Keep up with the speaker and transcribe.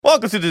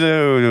Welcome to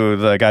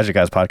the Gaijin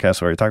Guys podcast,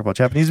 where we talk about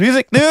Japanese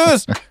music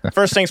news.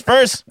 First things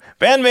first,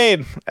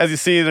 BAND-MAID. As you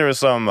see, there was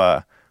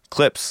some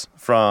clips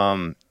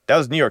from, that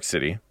was New York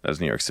City.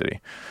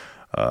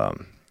 Yeah.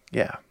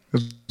 It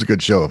was a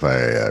good show, if I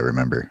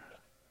remember.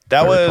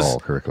 That was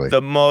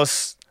the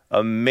most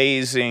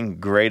amazing,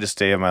 greatest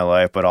day of my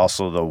life, but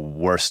also the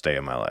worst day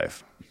of my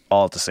life,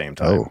 all at the same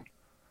time.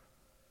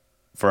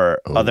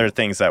 For other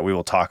things that we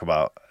will talk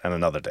about in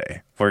another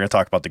day. We're going to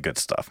talk about the good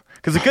stuff.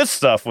 Because the good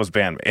stuff was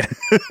BAND-MAID.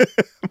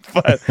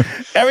 But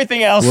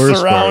everything else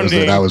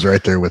surrounding... I was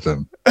right there with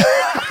him.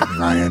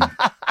 Ryan.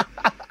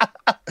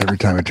 Every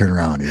time I turn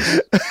around,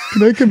 he's,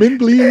 can I come in,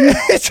 please?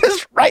 It's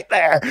just right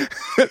there.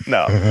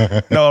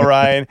 No,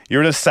 Ryan.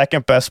 You're the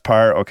second best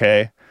part,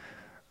 okay?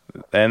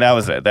 And that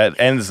was it. That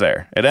ends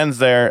there. It ends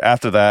there.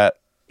 After that,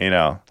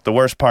 the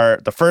worst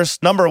part, the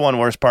first number one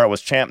worst part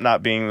was Champ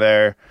not being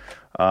there.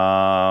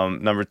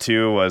 Number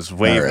two was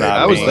Wave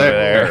not being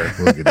there.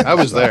 I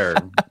was there.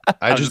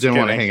 I just didn't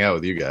want to hang out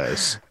with you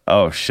guys.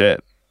 Oh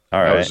shit! All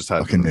right, I was just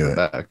having to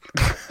back.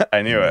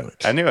 I knew it.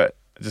 I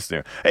just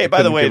knew. Hey,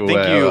 by the way,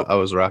 thank you. I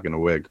was rocking a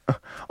wig.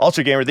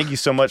 Ultra Gamer, thank you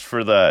so much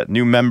for the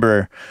new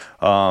membership.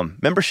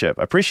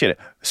 I appreciate it.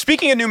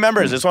 Speaking of new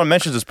members, I just want to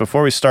mention this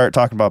before we start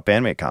talking about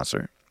BAND-MAID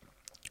concert.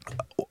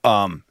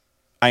 I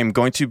am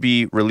going to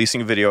be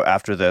releasing a video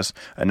after this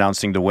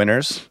announcing the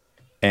winners.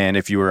 And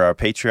if you were a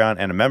Patreon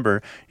and a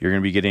member, you're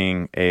going to be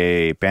getting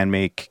a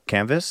BAND-MAID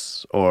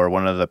canvas or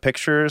one of the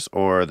pictures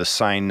or the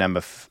signed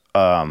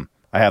I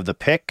have the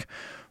pic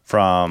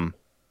from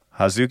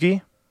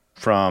Hazuki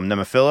from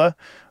Nemophila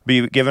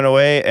be given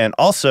away, and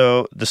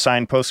also the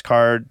signed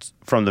postcards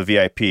from the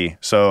VIP.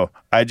 So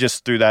I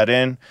just threw that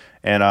in,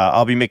 and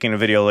I'll be making a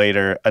video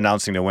later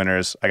announcing the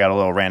winners. I got a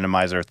little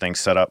randomizer thing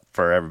set up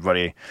for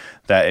everybody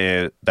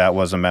that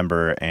was a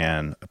member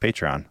and a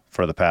Patreon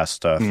for the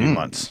past few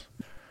months.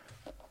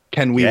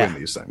 Can we win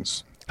these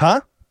things?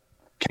 Huh?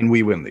 Can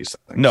we win these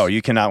things? No,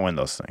 you cannot win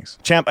those things.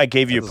 Champ, I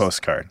gave you a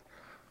postcard.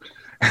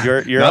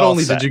 You're Not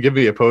only did you give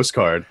me a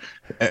postcard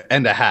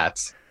and a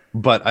hat,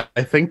 but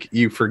I think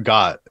you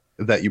forgot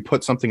that you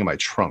put something in my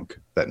trunk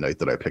that night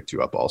that I picked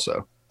you up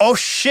also. Oh,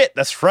 shit.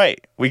 That's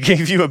right. We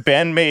gave you a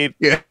BAND-MAID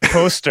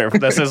poster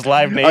that says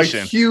Live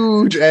Nation. A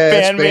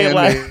huge-ass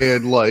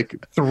BAND-MAID like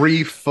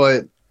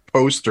 3-foot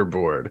poster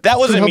board. That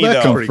wasn't me,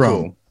 though. Pretty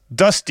cool.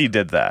 Dusty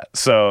did that.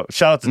 So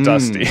shout out to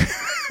Dusty.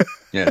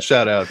 Yeah,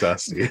 shout out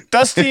Dusty.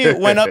 Dusty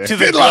went up to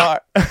the guard.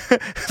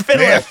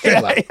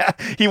 Fiddler. Yeah.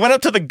 He went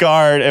up to the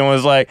guard and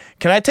was like,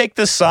 "Can I take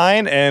this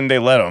sign?" And they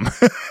let him.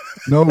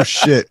 No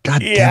shit.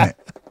 God damn it.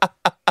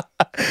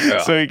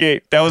 So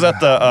that was at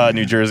the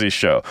New Jersey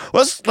show.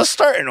 Let's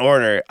start in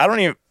order.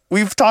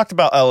 We've talked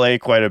about LA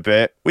quite a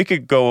bit. We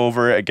could go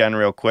over it again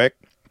real quick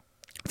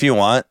if you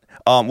want.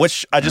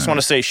 Which I just want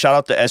to say, shout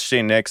out to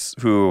SJ Nix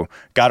who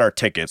got our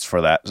tickets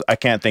for that. I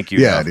can't thank you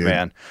enough, dude.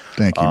 man.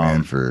 Thank you,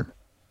 man, for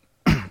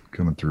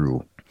coming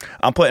through.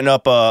 I'm putting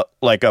up a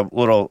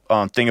little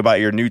thing about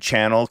your new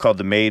channel called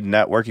the MAID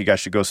Network. You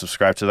guys should go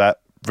subscribe to that.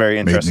 Very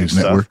interesting MAID News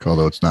stuff. Network,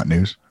 although it's not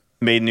news.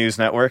 MAID News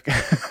Network,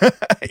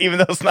 even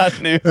though it's not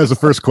news. That's the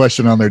first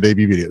question on their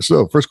debut video.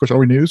 So, first question: are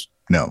we news?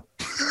 No.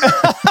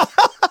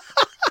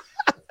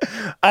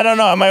 I don't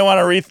know. You might want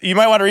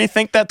to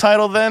rethink that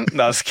title then.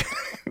 No, I was kidding.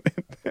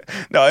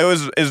 No, it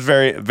was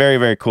very, very,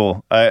 very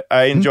cool.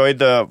 I enjoyed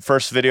the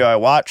first video I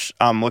watched.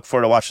 I'm looking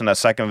forward to watching that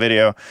second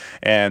video,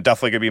 and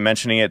definitely going to be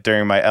mentioning it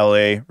during my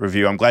LA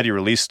review. I'm glad you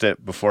released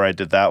it before I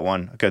did that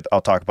one.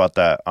 I'll talk about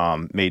that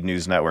MAID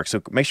News Network.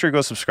 So make sure you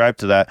go subscribe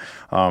to that.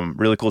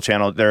 Really cool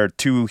channel. There are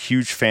two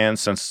huge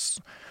fans since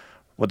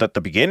at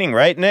the beginning,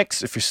 right,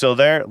 Nix? If you're still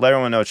there, let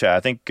everyone know, chat. I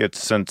think it's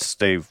since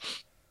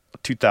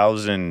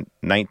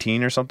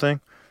 2019 or something.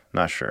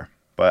 Not sure.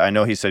 But I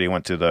know he said he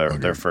went to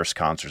their first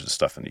concerts and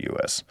stuff in the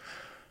U.S.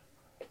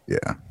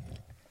 Yeah.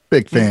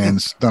 Big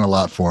fans. Done a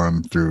lot for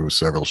him through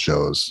several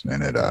shows,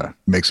 and it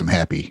makes them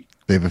happy.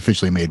 They've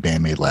officially made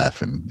BAND-MAID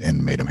laugh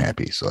and made them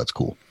happy, so that's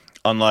cool.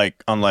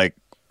 Unlike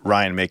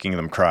Ryan making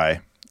them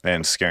cry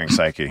and scaring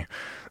Psyche.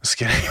 Just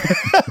kidding.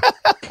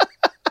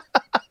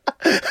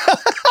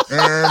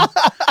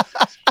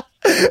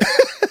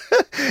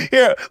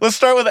 Here, let's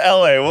start with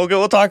LA.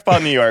 We'll talk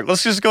about New York.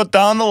 Let's just go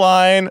down the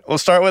line. We'll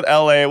start with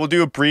LA. We'll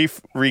do a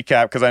brief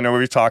recap because I know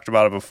we've talked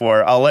about it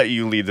before. I'll let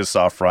you lead this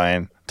off,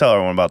 Ryan. Tell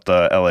everyone about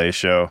the LA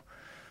show.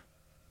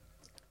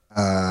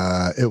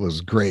 It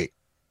was great.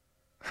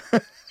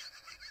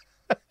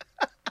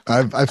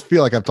 I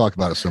feel like I've talked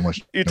about it so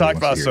much. You talked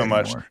about it so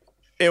much.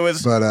 It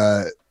was, but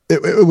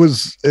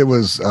it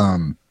was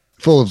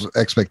full of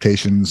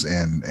expectations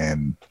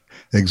and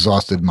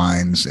exhausted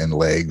minds and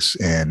legs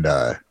and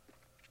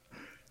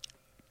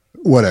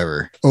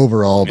whatever.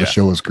 Overall, the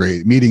show was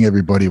great. Meeting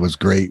everybody was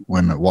great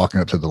when walking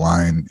up to the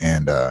line,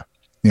 and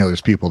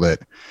there's people that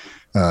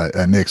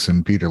Nix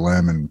and Peter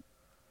Lim, and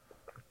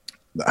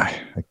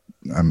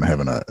I'm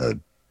having a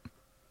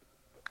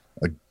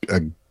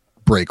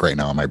break right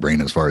now in my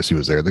brain as far as who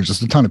was there. There's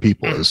just a ton of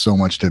people. There's so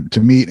much to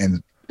meet,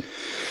 and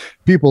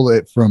people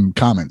that from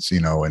comments,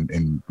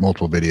 and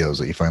multiple videos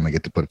that you finally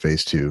get to put a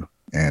face to,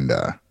 and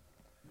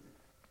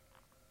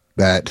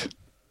that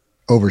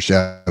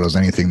overshadows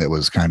anything that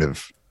was kind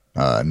of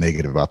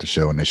negative about the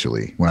show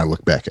initially when I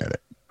look back at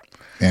it.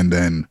 And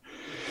then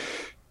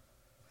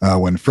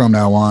when From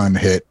Now On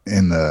hit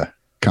in the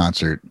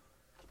concert,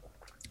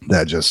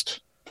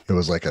 it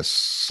was like a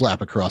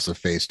slap across the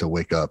face to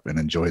wake up and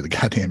enjoy the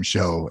goddamn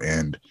show.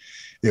 And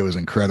it was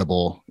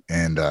incredible.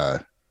 And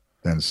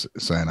then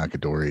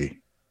Sayanakadori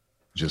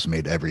just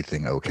made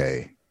everything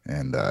okay.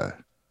 And I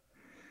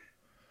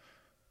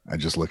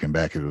just looking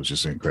back, it was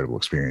just an incredible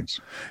experience.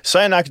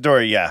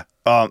 Sayanakadori, yeah.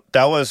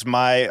 That was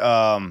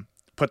my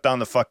put down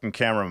the fucking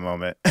camera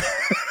moment.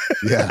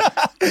 Yeah.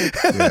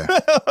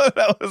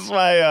 That was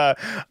my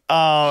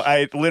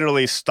I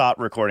literally stopped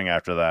recording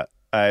after that.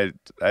 I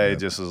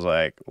just was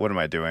like, what am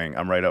I doing?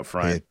 I'm right up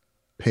front.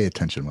 Pay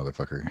attention,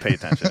 motherfucker. Pay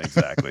attention,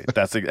 exactly.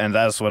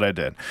 That's what I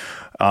did.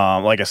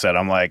 Like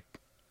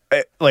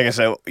I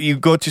said, you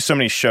go to so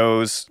many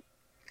shows.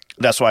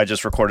 That's why I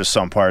just recorded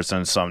some parts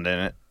and some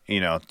didn't.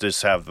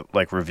 Just have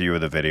like review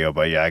of the video.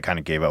 But yeah, I kind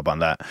of gave up on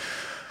that.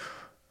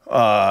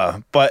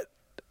 But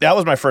that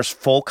was my first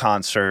full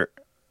concert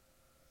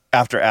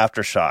after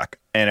Aftershock,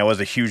 and it was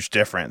a huge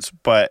difference.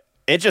 But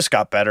it just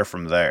got better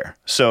from there.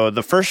 So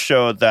the first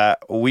show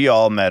that we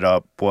all met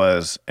up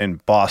was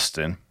in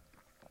Boston,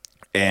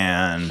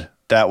 and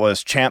that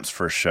was Champ's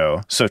first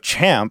show. So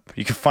Champ,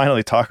 you can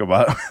finally talk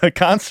about a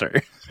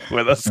concert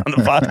with us on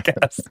the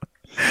podcast.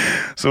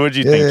 So what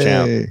did you think,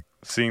 Champ,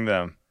 seeing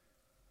them?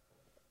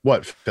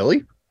 What,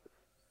 Philly?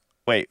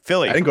 Wait,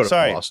 Philly. I didn't go to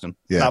Boston.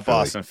 Yeah, not Philly.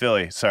 Boston,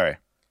 Philly. Sorry.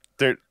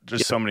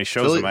 There's so many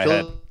shows in my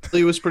head.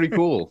 Philly was pretty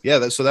cool.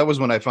 Yeah, so that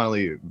was when I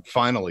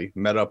finally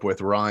met up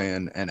with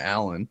Ryan and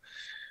Alan,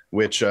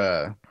 which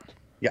I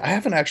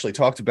haven't actually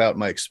talked about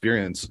my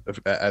experience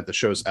at the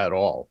shows at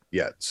all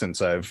yet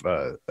since I've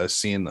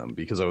seen them,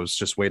 because I was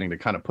just waiting to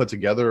kind of put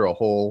together a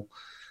whole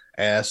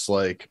ass,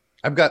 like,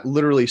 I've got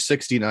literally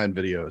 69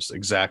 videos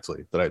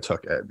exactly that I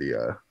took at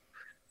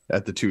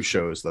the two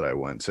shows that I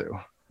went to.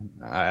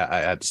 I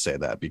had to say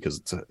that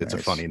because it's a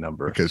funny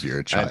number. Because you're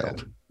a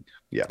child.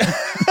 Yeah.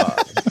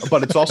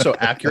 But it's also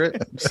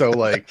accurate. So,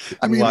 like,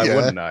 why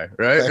wouldn't I?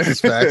 Right? Facts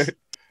is facts.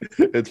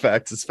 It's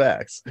facts is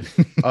facts.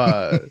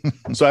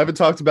 So I haven't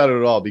talked about it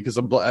at all because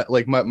I'm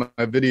like, my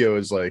video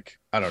is like,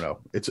 I don't know.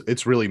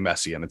 It's really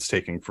messy and it's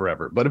taking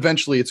forever. But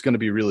eventually it's going to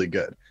be really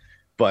good.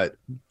 But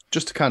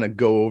just to kind of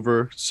go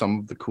over some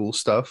of the cool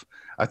stuff,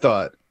 I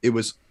thought it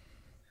was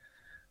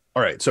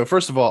all right. So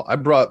first of all, I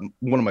brought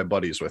one of my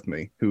buddies with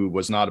me who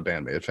was not a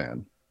BAND-MAID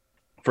fan.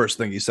 First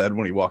thing he said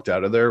when he walked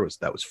out of there was,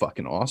 "That was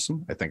fucking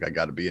awesome. I think I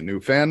got to be a new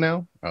fan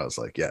now." I was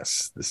like,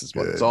 yes, this is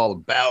what it's all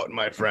about,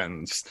 my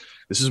friends.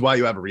 This is why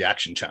you have a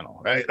reaction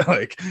channel, right?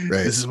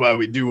 This is why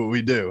we do what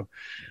we do.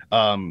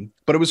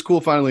 But it was cool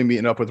finally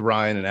meeting up with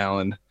Ryan and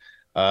Alan.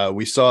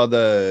 We saw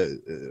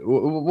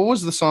what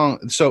was the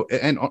song? So,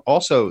 and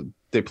also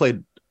they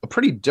played a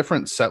pretty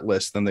different set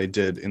list than they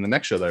did in the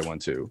next show that I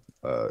went to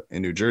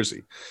in New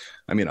Jersey.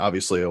 I mean,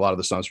 obviously, a lot of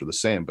the songs were the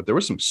same, but there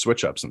were some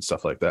switch ups and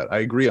stuff like that. I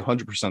agree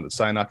 100% that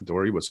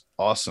Sayanakadori was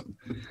awesome.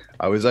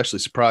 I was actually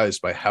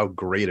surprised by how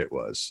great it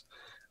was.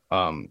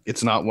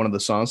 It's not one of the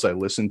songs I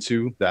listen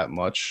to that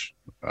much,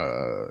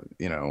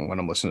 when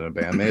I'm listening to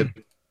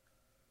BAND-MAID.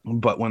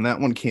 But when that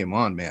one came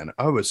on, man,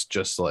 I was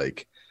just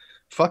like,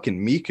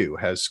 fucking Miku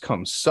has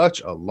come such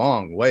a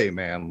long way,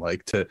 man.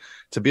 Like to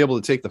be able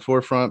to take the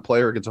forefront,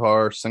 play her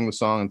guitar, sing the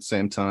song at the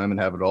same time, and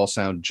have it all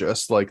sound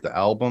just like the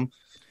album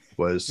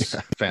was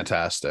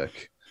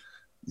fantastic.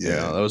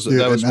 Yeah, that was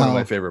one of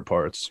my favorite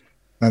parts.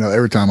 I know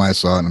every time I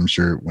saw it, and I'm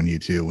sure when you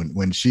too,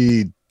 when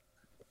she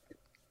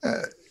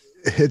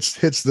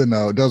hits the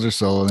note, does her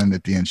solo, and then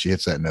at the end she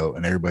hits that note,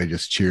 and everybody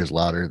just cheers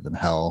louder than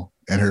hell,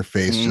 and her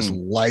face just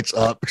lights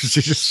up because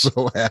she's just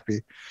so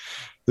happy.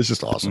 It's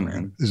just awesome,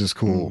 man. It's just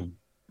cool,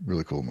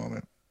 really cool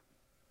moment.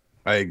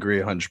 I agree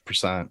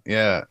 100%.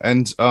 Yeah,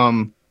 and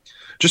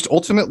just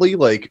ultimately,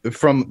 like,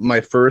 from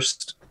my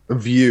first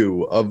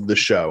view of the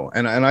show,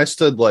 and I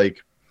stood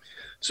like,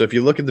 so if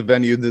you look at the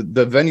venue,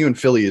 the venue in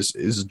Philly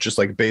is just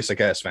like basic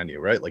ass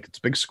venue, right? Like it's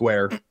a big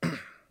square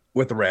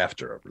with a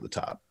rafter over the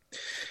top.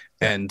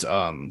 And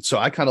so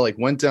I kind of like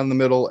went down the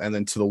middle and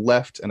then to the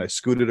left, and I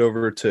scooted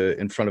over to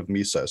in front of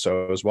Misa.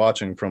 So I was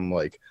watching from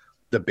like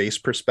the bass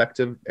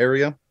perspective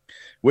area,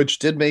 which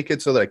did make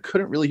it so that I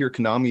couldn't really hear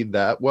Konami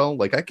that well.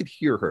 Like I could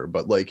hear her,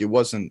 but like it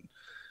wasn't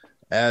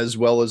as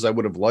well as I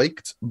would have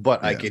liked,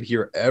 but I could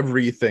hear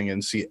everything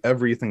and see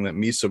everything that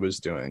Misa was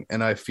doing.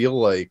 And I feel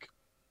like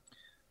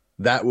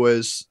that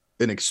was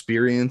an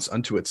experience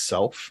unto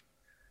itself,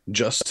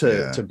 just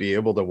to be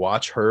able to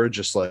watch her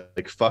just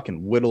like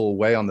fucking whittle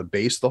away on the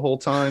bass the whole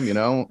time,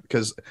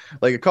 because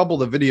like a couple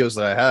of the videos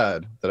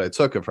that I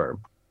took of her,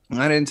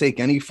 I didn't take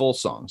any full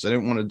songs. I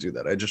didn't want to do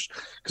that. I just,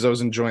 because I was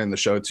enjoying the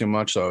show too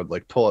much. So I would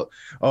like pull up,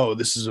 oh,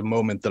 this is a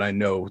moment that I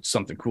know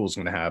something cool is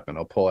going to happen.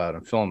 I'll pull out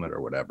and film it or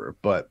whatever.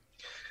 But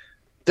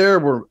there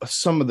were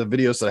some of the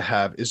videos that I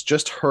have is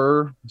just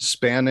her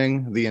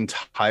spanning the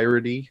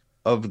entirety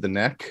of the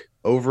neck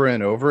over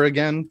and over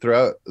again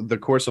throughout the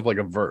course of like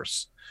a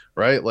verse,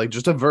 right? Like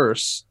just a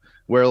verse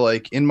where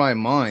like in my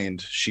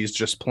mind she's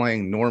just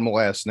playing normal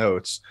ass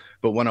notes,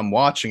 but when I'm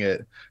watching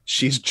it,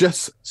 she's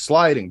just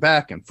sliding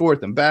back and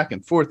forth and back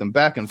and forth and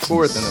back and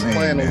forth, and then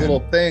playing a little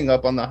thing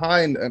up on the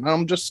high, and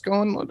I'm just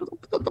going, what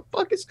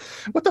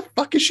the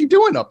fuck is she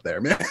doing up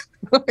there, man?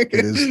 Like,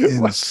 it is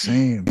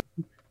insane.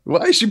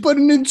 Why is she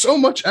putting in so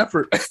much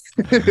effort?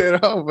 You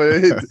know,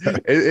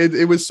 but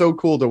it was so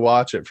cool to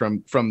watch it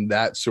from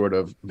that sort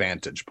of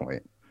vantage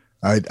point.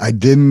 I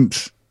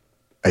didn't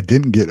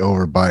get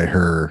over by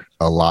her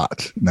a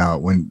lot. Now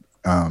when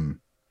I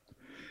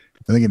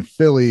think in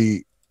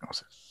Philly,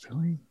 was it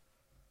Philly?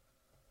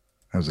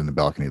 I was in the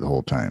balcony the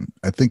whole time.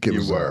 I think it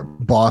was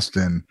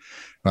Boston.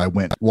 I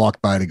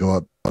walked by to go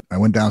up. I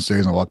went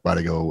downstairs and walked by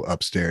to go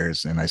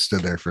upstairs, and I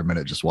stood there for a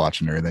minute just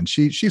watching her. And then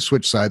she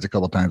switched sides a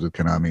couple of times with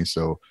Konami,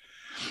 so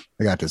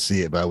I got to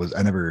see it. But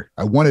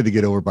I wanted to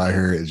get over by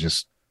her. It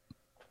just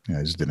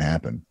didn't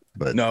happen.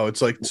 But no,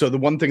 it's like, so the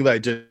one thing that I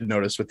did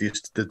notice with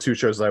the two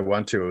shows that I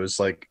went to, it was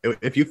like,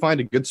 if you find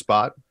a good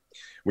spot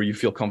where you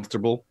feel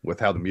comfortable with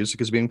how the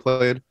music is being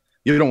played,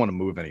 you don't want to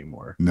move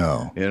anymore.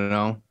 No, you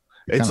know,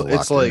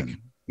 it's like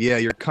in. Yeah,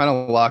 you're kind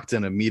of locked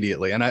in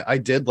immediately. And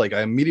I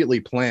immediately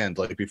planned,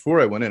 like before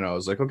I went in, I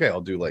was like, okay,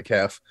 I'll do like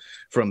half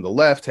from the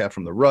left, half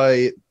from the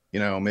right. You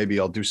know, maybe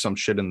I'll do some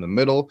shit in the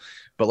middle.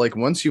 But like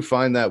once you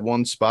find that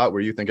one spot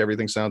where you think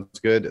everything sounds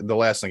good, the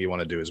last thing you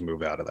want to do is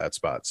move out of that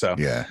spot. So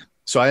yeah.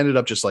 So I ended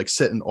up just like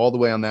sitting all the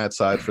way on that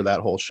side for that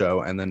whole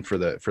show. And then for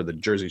the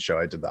Jersey show,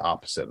 I did the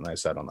opposite. And I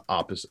sat on the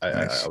opposite.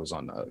 Nice. I was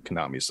on the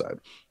Konami side.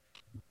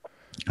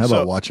 How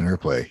about watching her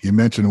play? You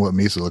mentioned what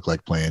Misa looked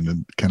like playing.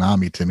 And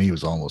Konami to me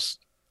was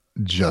almost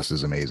just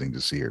as amazing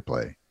to see her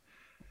play.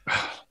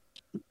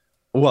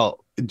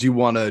 Well, do you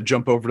want to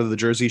jump over to the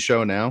Jersey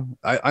show now?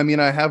 I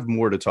mean, I have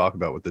more to talk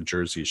about with the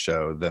Jersey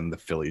show than the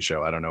Philly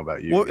show. I don't know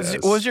about you. What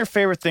was your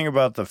favorite thing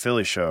about the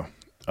Philly show,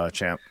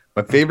 Champ?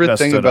 My favorite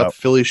thing about the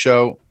Philly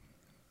show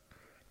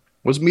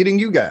was meeting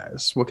you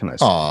guys. What can I say?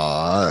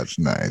 Oh, that's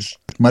nice.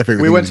 My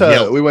favorite. We went to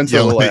a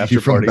little after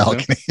party.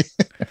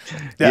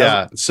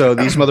 Yeah. So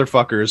these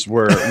motherfuckers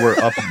were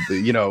up,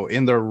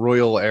 in their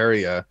royal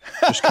area,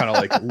 just kind of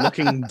like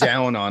looking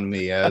down on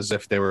me as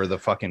if they were the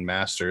fucking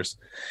masters.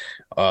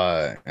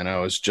 And I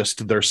was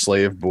just their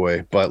slave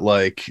boy. But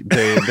like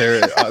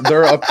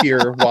they're up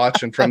here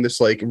watching from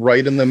this like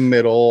right in the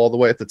middle, all the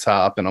way at the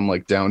top, and I'm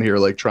like down here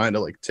like trying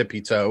to like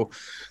tippy toe,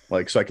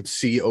 like so I could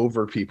see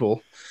over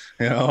people.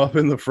 Up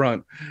in the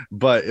front,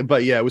 but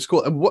yeah, it was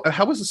cool.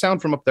 How was the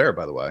sound from up there,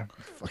 by the way?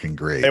 Fucking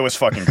great. It was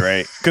fucking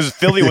great because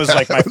Philly was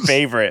like my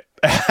favorite.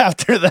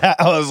 After that,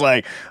 I was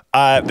like,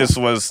 this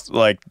was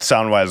like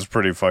sound wise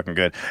pretty fucking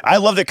good. I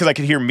loved it because I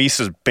could hear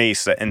Misa's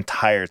bass the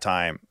entire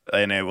time,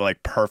 and it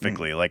like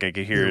perfectly. Like I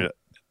could hear it.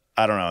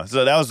 I don't know.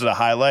 So that was the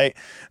highlight.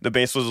 The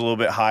bass was a little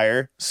bit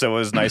higher, so it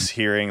was nice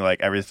hearing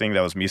like everything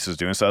that was Misa's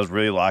doing. So I was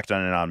really locked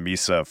on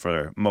Misa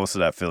for most of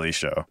that Philly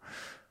show.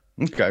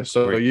 Okay,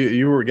 so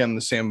you were getting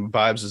the same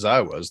vibes as I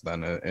was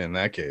then in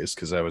that case,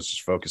 because I was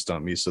just focused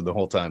on Misa the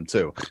whole time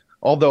too.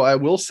 Although I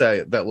will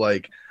say that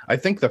like I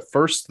think the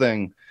first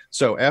thing,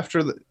 so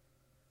after the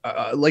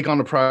like on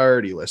a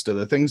priority list of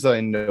the things that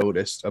I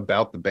noticed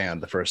about the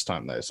band the first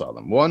time that I saw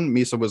them. One,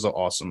 Misa was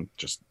awesome.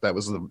 Just that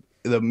was the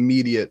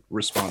immediate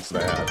response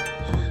that I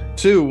had.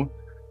 Two,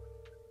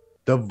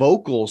 the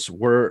vocals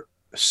were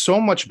so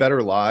much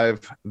better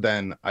live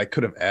than I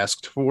could have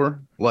asked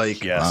for.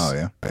 Like, yes. Oh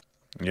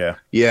yeah.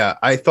 Yeah,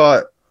 I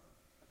thought,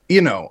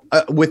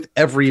 with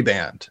every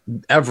band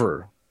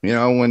ever,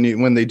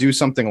 when they do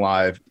something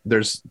live,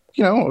 there's,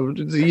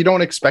 you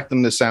don't expect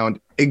them to sound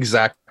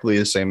exactly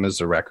the same as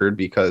the record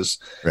because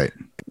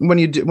when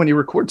you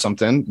record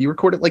something, you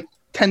record it like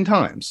 10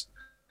 times,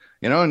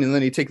 and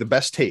then you take the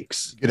best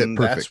takes. And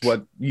that's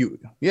what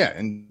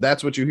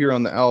that's what you hear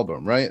on the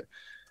album, right?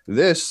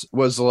 This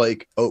was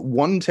like a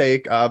one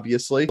take,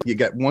 obviously. You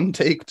get one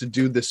take to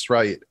do this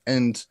right.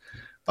 And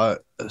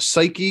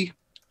Psyche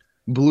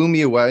blew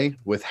me away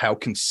with how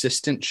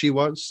consistent she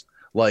was,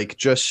 like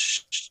just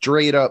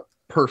straight up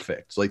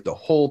perfect, like the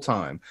whole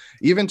time,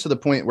 even to the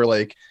point where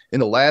like in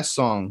the last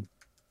song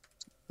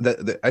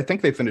that I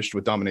think they finished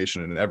with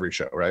Domination in every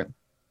show, right?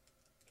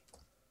 I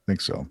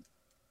think so.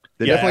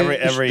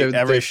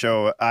 Every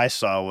show I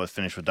saw was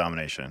finished with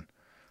Domination.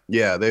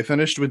 Yeah, they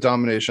finished with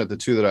Domination at the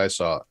two that I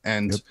saw.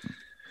 And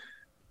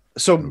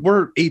so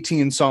we're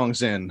 18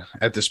 songs in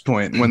at this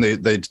point when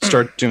they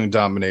start doing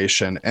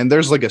Domination, and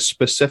there's like a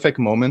specific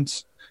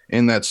moment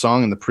in that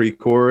song in the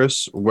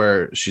pre-chorus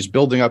where she's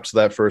building up to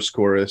that first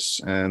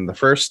chorus, and the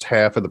first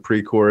half of the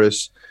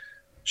pre-chorus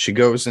she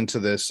goes into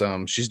this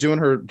she's doing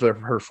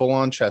her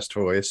full-on chest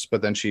voice,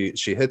 but then she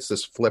hits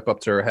this flip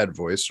up to her head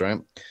voice, right?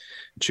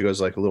 She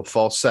goes like a little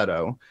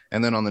falsetto,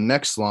 and then on the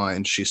next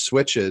line she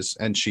switches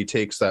and she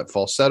takes that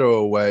falsetto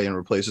away and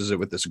replaces it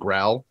with this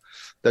growl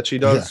that she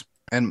does.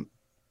 And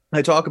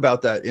I talk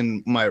about that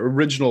in my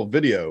original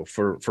video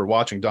for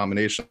watching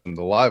Domination,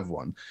 the live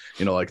one,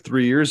 like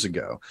 3 years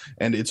ago,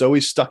 and it's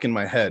always stuck in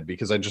my head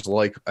because I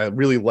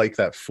really like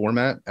that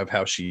format of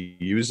how she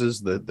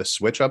uses the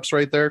switch ups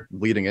right there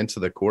leading into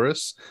the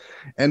chorus.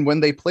 And when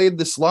they played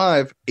this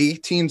live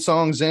 18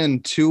 songs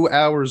in, 2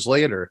 hours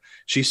later,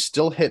 she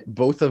still hit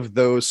both of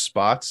those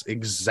spots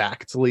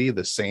exactly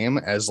the same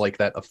as like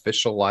that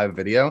official live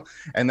video.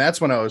 And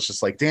that's when I was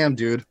just like, damn,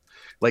 dude,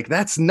 like,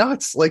 that's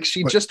nuts. Like,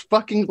 she just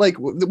fucking, like,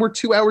 we're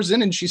 2 hours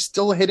in and she's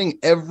still hitting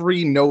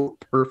every note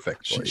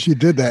perfectly. She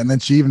did that. And then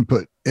she even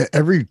put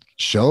every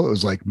show, it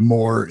was like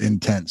more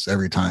intense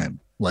every time,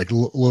 like a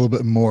little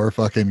bit more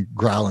fucking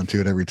growling to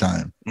it every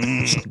time.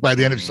 By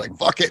the end, it's like,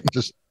 fuck it, and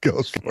just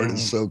goes for it.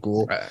 It's so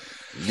cool.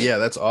 Yeah,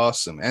 that's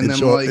awesome. And then,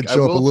 show up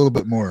a little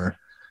bit more.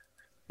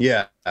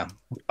 Yeah.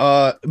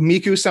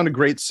 Miku sounded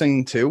great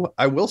singing too.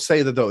 I will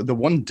say that the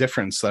one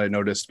difference that I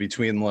noticed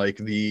between like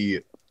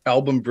the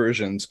album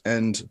versions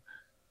and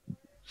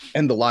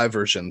the live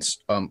versions,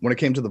 when it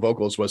came to the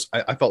vocals, was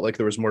I felt like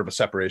there was more of a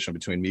separation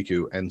between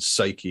Miku and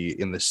Psyche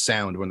in the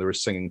sound when they were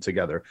singing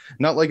together.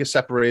 Not like a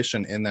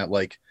separation in that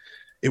like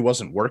it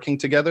wasn't working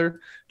together,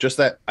 just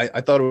that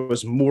I thought it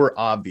was more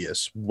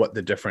obvious what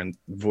the different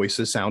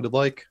voices sounded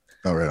like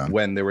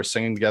when they were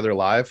singing together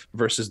live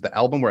versus the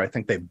album, where I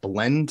think they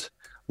blend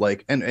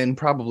like and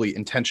probably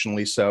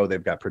intentionally so.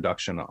 They've got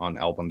production on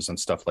albums and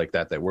stuff like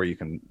that where you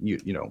can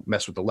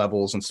mess with the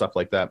levels and stuff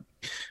like that.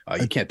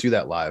 You can't do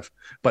that live,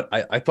 but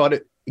I thought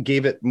it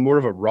gave it more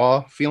of a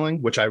raw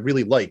feeling, which I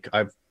really like.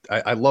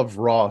 I love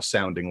raw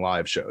sounding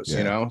live shows,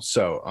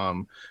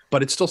 so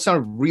but it still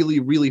sounded really,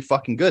 really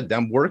fucking good,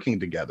 them working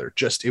together.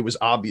 Just it was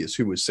obvious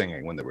who was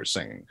singing when they were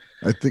singing.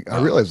 I think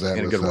I realized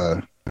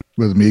that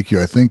with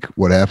Miku. I think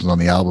what happens on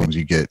the albums,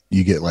 you get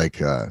like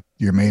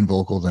your main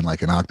vocal, then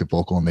like an octave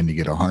vocal, and then you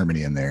get a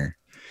harmony in there,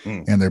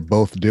 and they're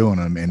both doing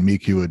them. And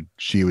Miku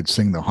would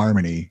sing the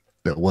harmony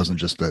that wasn't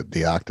just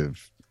the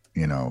octave,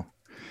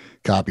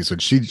 copy. So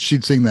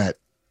she'd sing that,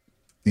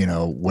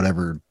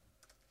 whatever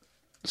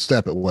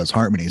step it was,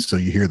 harmony. So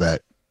you hear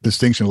that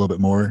distinction a little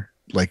bit more.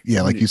 Like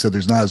you said,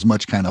 there's not as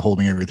much kind of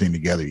holding everything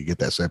together. You get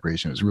that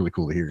separation. It's really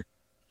cool to hear.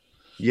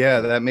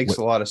 Yeah, that makes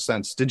a lot of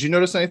sense. Did you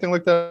notice anything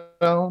like that,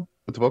 Alan,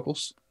 with the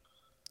vocals?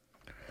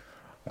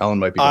 Alan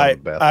might be going to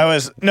the bathroom. I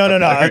was no.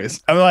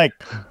 I'm like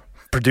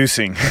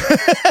producing.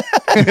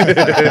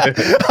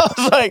 I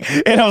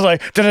was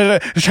like,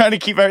 trying to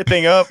keep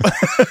everything up,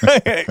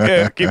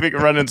 keep it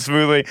running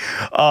smoothly.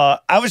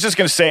 I was just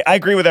gonna say, I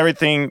agree with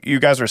everything you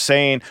guys were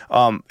saying.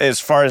 As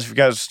far as you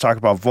guys talk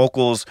about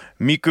vocals,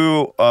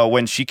 Miku,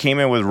 when she came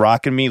in with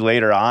 "Rockin' Me"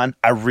 later on,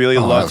 I really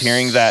loved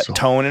hearing that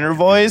tone in her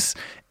voice,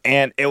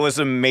 and it was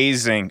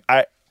amazing.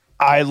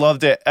 I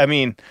loved it. I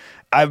mean,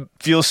 I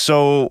feel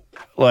so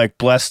like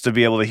blessed to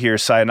be able to hear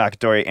Saya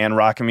Nakadori and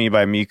 "Rockin' Me"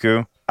 by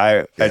Miku.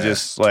 I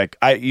just like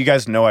you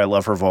guys know I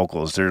love her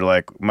vocals. They're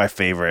like my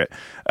favorite.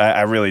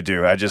 I really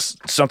do. I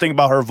just something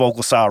about her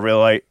vocal style I really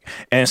like.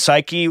 And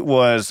Psyche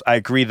was, I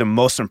agree, the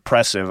most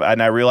impressive.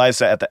 And I realized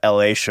that at the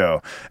LA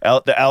show.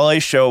 The LA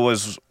show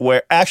was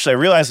where actually I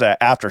realized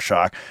that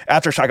Aftershock.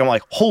 I'm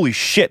like, holy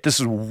shit, this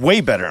is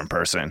way better in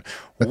person.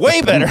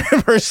 Way better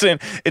in person.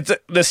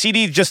 The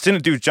CD just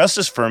didn't do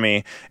justice for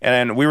me.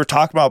 And we were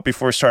talking about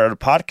before we started the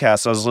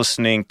podcast.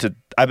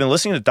 I've been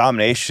listening to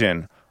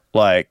Domination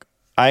like.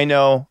 I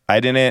know I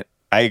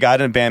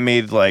got in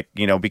BAND-MAID,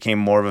 became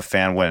more of a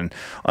fan when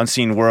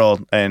Unseen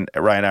World and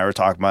Ryan and I were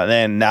talking about it.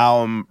 And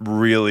now I'm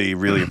really,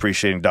 really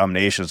appreciating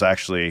Domination. Is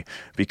actually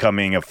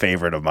becoming a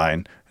favorite of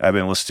mine. I've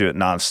been listening to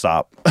it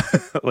nonstop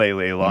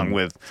lately, along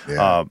with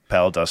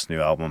Pale Dust's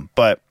new album.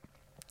 But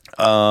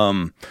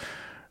I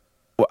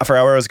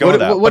forgot where I was going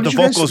with that. What did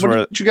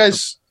you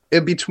guys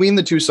between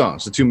the two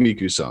songs, the two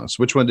Miku songs,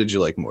 which one did you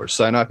like more?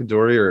 Sai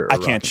Nakadori or I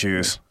can't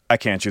choose.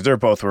 They're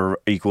both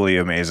were equally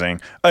amazing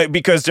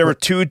because there were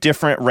two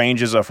different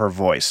ranges of her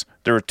voice.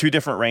 There were two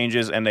different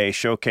ranges, and they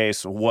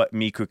showcase what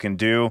Miku can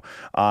do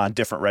on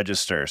different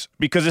registers.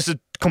 Because it's a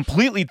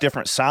completely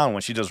different sound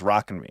when she does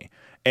 "Rockin' Me,"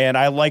 and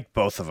I like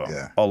both of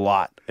them a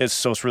lot.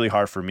 It's really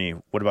hard for me.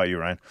 What about you,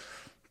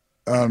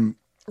 Ryan?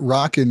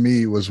 "Rockin'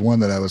 Me" was one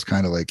that I was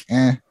kind of like,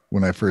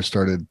 when I first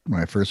heard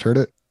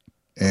it,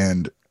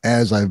 and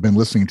as I've been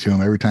listening to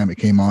him, every time it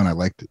came on, I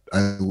liked it.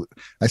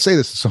 I say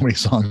this to so many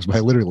songs, but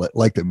I literally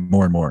liked it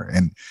more and more.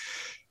 And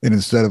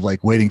instead of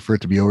like waiting for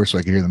it to be over so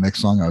I could hear the next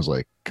song, I was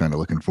like kind of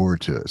looking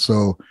forward to it.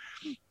 So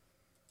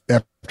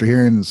after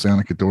hearing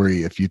Saya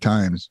Nakadori a few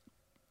times,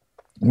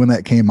 when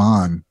that came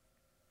on,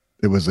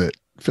 it was at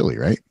Philly,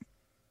 right?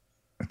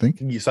 I think.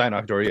 Saya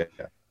Nakadori,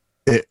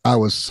 yeah. I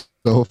was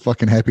so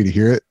fucking happy to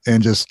hear it,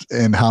 and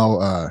how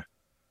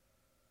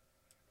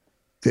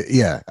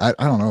I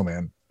don't know,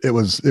 man. I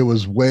was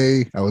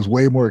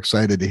way more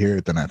excited to hear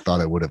it than I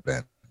thought it would have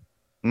been,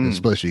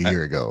 especially a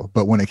year ago.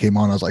 But when it came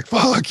on, I was like,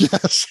 fuck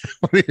yes, I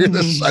want to hear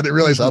this. I didn't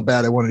realize how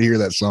bad I wanted to hear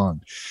that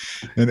song.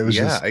 And it was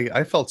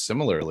I felt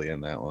similarly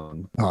in that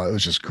one. Oh, it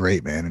was just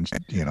great, man. And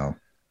you're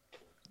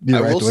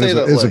I right. will say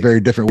that it's a very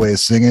different way of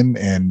singing,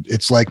 and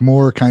it's like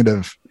more kind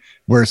of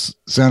where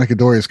Saya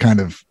Nakadori is kind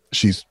of,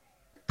 she's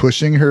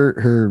pushing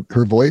her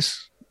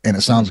voice and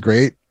it sounds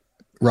great.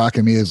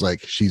 Rockin' Me is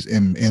like she's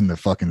in the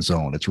fucking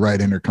zone. It's right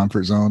in her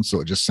comfort zone,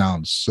 so it just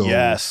sounds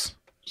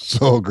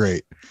so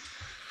great.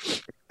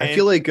 I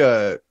feel like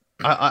I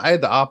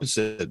had the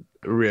opposite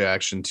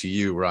reaction to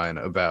you, Ryan,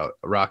 about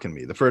Rockin'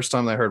 Me. The first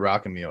time I heard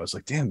Rockin' Me, I was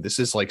like, damn, this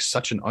is like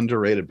such an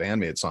underrated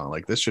BAND-MAID song.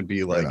 Like this should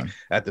be like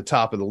at the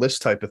top of the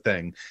list type of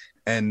thing.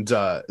 And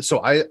so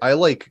I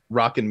like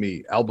Rockin'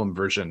 Me album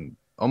version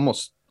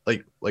almost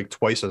like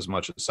twice as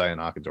much as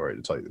Cyanocadori,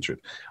 to tell you the truth.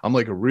 I'm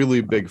like a really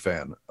big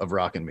fan of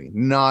Rockin' Me,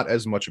 not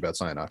as much about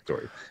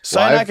Cyanocadori.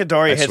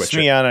 Cyanocadori hits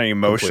me on an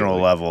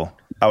emotional level,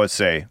 I would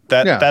say.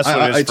 That's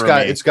what it is for me.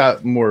 It's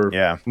got more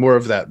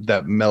of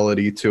that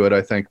melody to it,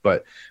 I think,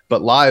 but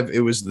live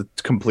it was the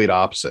complete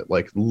opposite,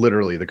 like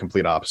literally the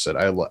complete opposite.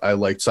 I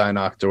liked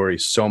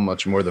Cyanocadori so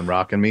much more than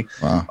Rockin' Me.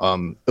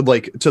 Wow.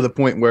 Like to the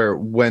point where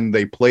when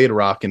they played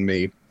Rockin'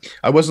 Me,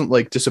 I wasn't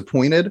like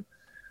disappointed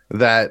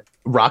that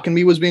Rockin'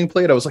 Me was being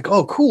played. I was like,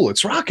 oh cool,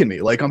 it's Rockin'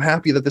 Me, like I'm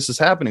happy that this is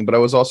happening. But I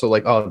was also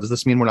like, oh, does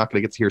this mean we're not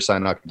going to get to hear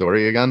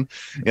Cyanocadori again,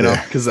 you know?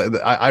 Because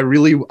I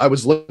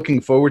was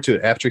looking forward to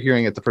it after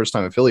hearing it the first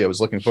time in Philly. I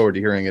was looking forward to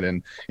hearing it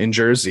in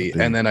Jersey,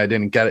 and then I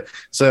didn't get it,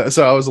 so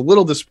I was a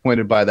little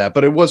disappointed by that.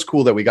 But it was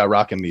cool that we got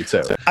Rockin' Me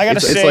too. I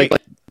gotta say,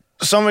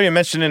 somebody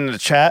mentioned in the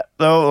chat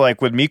though,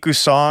 like with Miku's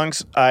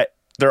songs,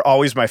 they're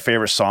always my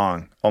favorite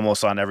song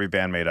almost on every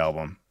BAND-MAID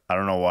album. I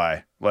don't know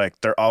why. Like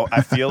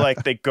I feel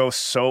like they go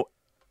so.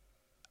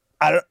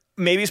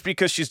 Maybe it's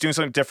because she's doing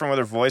something different with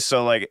her voice,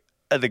 so like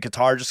the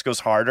guitar just goes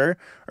harder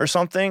or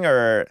something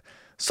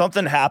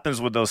happens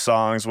with those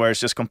songs where it's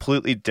just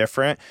completely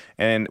different.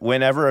 And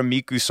whenever a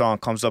Miku song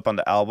comes up on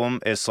the album,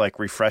 it's like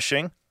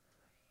refreshing,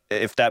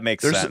 if that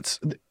makes sense.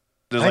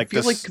 I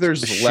feel like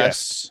there's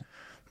less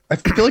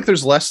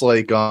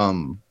like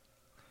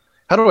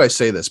how do I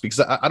say this?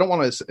 Because I don't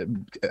want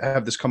to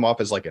have this come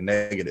off as like a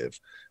negative,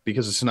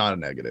 because it's not a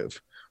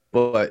negative.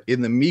 But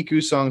in the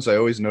Miku songs, I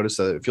always notice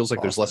that it feels like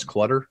there's less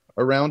clutter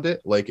around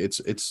it. Like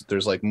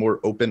there's like more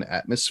open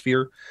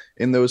atmosphere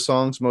in those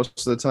songs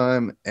most of the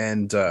time.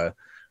 And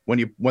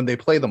when they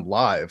play them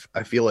live,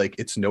 I feel like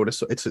it's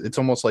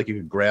almost like you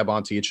could grab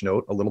onto each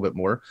note a little bit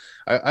more.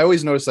 I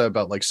always notice that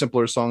about like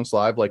simpler songs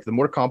live. Like the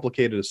more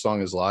complicated a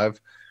song is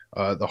live,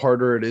 the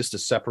harder it is to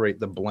separate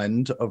the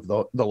blend of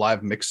the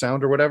live mix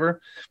sound or whatever.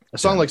 A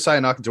song like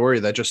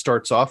Cyanocadori that just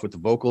starts off with the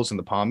vocals and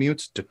the palm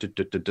mutes,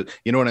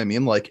 you know what I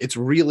mean? Like it's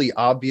really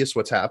obvious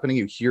what's happening.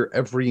 You hear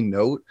every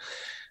note.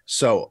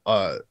 So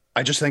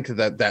I just think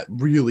that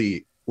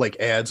really like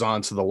adds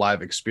on to the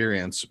live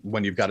experience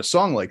when you've got a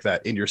song like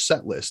that in your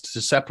set list,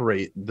 to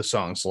separate the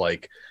songs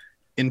like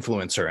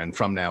Influencer and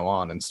From Now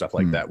On and stuff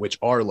like that, which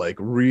are like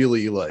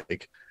really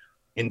like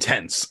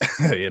intense,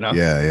 you know?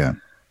 Yeah.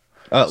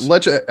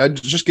 Let's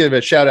just give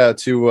a shout out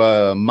to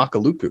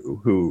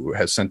Makaluku, who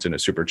has sent in a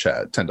super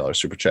chat, $10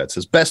 super chat.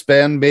 Says best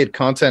BAND-MAID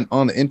content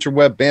on the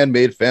interweb.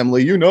 BAND-MAID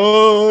family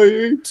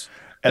unite.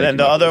 And then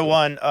the other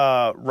one,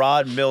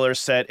 Rod Miller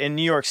said, in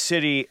New York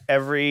City,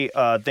 every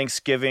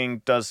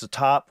Thanksgiving does the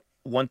top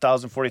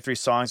 1,043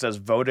 songs as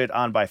voted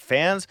on by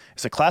fans.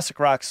 It's a classic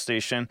rock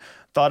station.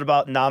 Thought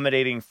about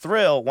nominating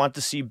Thrill. Want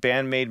to see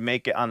BAND-MAID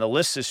make it on the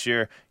list this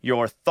year.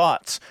 Your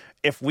thoughts?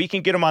 If we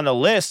can get them on the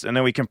list and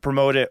then we can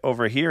promote it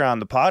over here on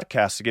the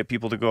podcast to get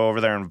people to go over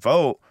there and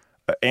vote,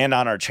 and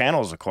on our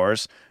channels, of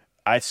course,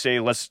 I'd say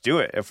let's do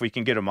it. If we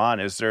can get them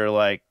on, is there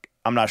like,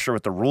 I'm not sure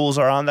what the rules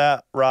are on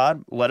that,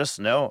 Rod. Let us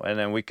know. And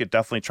then we could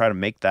definitely try to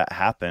make that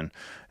happen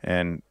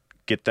and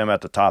get them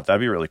at the top.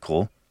 That'd be really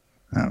cool.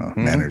 I don't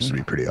know. Manners would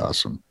be pretty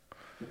awesome.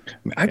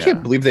 I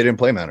can't believe they didn't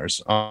play Manners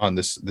on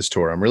this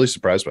tour. I'm really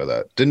surprised by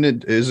that.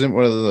 Isn't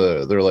one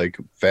of their like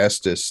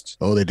fastest?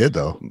 Oh, they did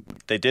though.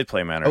 They did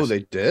play Manners. Oh, they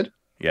did?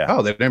 Yeah.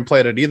 Oh, they didn't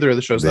play it at either of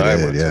the shows that I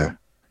went to.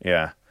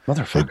 Yeah.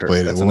 Motherfucker. They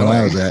played it when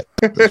I was at.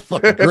 That's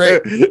fucking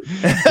great.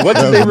 What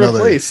did they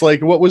replace?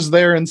 Like, what was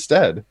there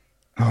instead?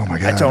 Oh my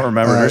god, I don't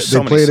remember. There's so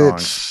they many played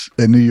songs.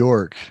 it in New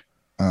York.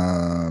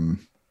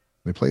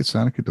 They played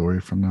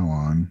Cyanocadori From Now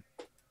On.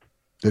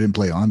 They didn't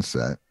play On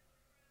Set.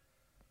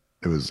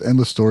 It was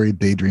Endless Story,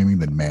 Daydreaming,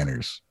 then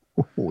Manners.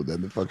 Oh,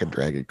 then the fucking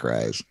dragon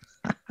cries.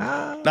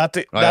 I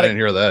didn't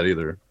hear that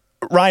either.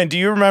 Ryan, do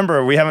you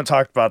remember, we haven't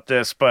talked about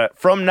this, but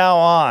From Now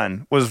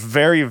On was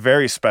very,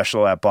 very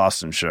special at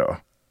Boston show.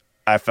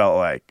 I felt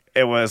like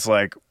it was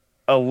like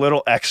a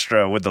little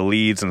extra with the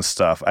leads and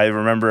stuff. I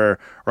remember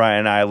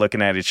Ryan and I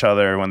looking at each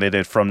other when they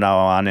did From Now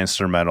On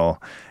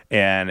instrumental,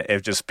 and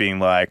it just being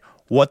like,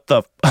 what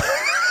the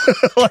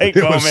like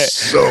It moment. was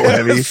so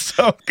heavy. It was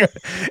so good.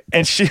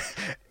 And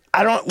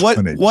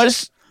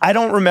I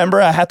don't remember.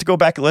 I had to go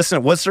back and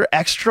listen. Was there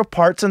extra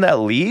parts in that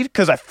lead?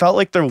 Because I felt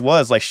like there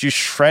was. Like she's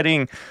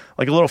shredding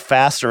like a little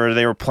faster, or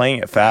they were playing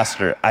it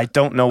faster. I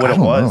don't know what it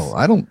was.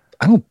 I don't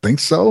think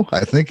so.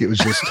 I think it was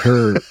just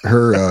her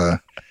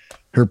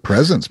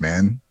presence,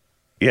 man.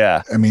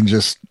 Yeah. I mean,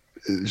 it's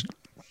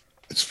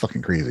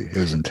fucking crazy. It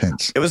was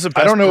intense. It was the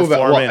best I don't know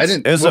performance.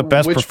 about. Well, it was the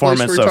best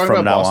performance of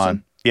From Now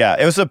On. Yeah,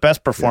 it was the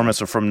best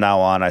performance of From Now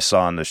On I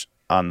saw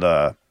on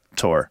the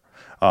tour.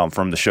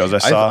 From the shows I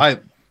saw.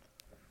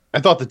 I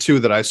thought the two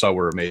that I saw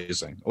were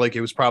amazing. Like,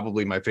 it was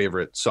probably my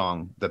favorite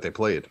song that they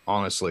played,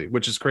 honestly,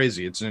 which is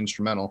crazy. It's an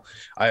instrumental.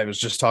 I was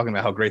just talking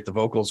about how great the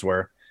vocals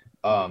were.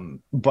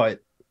 But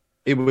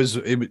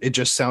it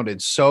just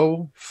sounded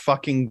so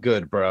fucking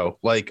good, bro.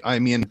 Like, I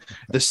mean,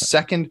 the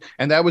second,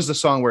 and that was the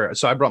song where,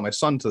 so I brought my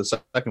son to the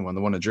second one,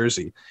 the one in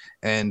Jersey,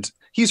 and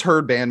he's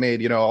heard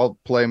BAND-MAID. You know, I'll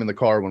play him in the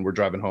car when we're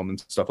driving home and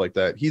stuff like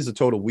that. He's a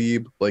total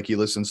weeb. Like, he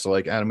listens to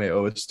like anime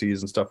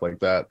OSTs and stuff like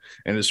that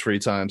in his free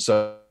time.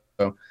 So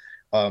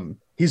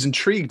he's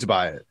intrigued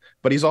by it,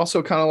 but he's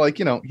also kind of like,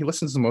 you know, he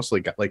listens to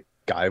mostly like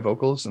guy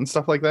vocals and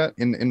stuff like that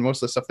in most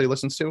of the stuff that he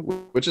listens to,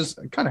 which is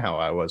kind of how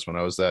I was when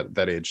I was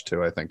that age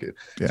too. I think it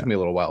took me a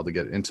little while to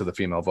get into the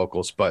female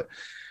vocals, but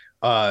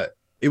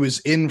it was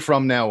in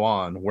From Now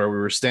On where we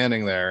were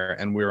standing there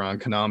and we were on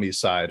Konami's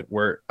side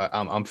where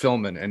I'm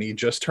filming, and he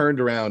just turned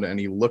around and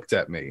he looked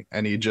at me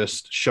and he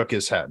just shook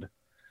his head.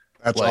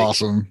 That's like,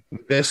 awesome.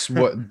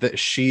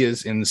 She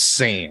is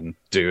insane,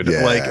 dude.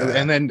 Yeah. Like,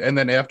 and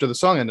then after the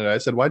song ended, I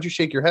said, "Why'd you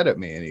shake your head at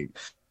me?" And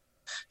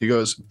he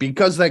goes,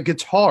 "Because that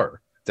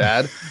guitar,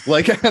 Dad."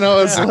 Like, and I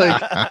was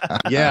like,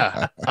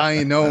 "Yeah,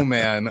 I know,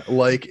 man."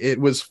 Like, it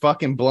was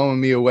fucking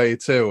blowing me away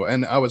too.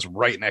 And I was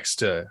right next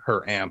to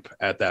her amp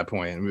at that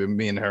point.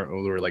 Me and her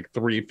we were like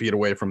 3 feet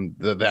away from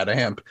that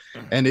amp,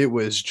 and it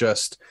was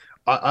just.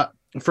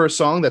 For a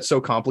song that's so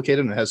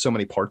complicated and has so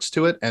many parts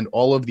to it and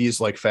all of these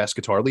like fast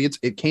guitar leads,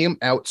 it came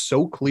out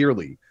so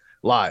clearly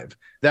live.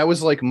 That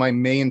was like my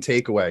main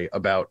takeaway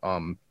about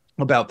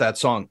that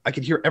song. I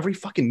could hear every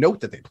fucking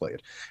note that they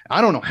played. I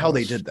don't know how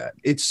they did that.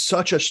 It's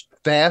such a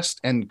fast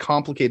and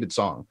complicated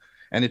song,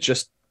 and it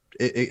just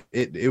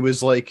it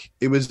was like,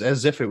 it was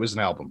as if it was an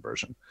album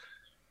version.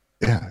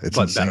 Yeah, it's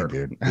insane, better.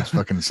 Dude. It's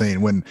fucking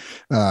insane. When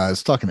I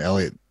was talking to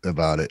Elliot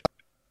about it,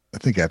 I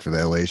think after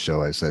the LA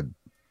show, I said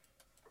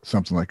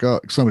something like, "Oh,"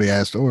 somebody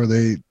asked, "Oh, are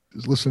they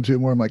listening to it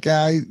more?" I'm like,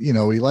 "Yeah, you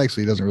know, he likes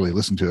it. He doesn't really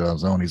listen to it on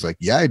his own." He's like,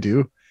 "Yeah, I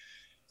do.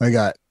 I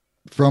got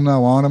From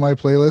Now On my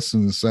playlist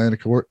and Santa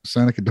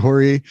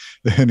Kadori."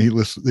 And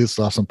he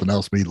saw something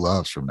else, but he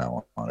loves From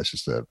Now On. It's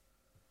just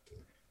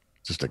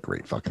a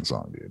great fucking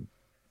song, dude.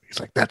 He's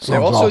like, "That song."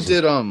 They also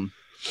awesome.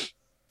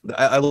 Did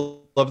I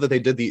love that they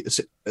did the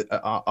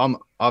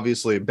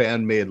obviously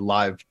BAND-MAID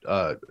live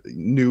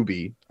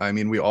newbie. I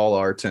mean, we all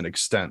are to an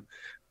extent.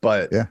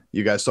 But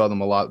you guys saw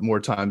them a lot more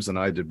times than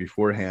I did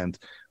beforehand.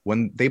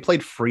 When they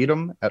played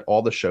Freedom at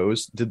all the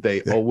shows, did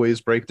they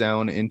always break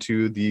down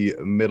into the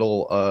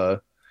middle,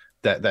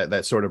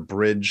 that sort of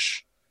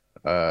bridge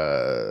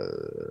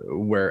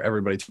where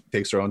everybody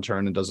takes their own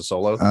turn and does a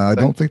solo? I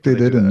don't think they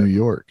did in New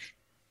York.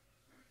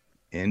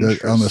 On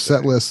the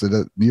set list,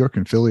 New York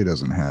and Philly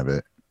doesn't have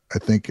it. I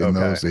think in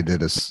those they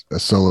did a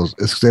solos,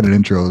 extended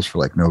intros for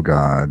like No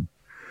God.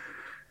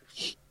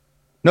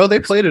 No,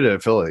 they played it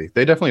at Philly.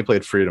 They definitely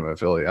played Freedom at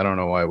Philly. I don't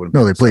know why I wouldn't.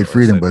 No, they played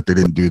Freedom, but they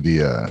didn't do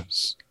the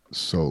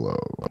solo.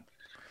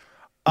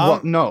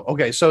 Well, no.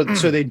 Okay, so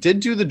they did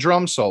do the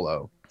drum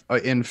solo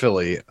in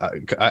Philly.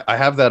 I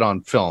have that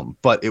on film,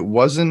 but it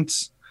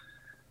wasn't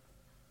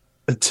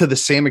to the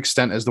same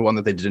extent as the one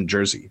that they did in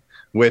Jersey,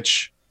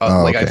 which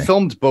I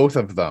filmed both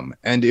of them,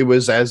 and it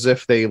was as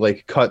if they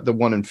like cut the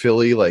one in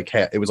Philly like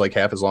it was like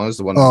half as long as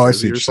the one in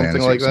Jersey or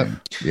something like that.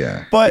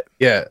 Yeah, but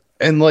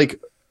and like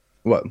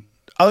what.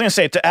 I was going to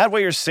say, to add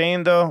what you're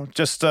saying, though,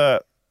 just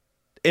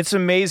it's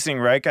amazing,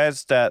 right,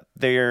 guys, that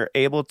they're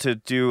able to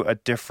do a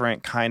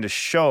different kind of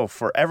show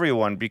for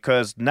everyone,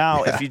 because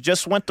now if you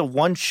just went to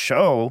one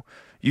show,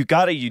 you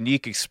got a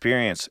unique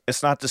experience.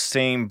 It's not the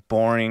same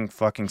boring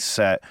fucking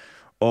set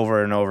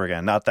over and over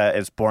again. Not that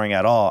it's boring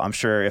at all. I'm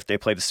sure if they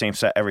play the same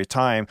set every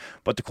time,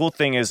 but the cool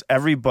thing is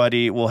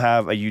everybody will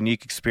have a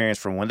unique experience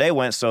from when they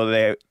went,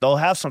 so they'll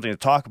have something to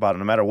talk about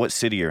no matter what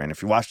city you're in.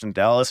 If you watched in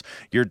Dallas,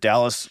 your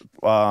Dallas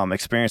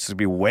experience is going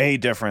to be way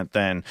different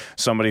than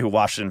somebody who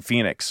watched it in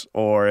Phoenix,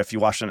 or if you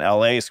watched it in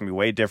LA, it's going to be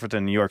way different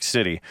than New York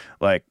City.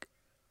 Like,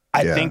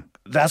 I think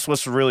that's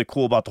what's really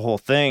cool about the whole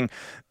thing.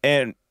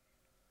 And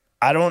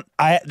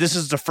this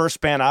is the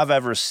first band I've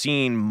ever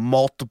seen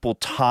multiple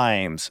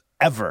times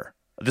ever.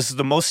 This is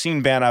the most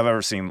seen band I've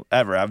ever seen,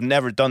 ever. I've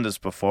never done this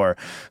before.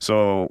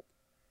 So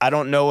I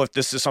don't know if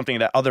this is something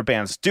that other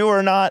bands do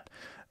or not.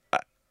 I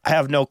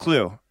have no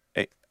clue.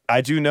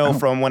 I do know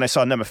from when I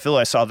saw them at Philly,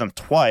 I saw them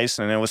twice,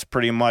 and it was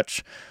pretty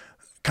much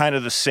kind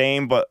of the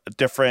same, but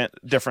different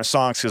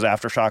songs, because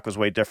Aftershock was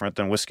way different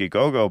than Whiskey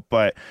Go-Go,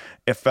 but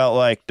it felt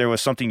like there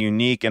was something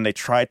unique, and they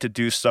tried to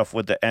do stuff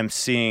with the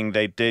emceeing.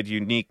 They did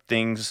unique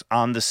things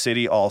on the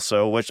city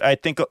also, which I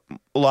think a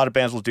lot of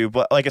bands will do,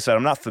 but like I said,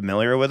 I'm not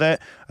familiar with it.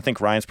 I think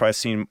Ryan's probably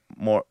seen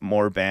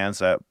more bands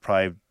that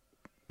probably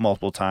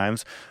multiple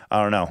times.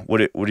 I don't know.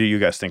 What do you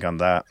guys think on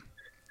that?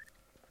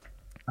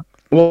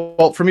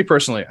 Well, for me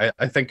personally,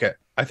 I think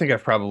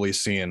I've probably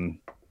seen,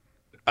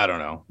 I don't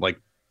know, like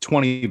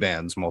 20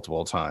 bands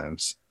multiple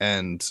times,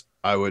 and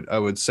I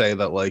would say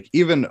that like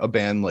even a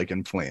band like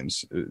In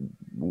Flames,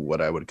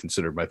 what I would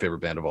consider my favorite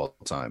band of all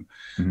time,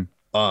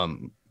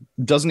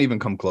 doesn't even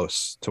come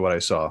close to what I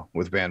saw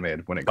with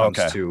BAND-MAID when it comes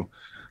to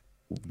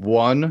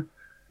one,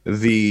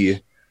 the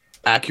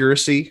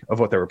accuracy of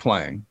what they were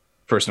playing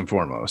first and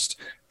foremost.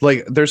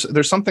 Like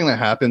there's something that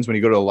happens when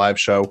you go to a live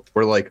show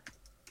where like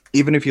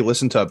even if you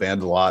listen to a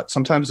band a lot,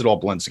 sometimes it all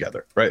blends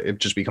together, right? It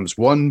just becomes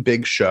one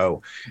big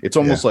show. It's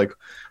almost like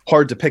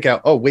hard to pick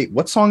out, oh wait,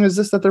 what song is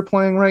this that they're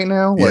playing right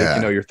now? Like,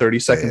 you know, you're 30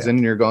 seconds in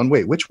and you're going,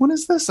 wait, which one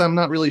is this? I'm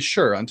not really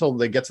sure, until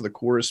they get to the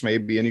chorus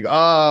maybe and you go,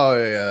 oh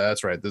yeah,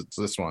 that's right,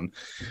 this one.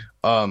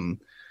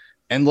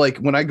 And like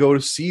when I go to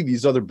see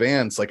these other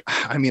bands, like,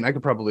 I mean, I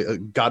could probably,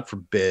 God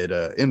forbid,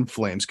 In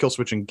Flames,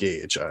 Killswitch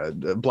Engage,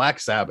 Black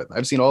Sabbath.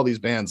 I've seen all these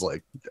bands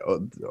like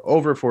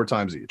over 4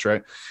 times each,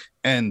 right?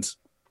 And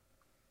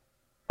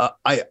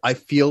I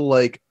feel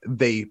like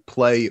they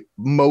play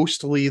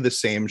mostly the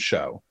same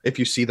show if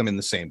you see them in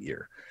the same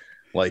year.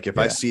 Like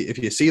if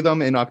you see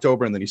them in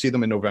October and then you see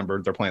them in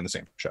November, they're playing the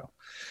same show.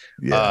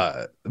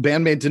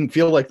 BAND-MAID didn't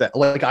feel like that.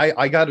 Like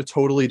I got a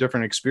totally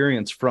different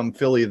experience from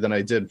Philly than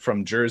I did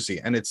from Jersey,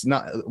 and it's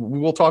not.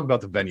 We'll talk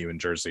about the venue in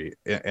Jersey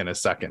in a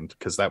second,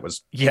 because that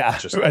was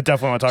just I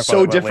definitely want to talk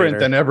so about different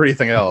than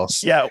everything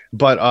else.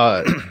 But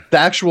the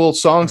actual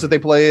songs that they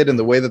played and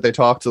the way that they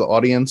talked to the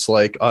audience,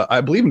 like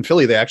I believe in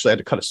Philly they actually had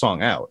to cut a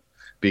song out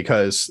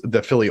because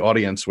the Philly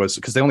audience was,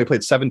 because they only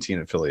played 17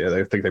 in Philly.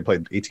 I think they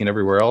played 18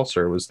 everywhere else,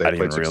 or was they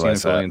played 16 in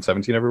Philly and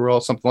 17 everywhere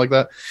else, something like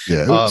that.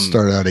 Yeah, it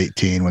started out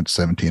 18, went to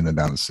 17, then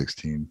down to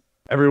 16.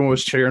 Everyone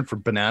was cheering for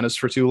Bananas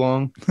for too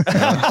long.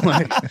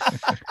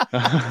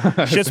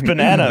 Just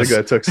Bananas. I think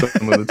that took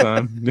some of the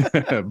time.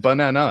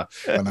 Banana.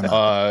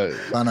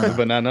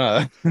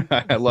 Banana.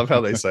 I love how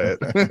they say it.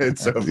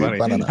 It's so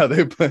funny how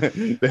they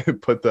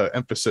put the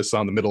emphasis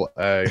on the middle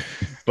A.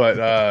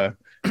 But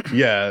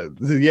yeah,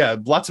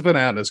 lots of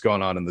bananas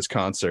going on in this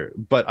concert,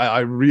 but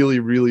I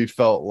really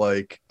felt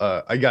like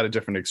I got a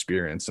different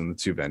experience in the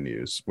 2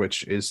 venues,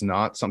 which is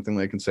not something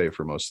they can say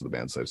for most of the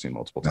bands I've seen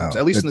multiple times,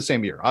 at least in the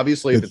same year.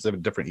 Obviously if it's a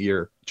different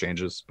year,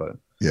 changes, but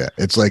yeah,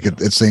 it's like at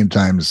the same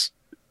times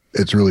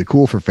it's really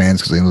cool for fans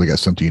because they know they got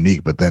something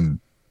unique, but then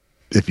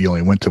if you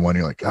only went to one,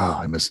 you're like, oh,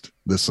 I missed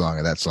this song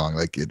or that song.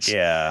 Like it's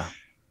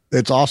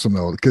awesome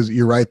though, because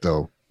you're right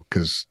though,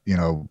 because you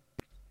know,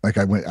 like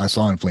I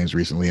saw In Flames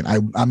recently, and I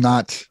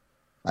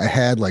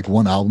had like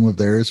one album of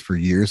theirs for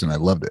years and I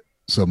loved it.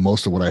 So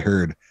most of what I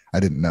heard, I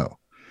didn't know.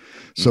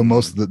 So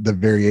most of the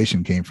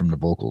variation came from the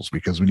vocals,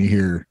 because when you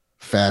hear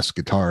fast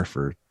guitar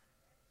for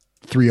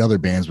 3 other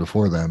bands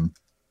before them,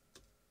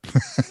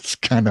 it's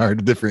kind of hard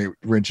to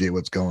differentiate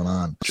what's going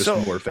on.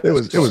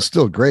 It was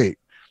still great,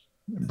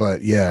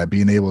 but yeah,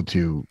 being able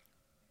to,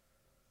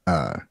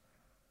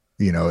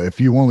 you know, if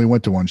you only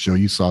went to one show,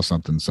 you saw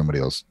something somebody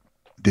else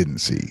didn't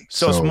see.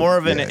 So it's more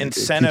of an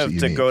incentive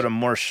to go to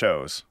more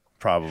shows,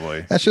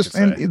 probably. That's just,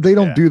 and they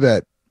don't do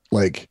that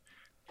like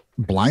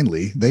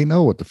blindly. They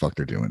know what the fuck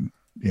they're doing,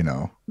 you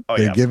know.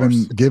 They're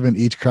given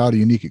each crowd a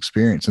unique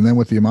experience. And then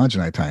with the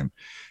Homogenite time,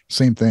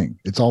 same thing.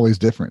 It's always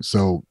different.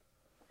 So,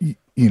 you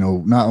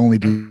know, not only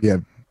do you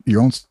have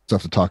your own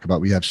stuff to talk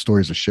about, we have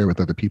stories to share with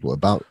other people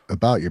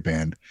about your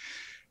band,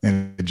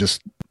 and it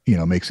just, you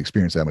know, makes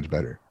experience that much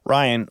better.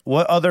 Ryan,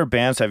 what other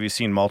bands have you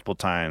seen multiple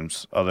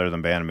times other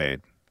than BAND-MAID?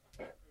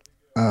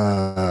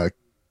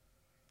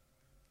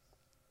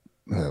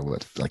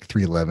 What, like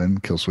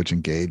 311, Killswitch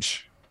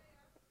Engage.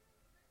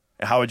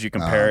 How would you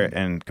compare it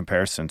in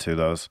comparison to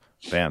those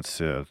bands,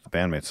 to the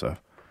BAND-MAID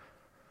stuff?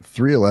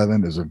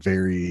 311 is a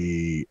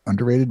very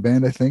underrated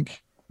band, I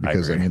think,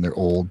 because I mean they're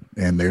old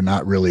and they're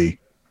not really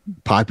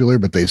popular,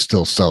 but they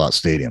still sell out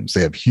stadiums.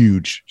 They have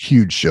huge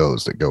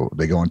shows they go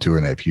on tour,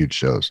 and they have huge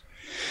shows,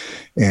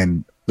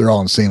 and they're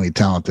all insanely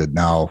talented.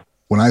 Now,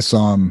 when I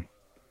saw them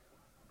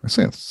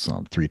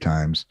 3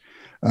 times.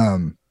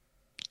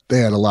 They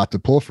had a lot to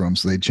pull from,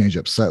 so they'd change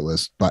up set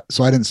lists. But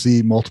so I didn't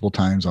see multiple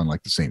times on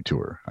like the same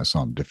tour. I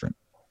saw them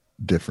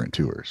different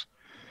tours.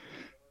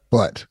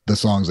 But the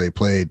songs they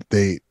played,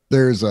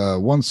 there's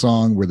one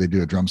song where they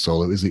do a drum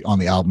solo. On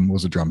the album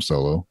was a drum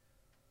solo,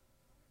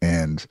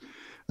 and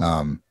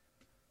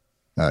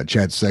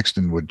Chad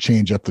Sexton would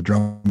change up the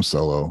drum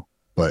solo,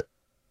 but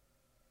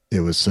it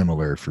was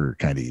similar for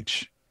kind of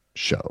each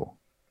show.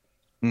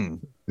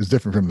 It was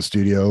different from the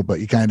studio, but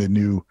you kind of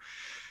knew.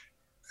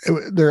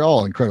 They're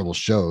all incredible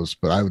shows,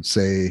 but I would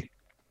say,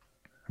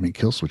 I mean,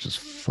 Killswitch is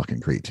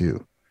fucking great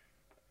too.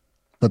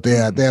 But they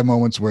have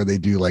moments where they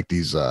do like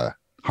these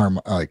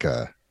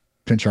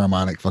pinch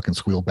harmonic fucking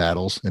squeal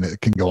battles, and it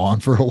can go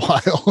on for a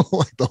while.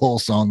 Like the whole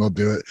song they'll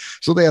do it.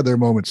 So they have their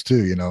moments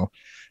too, you know.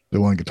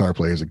 The one guitar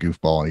player is a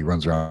goofball and he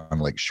runs around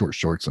like short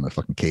shorts and a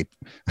fucking cape.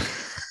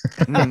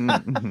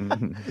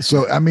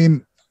 So I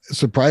mean,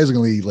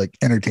 surprisingly like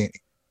entertaining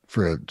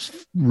for a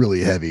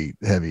really heavy,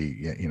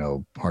 you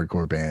know,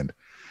 hardcore band.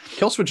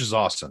 Killswitch is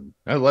awesome.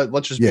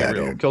 Let's just be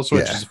real.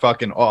 Killswitch is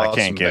fucking awesome. I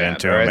can't get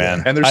into it,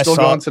 man. And they're still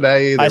going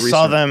today. I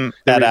saw them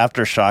at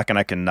Aftershock, and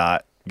I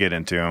cannot get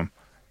into them.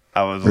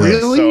 I was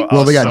really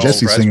well. They got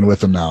Jesse singing with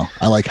them now.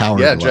 I like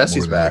Howard. Yeah,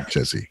 Jesse's back.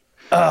 Jesse.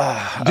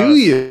 Do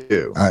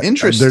you?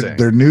 Interesting.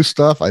 Their new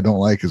stuff I don't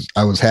like. Is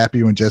I was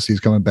happy when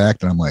Jesse's coming back,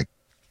 and I'm like,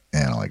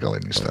 and I like all the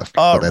new stuff.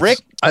 But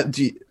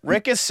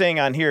Rick is saying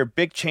on here,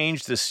 big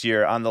change this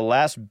year. On the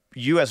last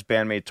U.S.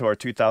 BAND-MAID tour,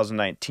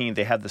 2019,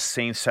 they had the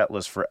same set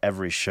list for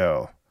every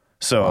show.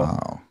 So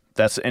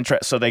that's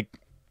interesting. So they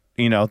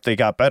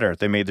got better.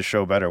 They made the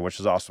show better, which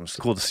is awesome. It's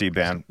cool to see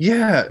band.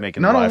 Yeah,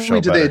 making not the live only show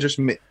did better. they just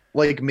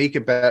make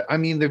it better. I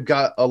mean, they've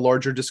got a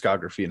larger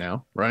discography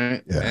now,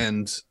 right? Yeah.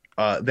 And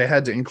they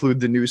had to include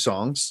the new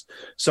songs.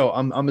 So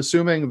I'm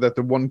assuming that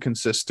the one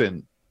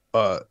consistent,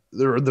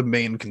 the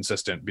main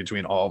consistent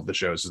between all of the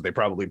shows is they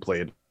probably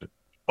played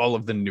all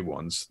of the new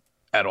ones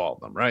at all of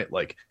them, right?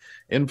 Like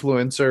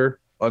Influencer,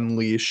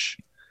 Unleash,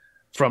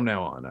 From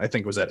Now On, I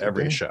think was at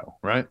every show,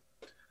 right?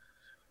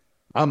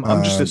 I'm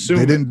just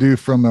assuming they didn't do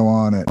From Now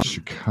On at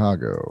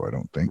Chicago, I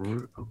don't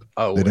think.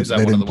 Oh, is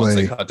that one of the ones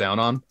they cut down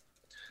on?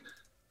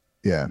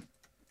 Yeah.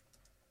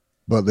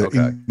 But so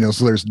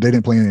they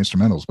didn't play any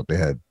instrumentals, but they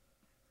had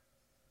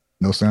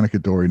no Sonic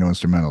Adore, no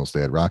instrumentals.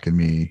 They had Rock and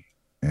Me,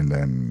 and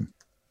then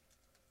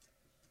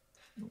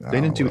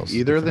they didn't do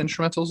either of the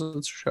instrumentals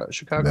in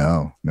Chicago.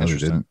 No, they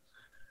didn't.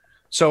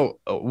 So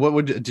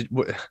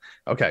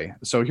okay,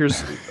 so here's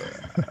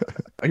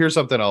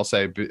something I'll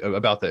say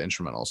about the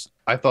instrumentals.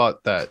 I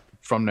thought that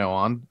From Now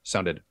On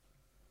sounded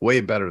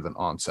way better than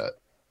Onset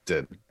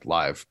did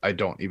live. I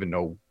don't even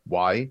know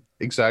why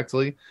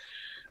exactly.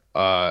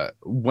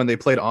 When they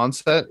played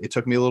Onset, it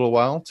took me a little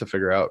while to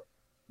figure out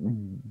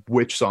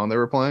which song they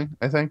were playing,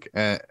 I think,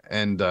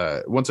 and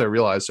once I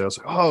realized it, I was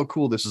like, oh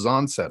cool, this is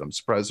Onset. I'm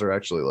surprised they're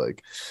actually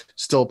like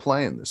still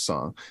playing this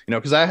song,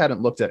 because I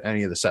hadn't looked at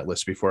any of the set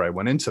lists before I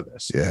went into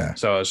this.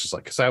 So I was just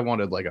like, because I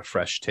wanted like a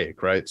fresh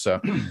take, right? So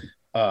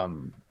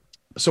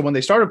so when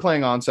they started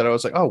playing Onset, I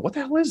was like, oh, what the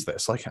hell is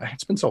this? Like,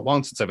 it's been so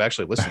long since I've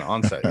actually listened to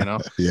Onset,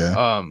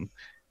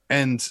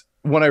 and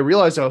when I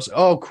realized, I was,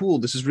 oh, cool,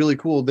 this is really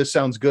cool, this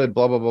sounds good,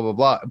 blah blah blah blah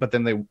blah. But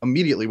then they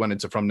immediately went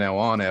into From Now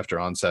On after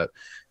Onset,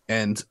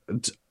 and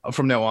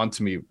From Now On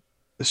to me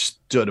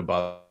stood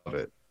above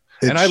it.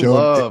 And I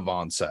love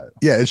Onset.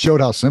 Yeah, it showed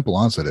how simple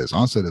Onset is.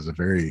 Onset is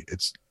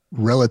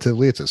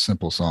it's a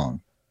simple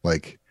song.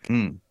 Like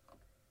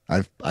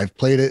I've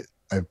played it.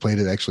 I've played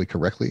it actually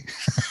correctly.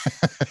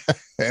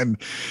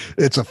 And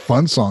it's a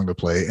fun song to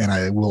play, and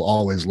I will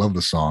always love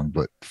the song,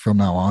 but From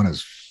Now On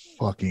is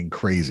fucking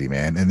crazy,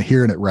 man. And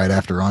hearing it right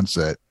after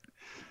Onset,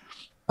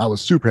 I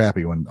was super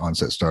happy when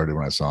Onset started.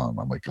 When I saw him,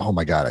 I'm like, oh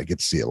my god, I get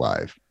to see it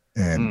live.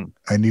 And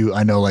I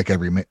know like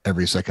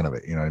every second of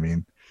it, you know what I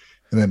mean?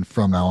 And then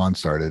From Now On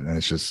started, and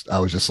I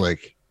was just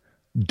like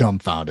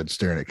dumbfounded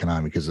staring at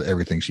Konami because of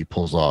everything she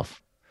pulls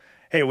off.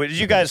 Hey, what did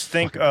you guys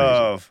think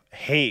of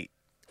Hate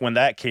when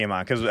that came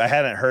on? Because I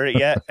hadn't heard it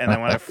yet, and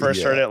then when I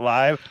first heard it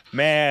live,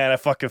 man, I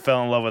fucking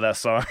fell in love with that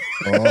song.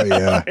 Oh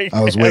yeah, like,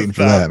 I was waiting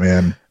for that,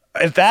 man.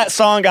 If that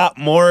song got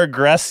more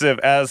aggressive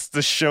as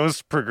the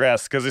shows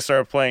progressed, because they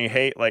started playing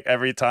Hate like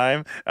every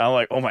time, and I'm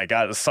like, oh my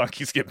god, the song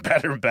keeps getting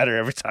better and better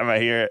every time I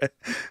hear it.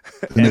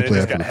 And they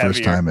played it for the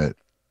first time at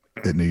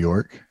New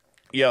York.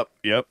 Yep.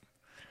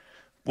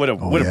 What a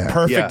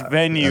perfect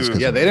venue.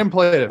 Yeah, they didn't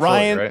play it at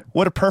Ryan, Philly, right?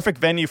 What a perfect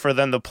venue for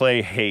them to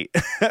play Hate.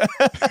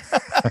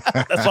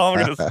 That's all I'm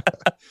gonna say.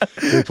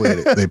 They played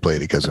it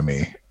because of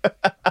me.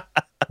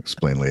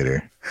 Explain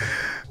later.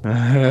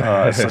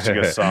 It's such a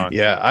good song.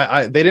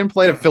 Yeah, they didn't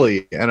play it at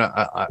Philly, and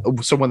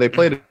so when they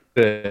played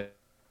it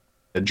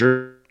at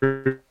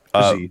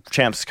Jersey,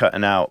 Champ's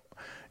cutting out.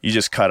 You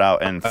just cut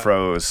out and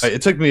froze.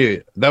 It took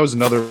me. That was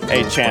another.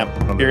 Hey, Champ,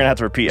 you're gonna have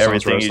to repeat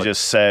everything you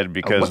just said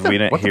because we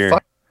didn't hear.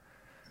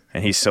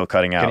 And he's still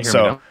cutting out.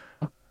 So,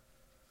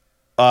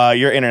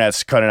 your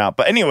internet's cutting out.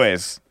 But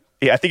anyways,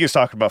 I think he was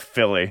talking about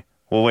Philly.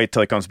 We'll wait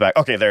till he comes back.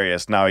 Okay, there he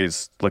is. Now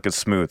he's looking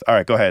smooth. All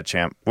right, go ahead,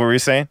 Champ. What were you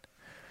saying?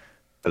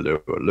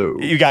 Hello.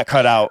 You got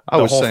cut out.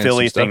 The whole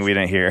Philly thing we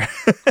didn't hear.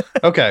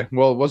 Okay,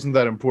 well, it wasn't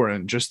that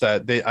important. Just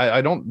that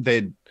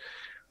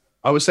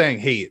I was saying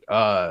Hate.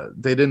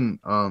 They didn't.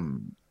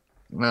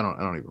 I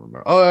don't even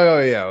remember. Oh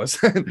yeah,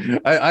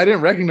 I didn't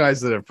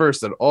recognize it at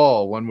first at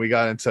all when we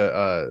got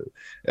into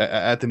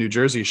at the New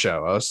Jersey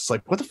show. I was just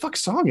like, what the fuck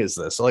song is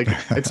this? Like,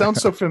 it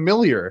sounds so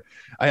familiar.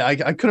 I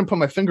couldn't put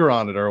my finger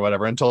on it or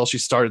whatever until she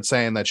started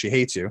saying that she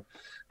hates you.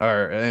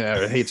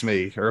 Or hates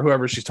me, or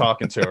whoever she's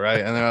talking to, right?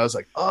 And then I was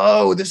like,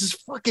 "Oh, this is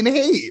fucking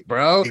Hate,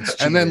 bro!"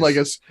 And then, like,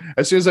 as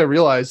soon as I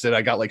realized it,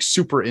 I got like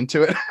super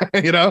into it,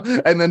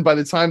 And then by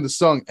the time the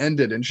song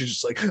ended, and she's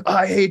just like,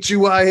 "I hate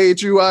you, I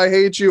hate you, I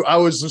hate you," I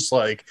was just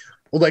like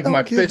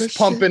my fist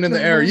pumping in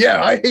the air.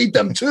 Yeah, I hate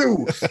them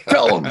too.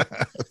 Tell them,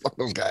 fuck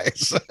those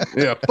guys.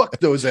 Yeah, fuck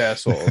those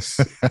assholes.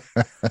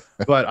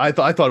 But I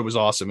thought it was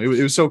awesome. It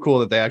was so cool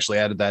that they actually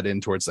added that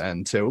in towards the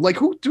end too. Like,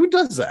 who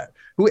does that?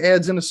 Who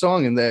adds in a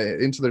song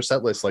into their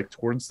set list like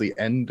towards the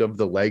end of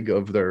the leg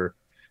of their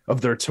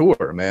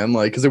tour, man?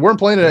 Like, because they weren't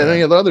playing it at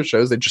any of the other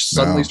shows. They just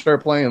suddenly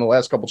started playing in the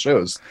last couple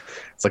shows.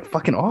 It's like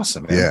fucking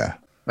awesome, man. Yeah,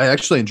 I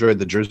actually enjoyed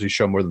the Jersey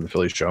show more than the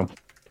Philly show.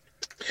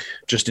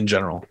 Just in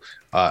general,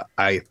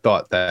 I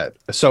thought that.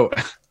 So,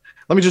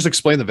 let me just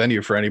explain the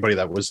venue for anybody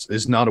that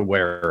is not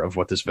aware of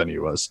what this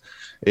venue was.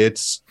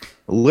 It's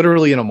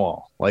literally in a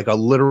mall, like a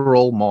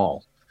literal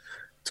mall.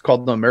 It's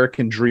called the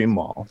American Dream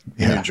Mall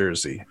in Yeah. New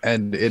Jersey.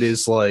 And it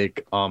is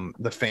like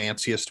the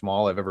fanciest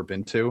mall I've ever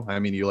been to. I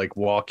mean, you like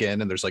walk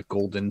in and there's like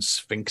golden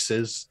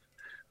sphinxes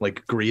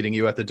like greeting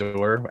you at the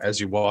door as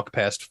you walk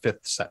past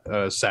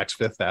Saks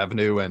Fifth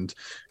Avenue and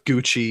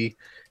Gucci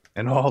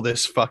and all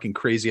this fucking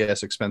crazy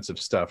ass expensive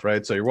stuff,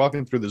 right? So you're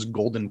walking through this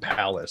golden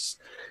palace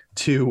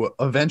to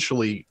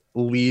eventually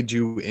lead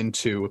you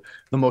into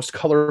the most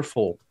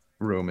colorful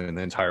room in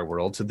the entire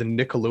world, to the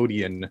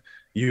Nickelodeon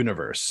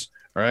universe,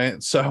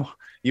 right? So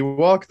you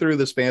walk through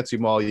this fancy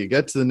mall, you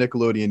get to the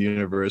Nickelodeon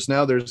universe.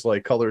 Now there's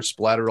like colors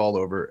splattered all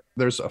over.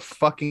 There's a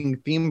fucking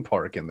theme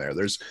park in there.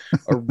 There's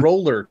a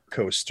roller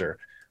coaster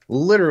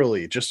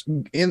literally just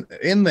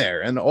in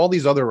there, and all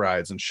these other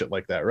rides and shit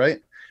like that, right?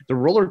 The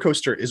roller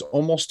coaster is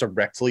almost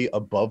directly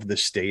above the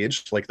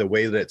stage, like the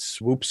way that it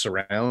swoops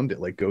around, it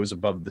like goes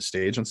above the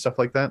stage and stuff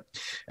like that.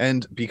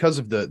 And because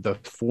of the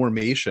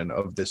formation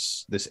of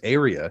this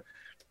area,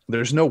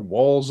 there's no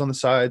walls on the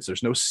sides,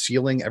 there's no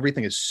ceiling,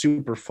 everything is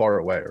super far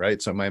away,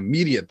 right? So my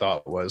immediate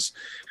thought was,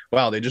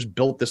 wow, they just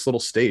built this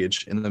little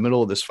stage in the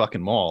middle of this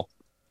fucking mall,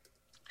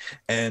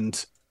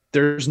 and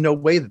there's no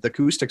way that the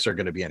acoustics are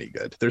going to be any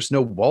good. There's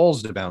no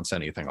walls to bounce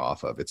anything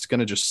off of. It's going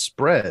to just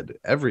spread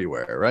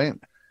everywhere, right?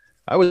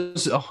 I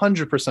was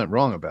 100%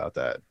 wrong about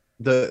that.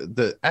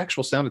 The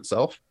actual sound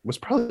itself was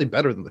probably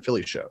better than the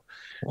Philly show.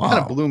 Wow. It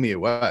kind of blew me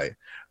away.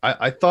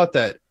 I thought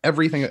that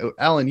everything.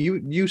 Alan,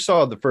 you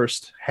saw the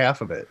first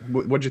half of it.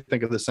 What'd you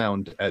think of the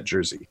sound at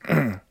Jersey?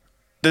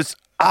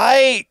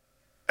 I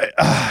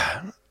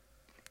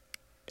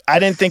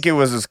didn't think it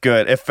was as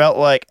good. It felt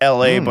like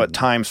LA but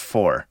times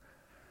 4.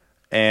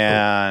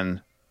 And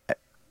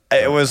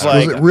it was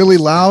like, was it really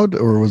loud,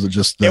 or was it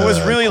just it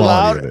was really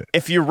quality loud.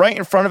 If you're right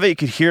in front of it, you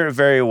could hear it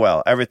very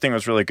well. Everything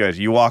was really good.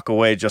 You walk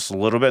away just a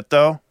little bit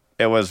though,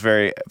 it was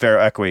very, very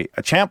echoey.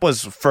 Champ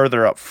was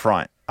further up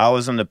front. I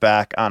was in the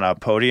back on a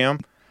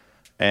podium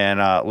and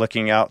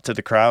looking out to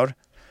the crowd,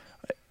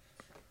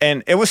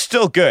 and it was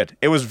still good.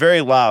 It was very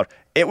loud.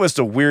 It was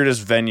the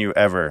weirdest venue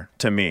ever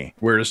to me.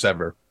 Weirdest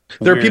ever.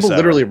 There are people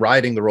literally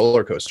riding the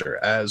roller coaster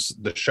as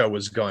the show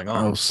was going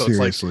on. Oh, so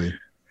seriously. it's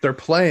like they're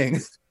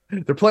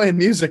playing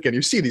music, and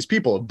you see these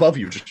people above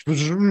you just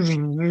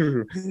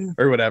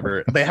or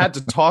whatever. They had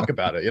to talk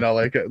about it,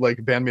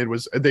 like BAND-MAID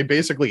was, they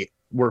basically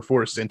were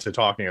forced into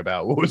talking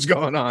about what was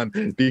going on,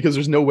 because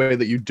there's no way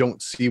that you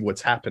don't see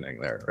what's happening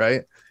there,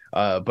 right?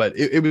 But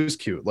it was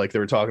cute. Like they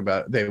were talking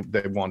about, they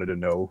wanted to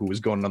know who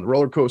was going on the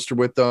roller coaster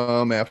with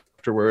them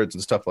afterwards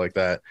and stuff like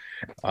that.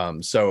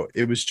 So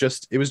it was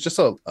just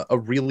a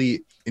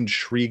really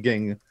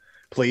intriguing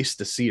place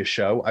to see a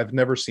show. I've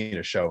never seen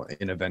a show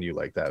in a venue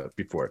like that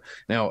before.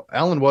 Now,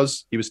 Alan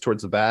was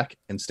towards the back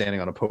and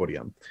standing on a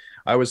podium.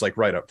 I was like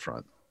right up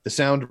front. The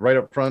sound right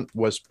up front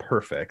was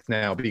perfect.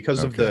 Now,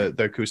 because of the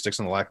acoustics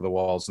and the lack of the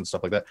walls and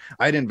stuff like that,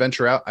 I didn't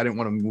venture out. I didn't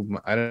want to move.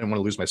 I didn't want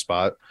to lose my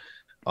spot.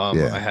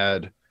 I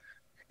had,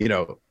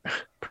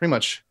 pretty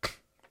much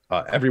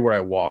everywhere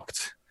I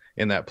walked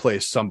in that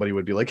place, somebody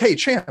would be like, "Hey,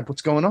 Champ,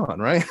 what's going on?"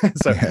 Right?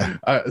 So there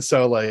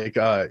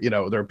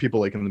are people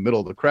like in the middle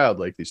of the crowd,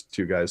 like these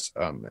two guys.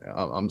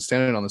 I'm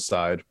standing on the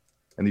side,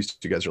 and these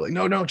two guys are like,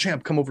 "No,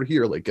 Champ, come over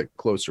here, like get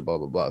closer, blah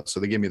blah blah."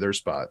 So they gave me their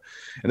spot,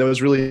 and that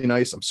was really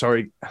nice. I'm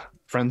sorry,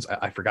 friends,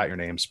 I forgot your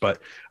names, but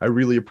I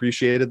really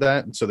appreciated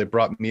that. And so they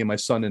brought me and my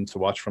son in to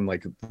watch from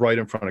like right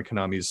in front of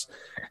Konami's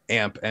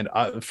amp, and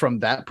from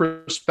that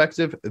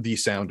perspective, the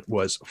sound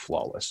was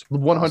flawless,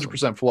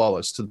 100%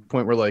 flawless, to the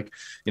point where, like,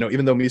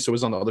 even though Misa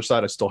was on the other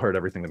side, I still heard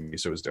everything that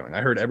Misa was doing.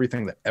 I heard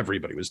everything that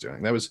everybody was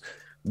doing. That was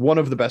one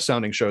of the best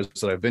sounding shows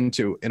that I've been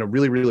to in a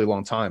really, really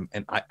long time.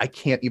 And I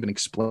can't even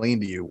explain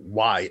to you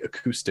why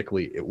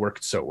acoustically it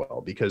worked so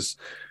well, because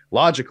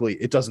logically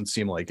it doesn't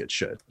seem like it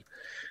should.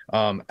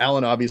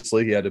 Alan,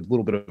 obviously, he had a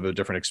little bit of a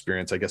different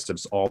experience. I guess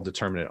it's all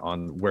determinant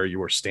on where you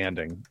were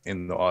standing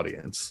in the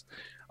audience.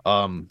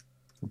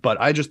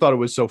 But I just thought it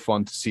was so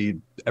fun to see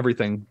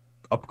everything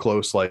up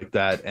close like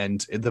that.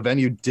 And the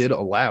venue did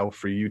allow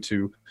for you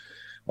to,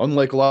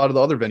 unlike a lot of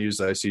the other venues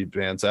that I see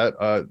bands at,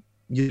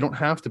 you don't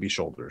have to be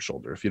shoulder to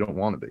shoulder if you don't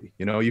want to be.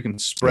 You can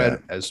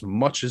spread as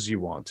much as you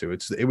want to.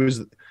 It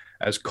was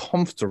as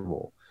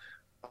comfortable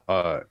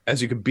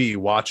as you could be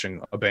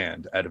watching a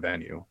band at a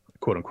venue,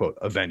 quote unquote,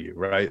 a venue,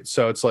 right?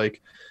 So it's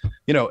like,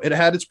 it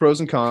had its pros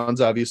and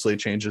cons. Obviously, it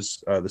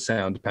changes the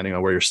sound depending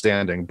on where you're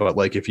standing. But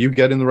like, if you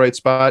get in the right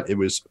spot, it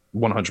was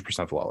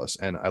 100% flawless,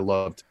 and I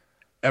loved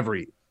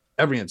every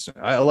instant.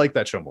 I like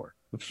that show more,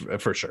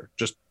 for sure,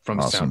 just from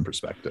a sound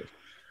perspective.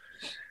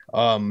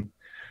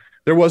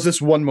 There was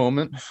this one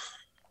moment,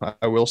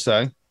 I will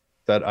say,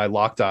 that I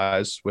locked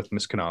eyes with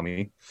Miss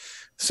Konami.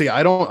 See,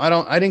 I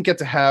didn't get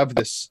to have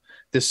this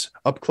this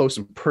up close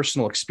and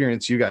personal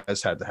experience you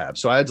guys had to have.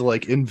 So I had to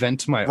like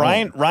invent my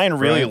Ryan own. Ryan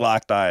really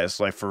locked eyes,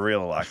 like for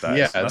real locked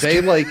eyes. Yeah,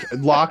 they like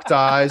locked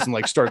eyes and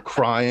like start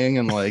crying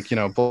and like, you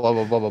know, blah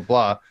blah blah blah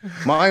blah.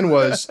 Mine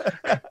was,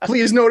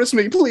 please notice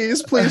me,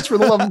 please, for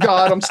the love of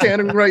God, I'm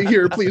standing right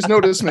here, please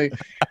notice me.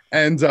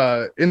 And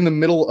in the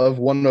middle of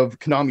one of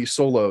Konami's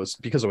solos,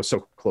 because I was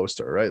so close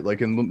to her, right?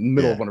 Like in the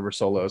middle of one of her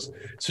solos.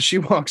 So she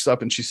walks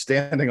up and she's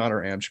standing on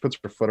her amp. She puts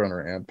her foot on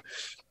her amp.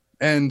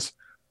 And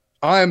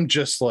I'm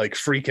just like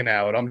freaking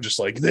out. I'm just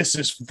like, this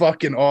is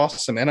fucking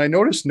awesome. And I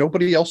noticed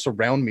nobody else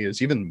around me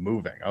is even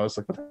moving. I was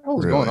like, what the hell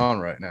is going on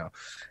right now?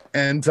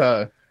 And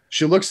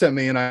she looks at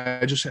me and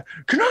I just said,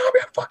 Konami,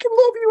 I fucking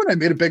love you. And I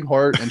made a big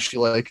heart. And she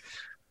like,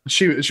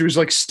 she was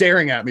like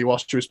staring at me while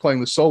she was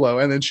playing the solo.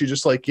 And then she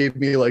just like gave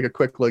me like a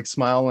quick like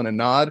smile and a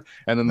nod.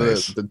 And then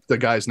the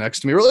guys next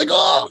to me were like,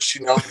 oh,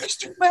 she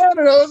noticed you, man.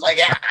 And I was like,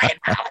 yeah, I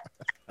know.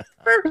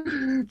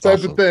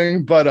 Type of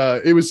thing,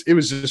 but it was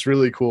just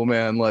really cool,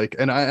 man. Like,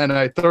 and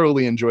I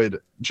thoroughly enjoyed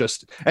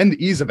and the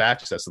ease of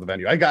access to the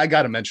venue. I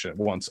got to mention it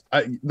once.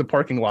 The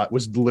parking lot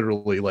was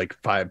literally like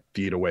 5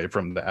 feet away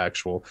from the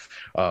actual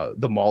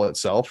the mall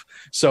itself.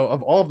 So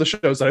of all of the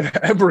shows that I've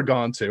ever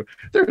gone to,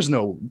 there was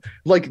no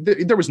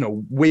there was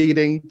no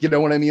waiting. You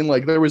know what I mean?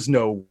 Like there was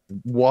no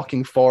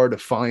walking far to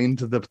find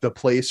the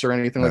place or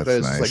anything like that.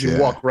 It's nice, like you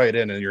walk right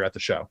in and you're at the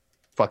show.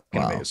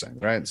 Fucking amazing,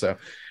 right? So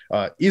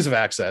ease of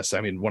access.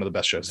 I mean, one of the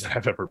best shows that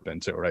I've ever been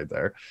to, right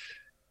there.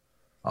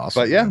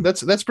 Awesome. But yeah,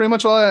 that's pretty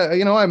much all.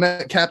 I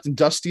met Captain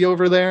Dusty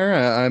over there.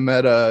 I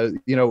met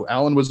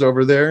Alan was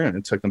over there, and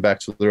I took them back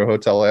to their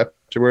hotel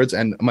afterwards.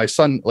 And my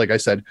son, like I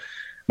said,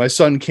 my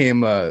son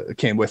came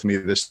with me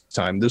this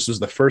time. This was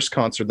the first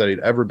concert that he'd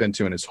ever been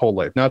to in his whole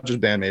life, not just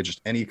BAND-MAID,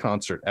 just any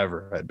concert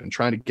ever. I'd been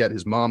trying to get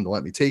his mom to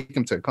let me take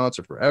him to a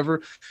concert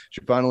forever.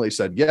 She finally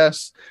said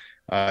yes.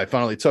 I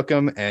finally took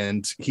him,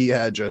 and he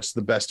had just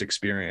the best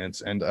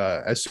experience. And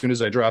as soon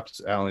as I dropped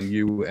Alan,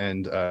 you,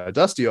 and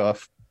Dusty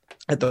off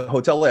at the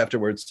hotel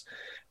afterwards,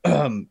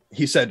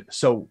 he said,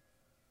 so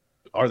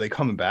are they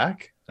coming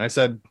back? And I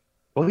said,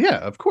 well, yeah,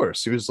 of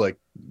course. He was like,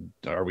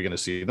 are we going to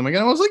see them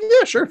again? I was like,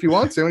 yeah, sure, if you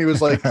want to. And he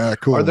was like,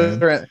 cool.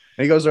 And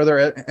he goes, are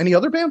there any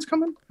other bands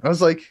coming? I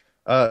was like,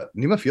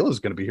 Nemophila is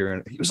going to be here.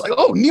 And he was like,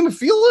 oh,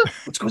 Nemophila,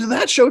 let's go to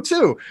that show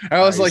too. And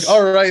I was like,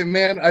 all right,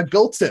 man, I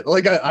built it.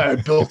 Like I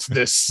built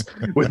this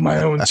with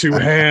my own 2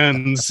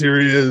 hands. Here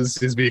he is.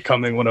 He's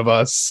becoming one of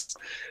us.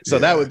 So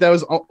that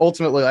was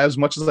ultimately, as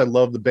much as I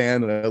love the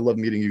band and I love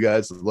meeting you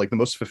guys, like the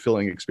most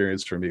fulfilling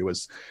experience for me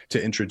was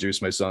to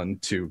introduce my son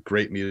to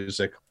great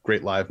music,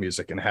 great live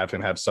music, and have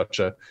him have such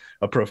a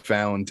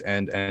profound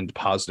and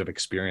positive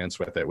experience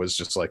with it. It was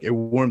just like, it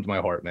warmed my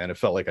heart, man. It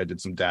felt like I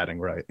did some dadding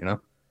right, you know?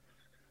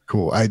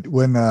 Cool.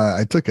 When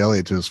I took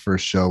Elliot to his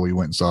first show, we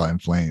went and saw In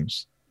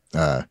Flames.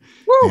 And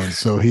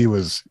so he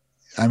was,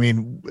 I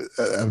mean,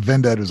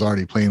 Vendetta was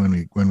already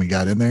playing when we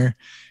got in there.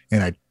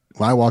 And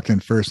I walked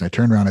in first and I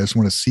turned around. I just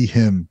want to see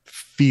him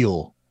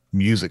feel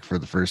music for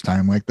the first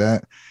time like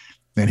that.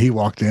 And he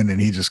walked in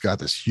and he just got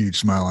this huge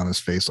smile on his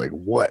face. Like,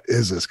 what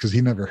is this? Cause he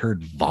never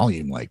heard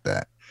volume like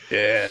that.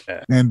 Yeah.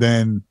 And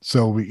then,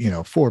 so we,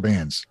 4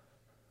 bands,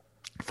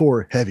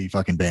 4 heavy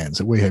fucking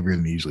bands, way heavier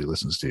than he usually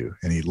listens to.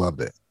 And he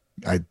loved it.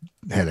 I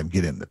had him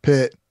get in the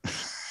pit.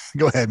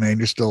 Go ahead, man.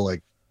 You're still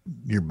like,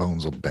 your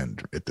bones will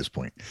bend at this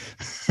point.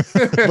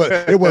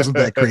 But it wasn't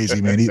that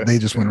crazy, man. They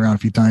just went around a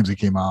few times. He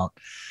came out.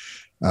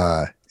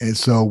 And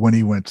so when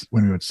we went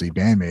to see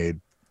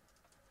BAND-MAID,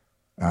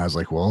 I was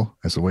like, well,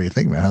 I said, what do you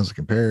think, man? How's it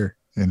compare?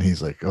 And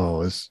he's like,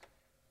 oh,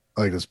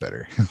 I like this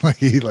better. Like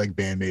he liked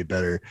BAND-MAID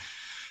better.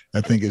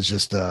 I think it's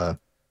just, I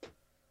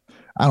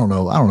don't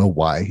know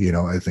why,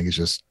 I think it's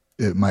just,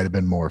 it might've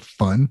been more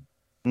fun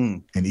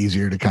and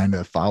easier to kind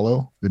of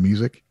follow the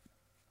music.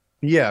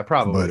 Yeah,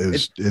 probably.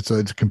 But it's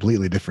a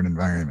completely different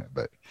environment.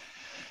 But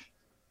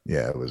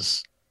yeah, it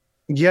was.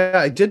 Yeah,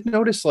 I did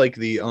notice like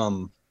the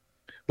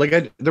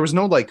there was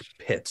no like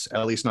pits,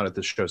 at least not at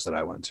the shows that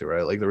I went to,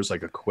 right? Like there was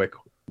like a quick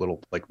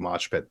little like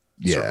mosh pit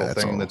circle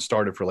thing that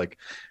started for like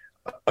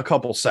a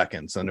couple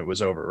seconds and it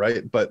was over,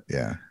 right? But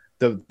yeah,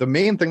 the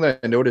main thing that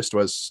I noticed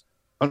was,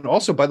 and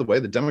also by the way,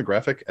 the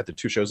demographic at the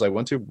 2 shows I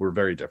went to were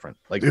very different,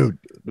 like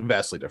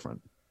vastly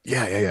different.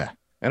 Yeah.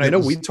 And I know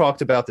we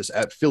talked about this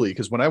at Philly,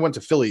 because when I went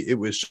to Philly, it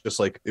was just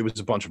like, it was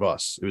a bunch of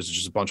us. It was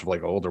just a bunch of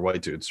like older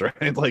white dudes,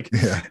 right? Like,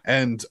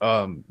 and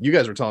you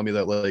guys were telling me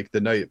that like the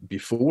night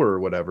before or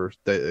whatever,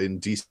 that in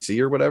DC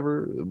or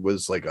whatever,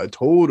 was like a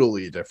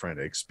totally different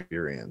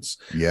experience.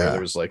 Yeah.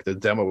 There was like, the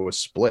demo was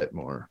split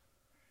more.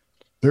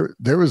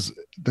 There was,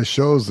 the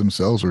shows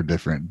themselves were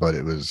different, but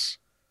it was,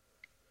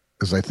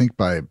 because I think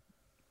by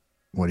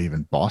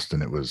even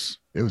Boston, it was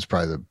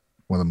probably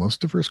one of the most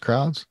diverse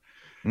crowds.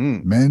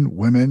 Men,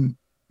 women,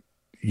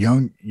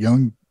 young,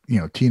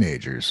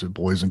 teenagers,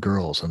 boys and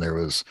girls. And there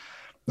was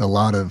a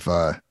lot of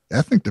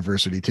ethnic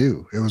diversity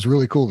too. It was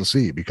really cool to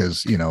see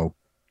because,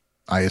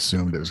 I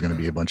assumed it was going to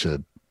be a bunch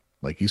of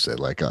like you said,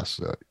 like us,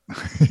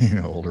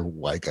 older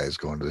white guys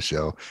going to the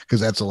show, because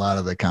that's a lot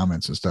of the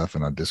comments and stuff,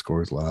 and on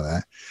Discord, a lot of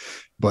that.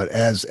 But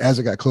as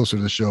it got closer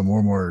to the show, more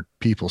and more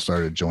people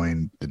started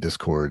joining the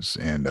Discords,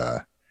 and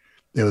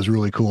it was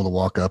really cool to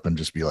walk up and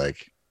just be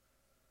like,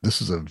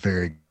 "This is a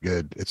very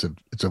good. It's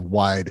a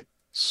wide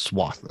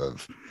swath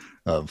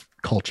of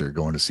culture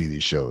going to see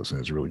these shows, and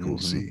it's really cool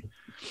to see,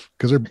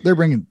 because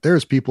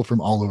there's people from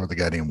all over the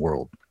goddamn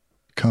world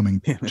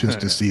coming just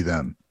to see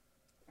them."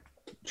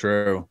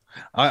 True.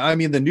 I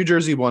mean, the New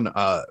Jersey one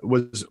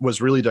was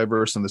really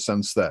diverse in the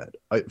sense that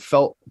it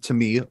felt to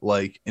me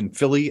like in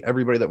Philly,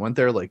 everybody that went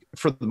there, like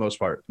for the most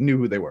part, knew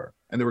who they were,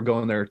 and they were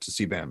going there to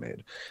see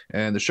BAND-MAID.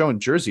 And the show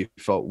in Jersey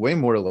felt way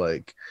more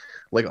like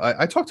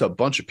I talked to a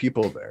bunch of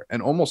people there,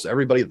 and almost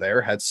everybody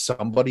there had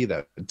somebody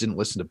that didn't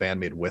listen to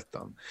BAND-MAID with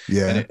them.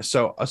 Yeah. And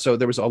so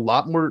there was a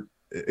lot more.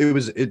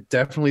 It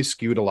definitely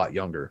skewed a lot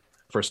younger.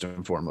 First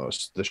and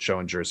foremost, the show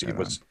in Jersey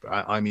was,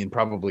 I mean,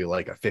 probably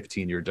like a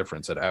 15-year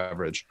difference at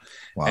average.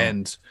 Wow.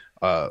 And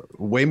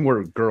way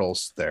more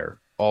girls there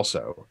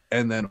also.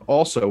 And then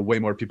also way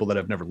more people that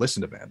have never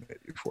listened to BAND-MAID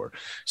before.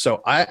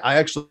 So I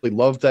actually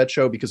loved that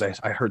show because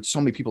I heard so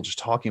many people just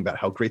talking about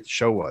how great the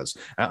show was.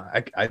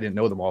 I didn't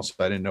know them all, so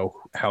I didn't know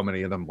how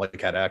many of them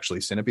like had actually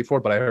seen it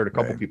before, but I heard a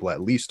couple people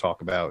at least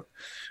talk about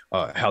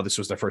how this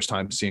was their first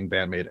time seeing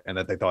BAND-MAID, and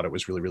that they thought it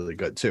was really, really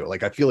good too.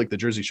 Like, I feel like the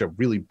Jersey show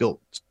really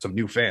built some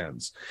new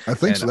fans. I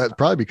think so. That's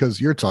probably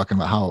because you're talking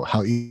about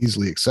how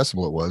easily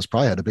accessible it was.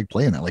 Probably had a big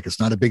play in that. Like,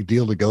 it's not a big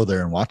deal to go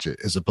there and watch it,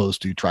 as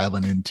opposed to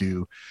traveling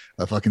into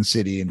a fucking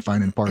city and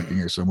finding parking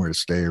or somewhere to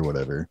stay or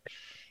whatever.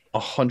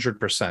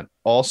 100%.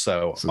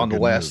 Also, on the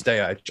last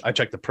day, I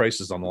checked the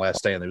prices on the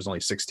last day, and there was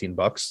only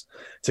 $16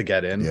 to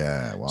get in.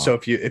 Yeah, wow. So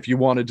if you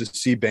wanted to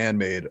see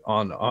BAND-MAID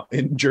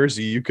in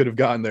Jersey, you could have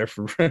gotten there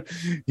for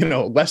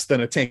less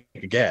than a tank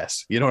of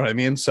gas. You know what I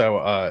mean?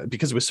 So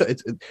because it was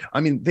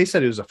I mean, they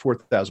said it was a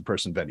 4,000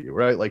 person venue,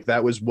 right? Like,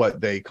 that was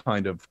what they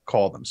kind of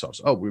call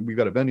themselves. Oh, we've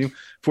got a venue,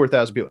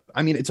 4,000 people.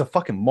 I mean, it's a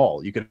fucking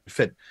mall. You could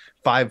fit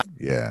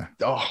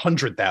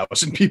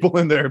 100,000 people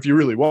in there if you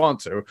really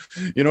want to.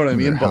 You know what I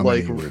mean? But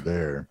like, were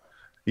there.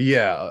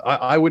 Yeah,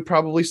 I would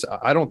probably.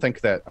 I don't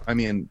think that. I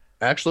mean,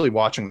 actually,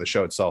 watching the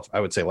show itself, I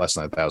would say less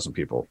than 1,000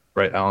 people,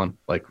 right, Alan?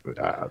 Like,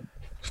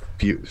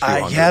 few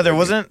yeah, there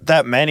wasn't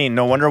that many.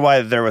 No wonder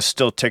why there was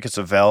still tickets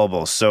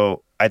available.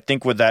 So I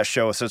think with that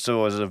show, since it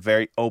was a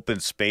very open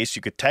space,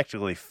 you could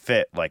technically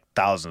fit like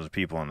thousands of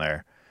people in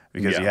there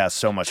because you have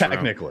so much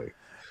technically. room.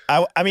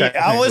 I mean,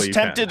 I was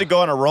tempted to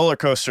go on a roller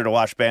coaster to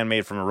watch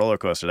BAND-MAID from a roller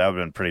coaster. That would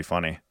have been pretty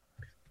funny.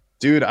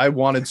 Dude, I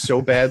wanted so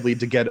badly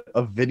to get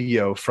a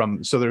video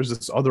from. So there's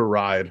this other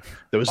ride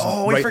that was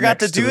we forgot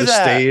to do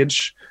that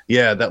stage.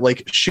 Yeah, that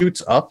like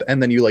shoots up,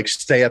 and then you like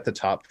stay at the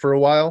top for a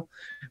while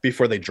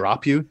before they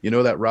drop you. You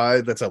know that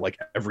ride that's at like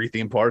every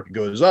theme park? It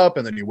goes up,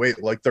 and then you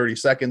wait like 30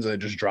 seconds, and it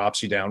just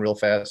drops you down real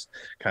fast.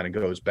 Kind of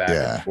goes back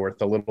and forth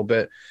a little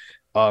bit.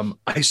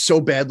 I so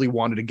badly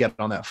wanted to get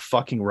on that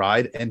fucking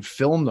ride and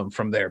film them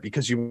from there,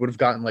 because you would have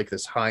gotten like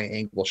this high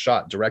angle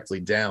shot directly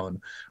down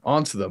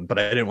onto them, but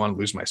I didn't want to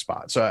lose my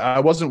spot. So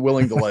I wasn't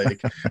willing to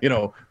like,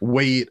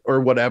 wait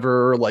or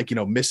whatever, like,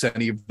 miss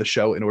any of the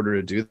show in order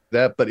to do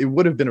that. But it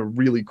would have been a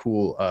really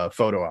cool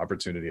photo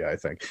opportunity, I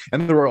think.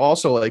 And there were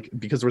also like,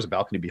 because there was a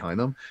balcony behind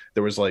them,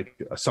 there was like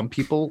some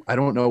people, I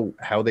don't know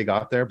how they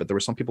got there, but there were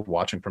some people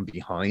watching from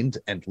behind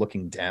and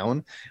looking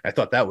down. I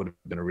thought that would have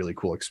been a really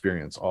cool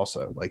experience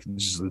also. Like,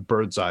 just the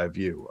bird's eye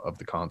view of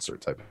the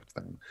concert type of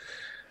thing.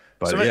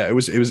 But so it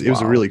was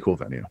a really cool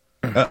venue.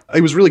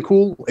 It was really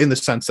cool in the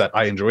sense that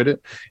I enjoyed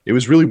it. It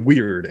was really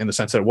weird in the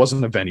sense that it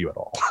wasn't a venue at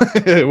all.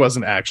 It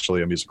wasn't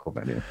actually a musical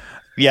venue.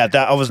 Yeah,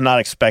 I was not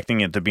expecting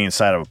it to be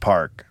inside of a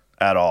park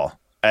at all.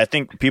 I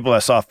think people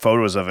that saw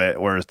photos of it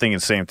were thinking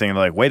the same thing.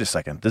 They're like, wait a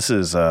second, this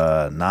is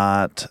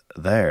not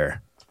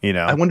there.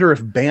 I wonder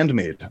if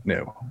BAND-MAID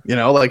knew,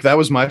 like that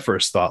was my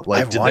first thought.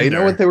 Like, did they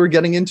know what they were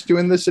getting into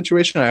in this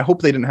situation? I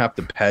hope they didn't have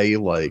to pay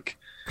like,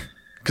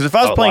 because if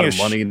I was playing a lot of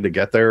money to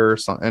get there or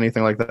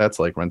anything like that,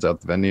 to like rent out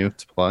the venue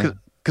to play.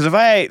 Because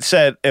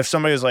if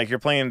somebody was like, you're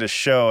playing this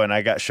show and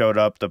I showed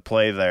up to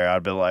play there,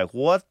 I'd be like,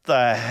 what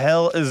the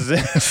hell is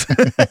this?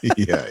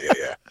 Yeah.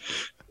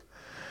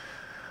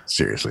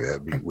 Seriously,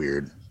 that'd be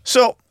weird.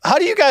 So how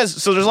do you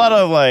guys, so there's a lot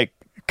of like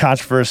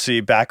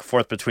controversy back and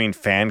forth between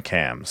fan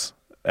cams.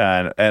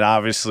 And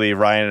obviously,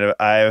 Ryan,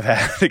 I've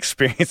had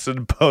experience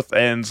in both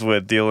ends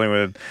with dealing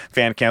with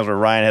fan cams where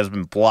Ryan has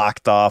been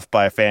blocked off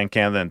by a fan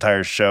cam the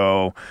entire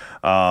show.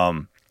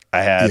 I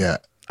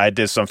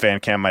did some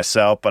fan cam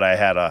myself, but I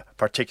had a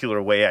particular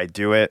way I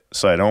do it,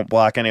 so I don't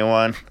block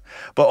anyone.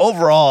 But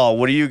overall,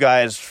 what do you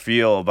guys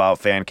feel about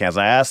fan cams?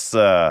 I asked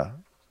our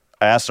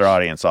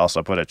audience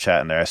also. I put a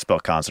chat in there. I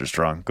spelled concerts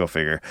wrong. Go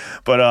figure.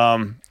 But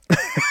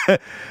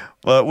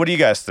well, what do you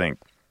guys think?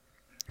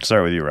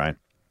 Start with you, Ryan.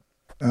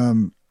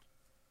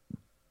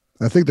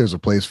 I think there's a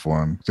place for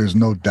them. There's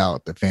no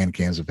doubt that fan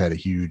cams have had a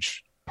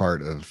huge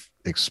part of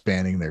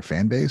expanding their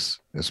fan base,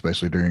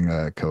 especially during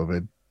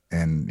COVID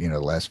and the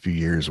last few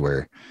years,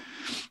 where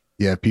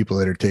you have people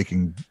that are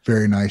taking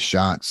very nice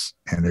shots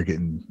and they're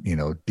getting, you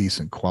know,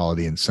 decent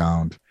quality and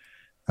sound.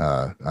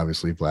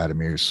 Obviously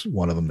Vladimir's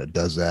one of them that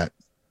does that.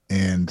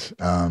 And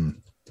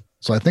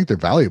so I think they're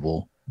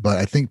valuable, but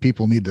I think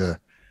people need to,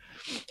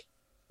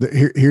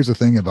 here's the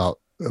thing about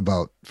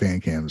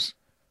fan cams.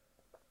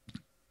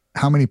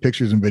 How many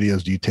pictures and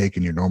videos do you take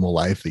in your normal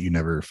life that you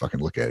never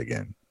fucking look at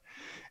again?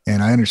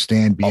 And I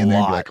understand being there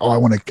and be like, oh, I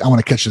want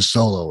to catch this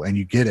solo, and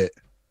you get it,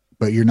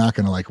 but you're not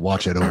going to like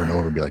watch it over and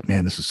over and be like,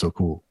 man, this is so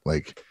cool.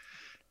 Like,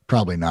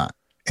 probably not.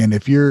 And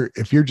if you're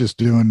just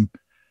taking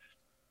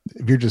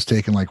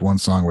like one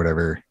song or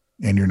whatever,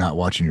 and you're not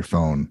watching your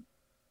phone,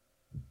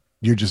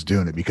 you're just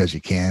doing it because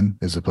you can,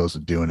 as opposed to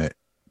doing it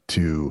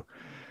to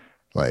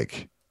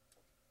like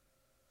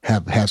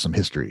have some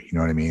history. You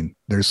know what I mean?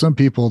 There's some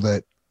people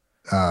that,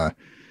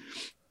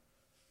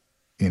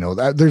 you know,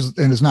 that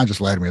and it's not just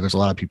Vladimir. There's a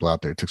lot of people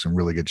out there that took some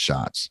really good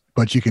shots,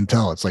 but you can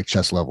tell it's like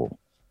chest level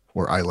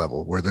or eye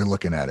level where they're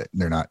looking at it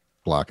and they're not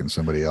blocking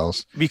somebody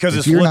else because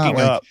it's looking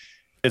up.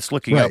 It's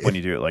looking up when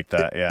you do it like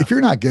that. Yeah. If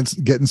you're not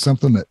getting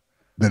something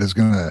that is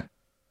gonna,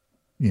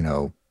 you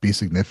know, be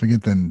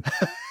significant, then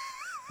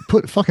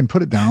put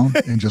it down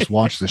and just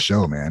watch the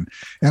show, man.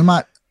 And I'm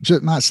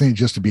not saying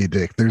just to be a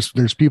dick.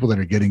 There's people that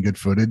are getting good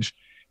footage,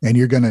 and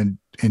you're gonna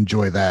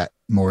enjoy that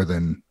more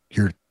than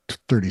your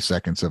 30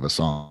 seconds of a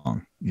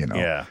song. You know,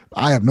 yeah.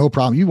 I have no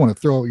problem. You want to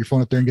throw your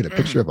phone up there and get a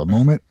picture of a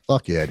moment?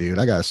 Fuck yeah, dude.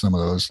 I got some of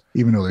those,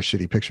 even though they're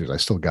shitty pictures. I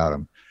still got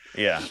them.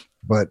 Yeah.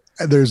 But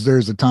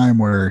there's a time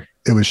where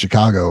it was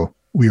Chicago.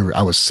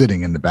 I was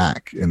sitting in the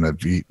back in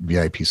the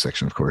VIP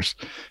section, of course,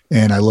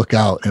 and I look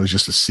out and it was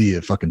just a sea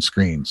of fucking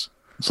screens.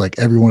 It's like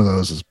every one of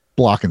those is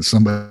blocking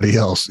somebody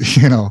else,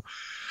 you know?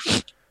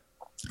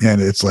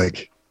 And it's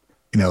like,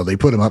 you know, they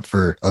put them up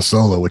for a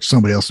solo, which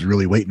somebody else is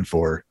really waiting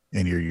for,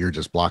 and you're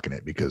just blocking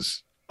it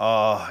because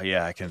oh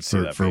yeah, I can see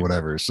that for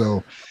whatever.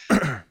 So,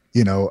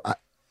 you know,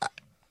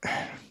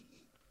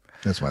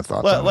 that's my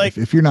thoughts. Well, like,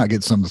 if you're not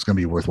getting something that's going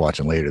to be worth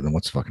watching later, then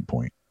what's the fucking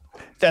point?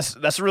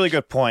 That's a really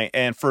good point.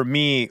 And for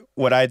me,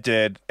 what I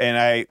did, and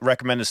I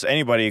recommend this to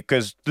anybody,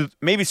 because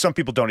maybe some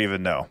people don't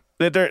even know.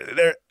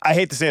 I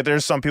hate to say it,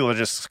 there's some people that are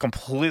just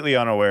completely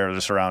unaware of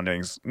the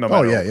surroundings, no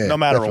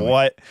matter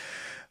what.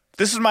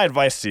 This is my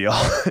advice to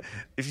y'all.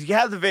 If you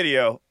have the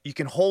video, you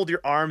can hold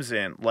your arms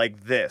in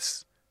like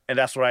this. And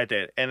that's what I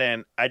did. And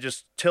then I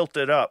just tilt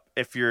it up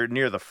if you're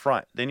near the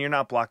front. Then you're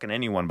not blocking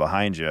anyone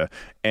behind you.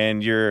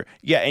 And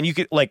and you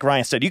could, like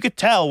Ryan said, you could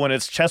tell when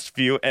it's chest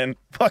view and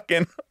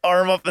fucking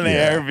arm up in the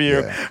air view.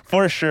 Yeah.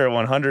 For sure,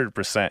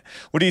 100%.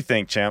 What do you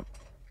think, champ?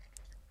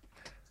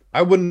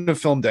 I wouldn't have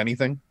filmed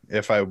anything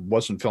if I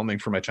wasn't filming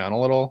for my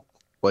channel at all.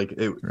 Like,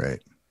 right.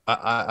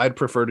 I'd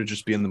prefer to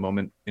just be in the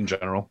moment in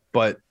general.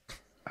 But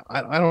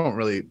I don't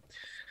really...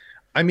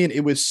 I mean, it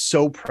was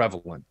so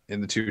prevalent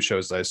in the two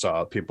shows that I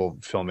saw, people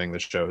filming the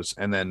shows.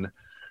 And then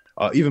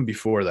even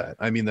before that,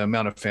 I mean, the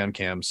amount of fan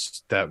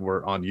cams that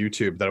were on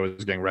YouTube that I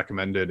was getting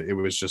recommended, it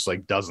was just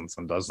like dozens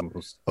and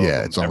dozens of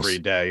them every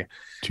day.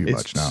 Too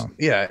much now.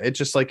 Yeah, it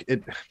just like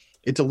it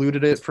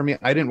diluted it for me.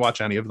 I didn't watch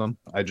any of them.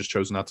 I just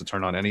chose not to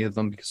turn on any of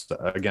them because,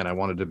 again, I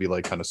wanted to be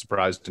like kind of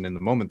surprised and in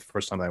the moment the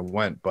first time I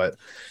went. But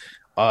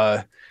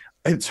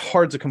it's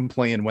hard to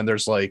complain when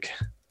there's like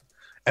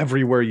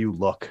everywhere you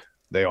look,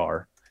 they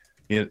are.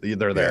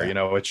 They're there, you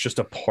know, it's just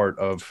a part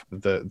of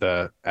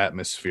the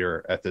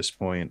atmosphere at this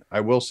point. I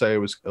will say it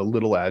was a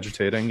little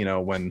agitating, you know,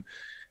 when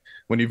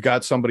you've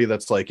got somebody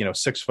that's like, you know,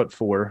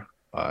 6'4",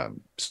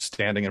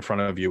 standing in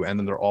front of you, and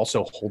then they're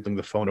also holding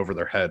the phone over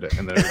their head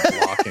and they're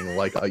blocking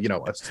like you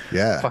know,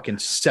 a fucking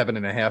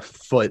 7.5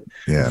 foot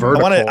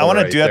vertical. I want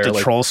to do that to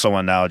like, troll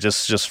someone now,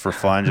 just for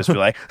fun, just be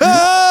like,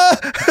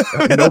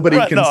 nobody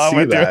can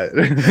see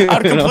that.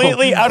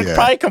 I'd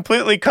probably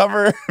completely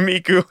cover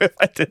Miku if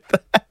I did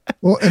that.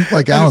 Well, and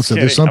like Alan said,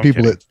 there's some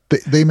people that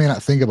they may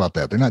not think about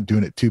that. They're not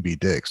doing it to be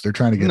dicks. They're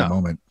trying to get a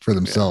moment for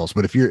themselves.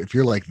 But if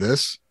you're like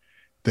this,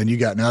 then you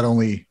got not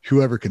only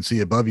whoever can see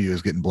above you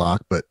is getting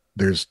blocked, but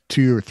there's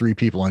 2 or 3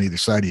 people on either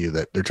side of you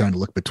that they're trying to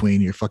look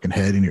between your fucking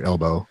head and your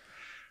elbow,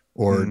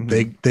 or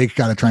they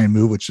gotta try and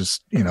move, which is,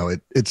 you know,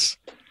 it's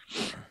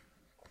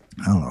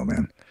I don't know,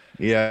 man.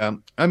 Yeah,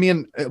 I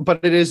mean,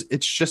 but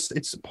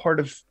it's part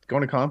of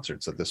going to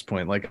concerts at this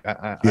point. Like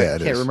I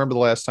can't remember the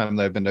last time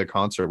that I've been to a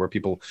concert where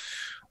people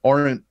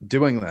aren't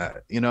doing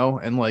that, you know.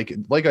 And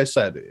like I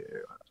said,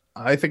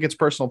 I think it's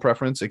personal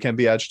preference. It can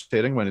be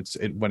agitating when it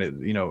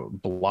you know,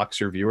 blocks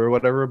your view or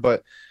whatever.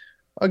 But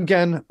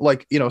again,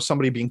 like, you know,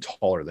 somebody being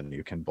taller than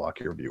you can block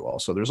your view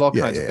also. There's all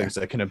kinds of things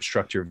that can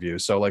obstruct your view.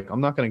 So like,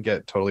 I'm not going to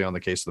get totally on the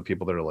case of the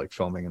people that are like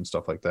filming and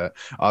stuff like that.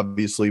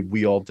 Obviously,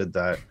 we all did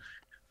that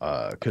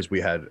because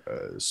we had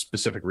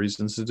specific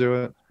reasons to do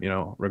it, you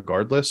know,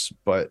 regardless.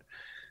 But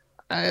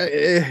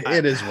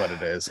it is what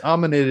it is.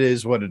 I'm an it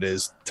is what it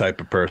is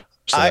type of person.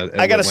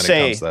 I gotta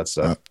say, it comes to that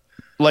stuff.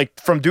 Like,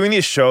 from doing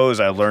these shows,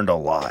 I learned a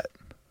lot.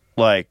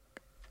 Like,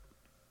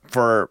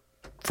 for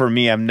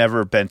me, I've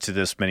never been to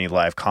this many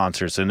live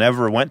concerts and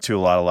never went to a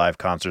lot of live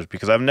concerts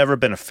because I've never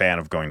been a fan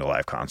of going to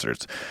live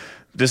concerts.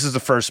 this is the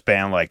first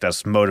band like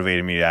that's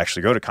motivated me to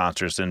actually go to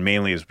concerts, and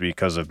mainly is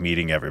because of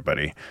meeting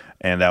everybody.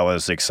 And that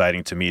was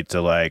exciting to me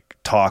to like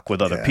talk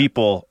with other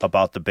people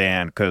about the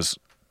band, because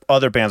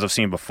other bands I've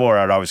seen before,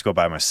 I'd always go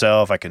by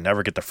myself. I could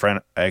never get a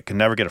friend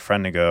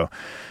to go,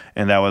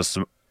 and that was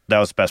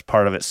the best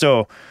part of it.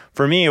 So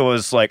for me, it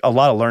was like a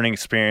lot of learning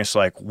experience,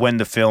 like when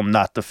to film,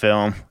 not to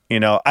film. You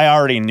know, I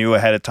already knew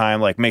ahead of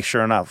time, like make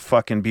sure I'm not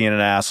fucking being an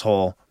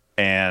asshole,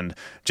 and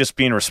just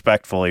being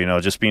respectful, you know,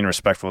 just being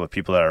respectful of the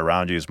people that are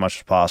around you as much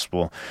as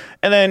possible.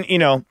 And then, you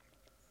know,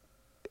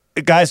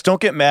 guys,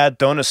 don't get mad.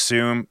 Don't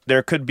assume.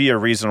 There could be a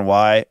reason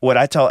why. What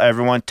I tell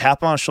everyone,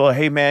 tap on the shoulder,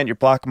 hey man, you're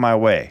blocking my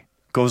way,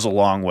 goes a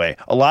long way.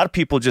 A lot of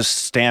people just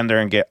stand there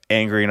and get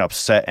angry and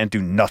upset and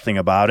do nothing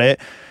about it.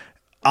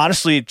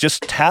 Honestly,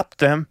 just tap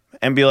them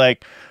and be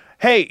like,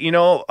 hey, you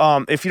know,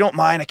 if you don't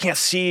mind, I can't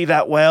see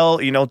that well,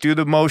 you know, do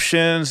the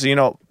motions,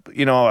 do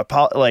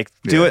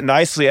it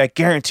nicely. I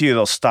guarantee you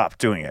they'll stop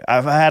doing it.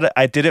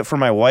 I did it for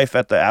my wife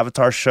at the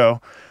Avatar show,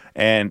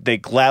 and they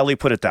gladly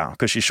put it down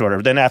because she's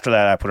shorter. Then after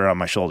that, I put it on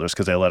my shoulders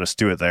because they let us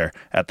do it there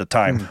at the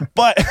time.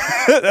 But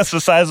that's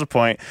besides the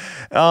point.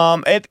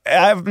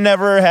 I've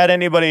never had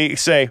anybody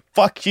say,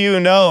 fuck you,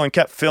 no, and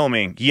kept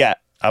filming yet.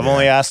 I've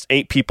only asked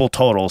 8 people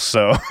total,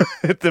 so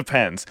it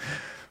depends.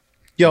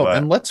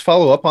 And let's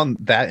follow up on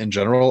that in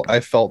general.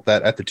 I felt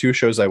that at the 2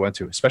 shows I went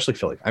to, especially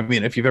Philly. I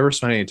mean, if you've ever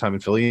spent any time in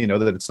Philly, you know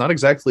that it's not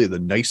exactly the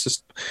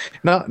nicest,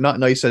 not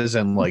nice as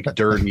in like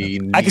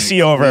dirty. I can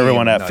see over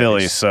everyone at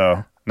Philly,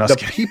 so.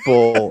 The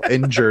people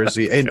in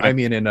Jersey, and I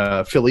mean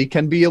in Philly,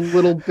 can be a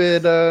little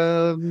bit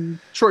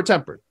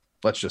short-tempered.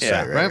 Let's just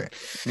say, right?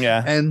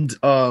 Yeah. And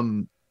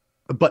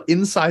but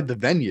inside the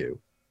venue,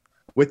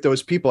 with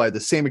those people, I had the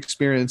same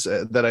experience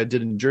that I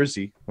did in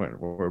Jersey,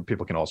 where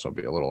people can also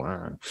be a little,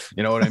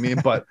 you know what I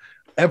mean? But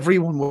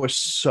everyone was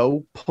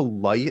so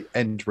polite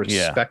and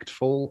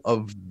respectful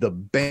of the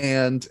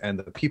band and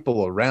the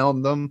people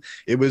around them.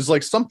 It was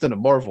like something to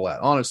marvel at.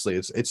 Honestly,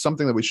 it's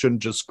something that we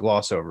shouldn't just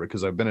gloss over,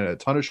 because I've been in a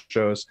ton of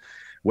shows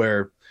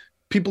where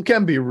people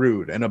can be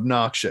rude and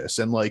obnoxious,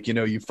 and like, you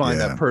know, you find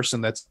that person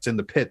that's in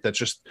the pit that's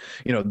just,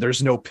 you know,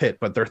 there's no pit,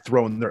 but they're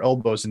throwing their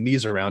elbows and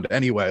knees around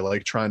anyway,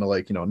 like trying to,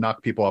 like, you know,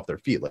 knock people off their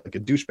feet like a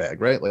douchebag,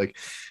 right? Like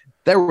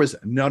there was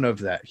none of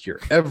that here.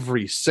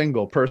 Every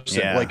single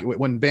person, like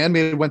when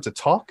BAND-MAID went to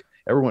talk,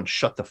 everyone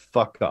shut the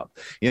fuck up.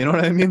 You know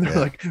what I mean? They're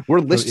like, we're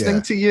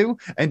listening to you.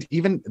 And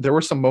even there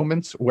were some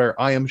moments where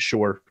I am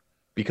sure,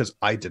 because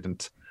I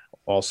didn't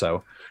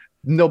also,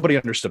 nobody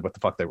understood what the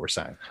fuck they were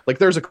saying. Like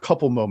there's a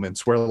couple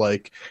moments where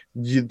like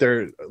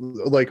they're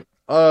like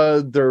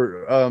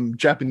their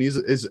Japanese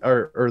is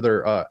or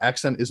their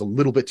accent is a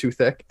little bit too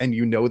thick, and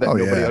you know that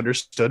nobody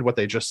understood what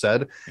they just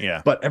said.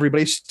 But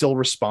everybody still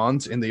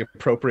responds in the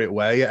appropriate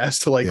way as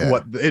to like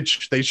what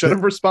they should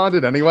have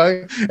responded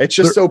anyway. It's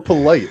just so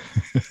polite.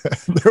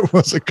 There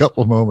was a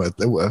couple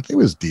moments, I think it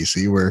was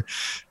DC, where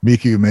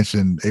Miku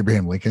mentioned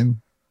Abraham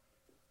Lincoln.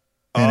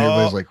 And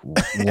everybody's like,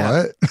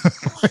 what?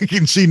 Like,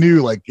 and she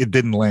knew like it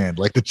didn't land,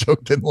 like the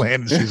joke didn't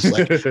land, and she's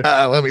like,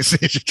 let me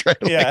see. She tried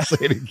to like, say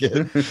it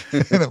again.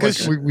 And I'm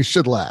like, we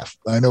should laugh.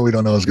 I know we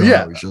don't know what's going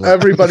on. We should laugh.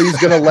 Everybody's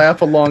gonna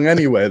laugh along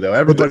anyway, though.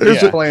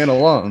 Everybody's playing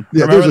along.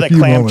 Remember the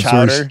clam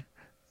chowder?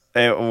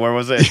 Where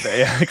was it?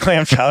 The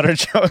clam chowder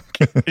joke.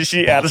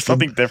 She added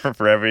something different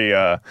for every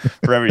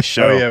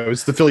show. Oh yeah, it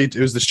was the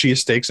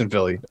cheesesteaks in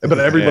Philly, but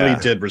everybody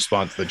did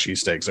respond to the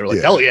cheesesteaks. They were like,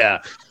 hell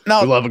yeah, we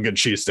love a good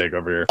cheesesteak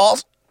over here.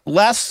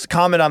 Last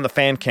comment on the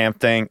fan camp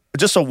thing,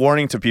 just a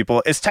warning to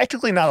people, it's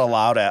technically not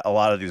allowed at a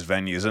lot of these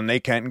venues, and they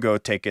can go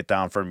take it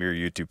down from your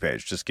YouTube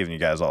page, just giving you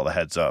guys all the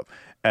heads up.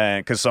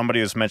 And because somebody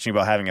was mentioning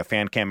about having a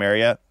fan cam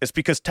area, it's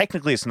because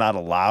technically it's not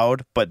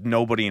allowed, but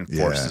nobody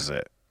enforces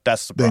it.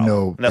 That's the problem. They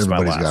know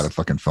everybody's got a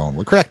fucking phone.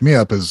 What cracked me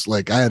up is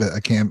like I had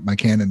my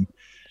Canon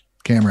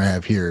camera I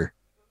have here.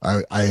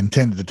 I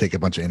intended to take a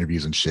bunch of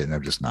interviews and shit, and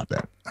I'm just not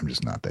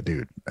that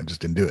dude. I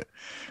just didn't do it.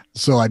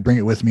 So I'd bring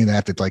it with me, and I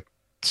have to like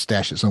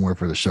stash it somewhere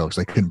for the show because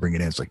I couldn't bring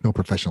it in. It's like no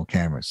professional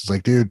cameras. It's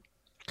like, dude,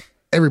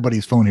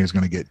 everybody's phone here is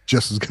going to get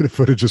just as good a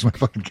footage as my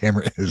fucking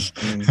camera is.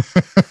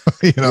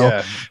 You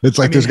know, it's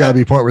like there's got to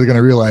be a point where they're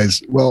going to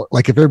realize, well,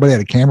 like if everybody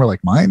had a camera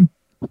like mine,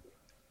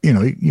 you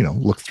know,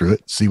 look through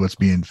it, see what's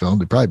being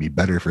filmed. It'd probably be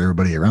better for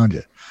everybody around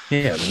you.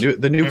 Yeah,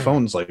 the new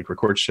phones like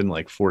record shit in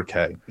like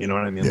 4K. You know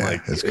what I mean? Yeah,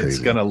 like it's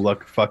gonna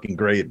look fucking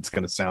great. It's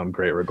gonna sound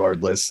great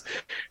regardless.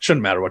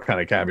 Shouldn't matter what kind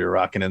of cam you're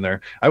rocking in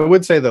there. I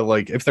would say that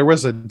like if there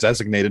was a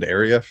designated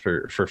area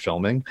for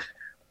filming,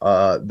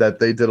 that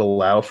they did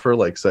allow for,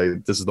 like, say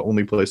this is the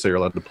only place that you're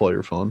allowed to pull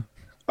your phone.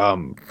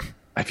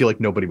 I feel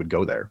like nobody would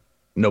go there.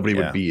 Nobody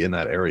would be in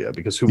that area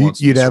because who wants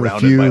to be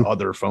surrounded by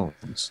other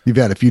phones? You've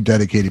had a few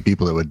dedicated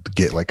people that would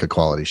get like a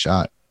quality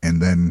shot,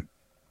 and then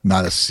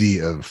not a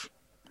sea of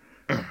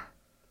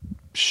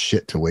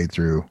shit to wade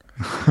through.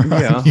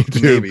 Yeah,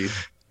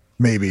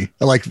 maybe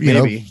like you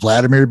know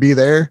Vladimir be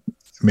there,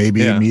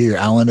 maybe me or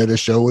Alan at a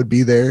show would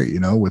be there, you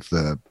know, with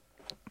the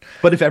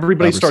But if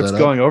everybody Proper starts setup.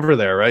 going over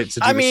there, right, to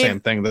do I the mean, same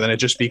thing, then it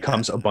just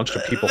becomes a bunch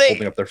of people they-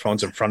 holding up their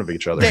phones in front of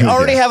each other. They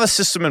already have a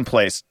system in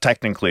place,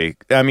 technically.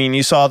 I mean,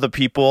 you saw the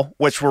people,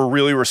 which were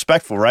really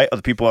respectful, right? Of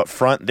the people up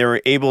front, they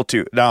were able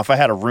to. Now, if I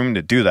had a room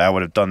to do that, I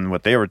would have done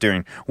what they were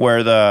doing.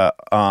 Where the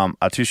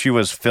Atushi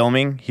was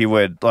filming, he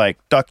would like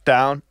duck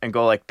down and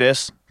go like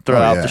this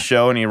throughout the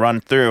show, and he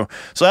run through.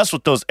 So that's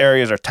what those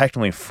areas are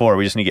technically for.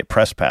 We just need to get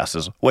press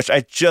passes, which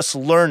I just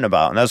learned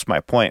about, and that's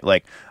my point.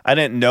 Like, I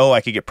didn't know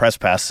I could get press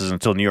passes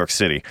until New York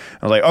City.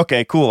 I was like,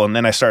 okay, cool, and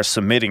then I started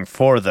submitting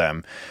for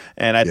them,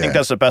 and I think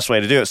that's the best way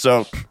to do it.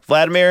 So,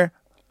 Vladimir,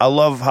 I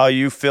love how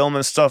you film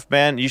and stuff,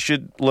 man. You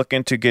should look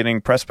into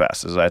getting press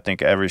passes, I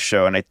think, every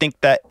show. And I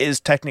think that is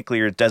technically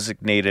your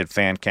designated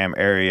fan cam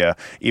area,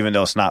 even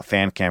though it's not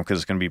fan cam because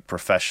it's going to be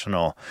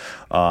professional.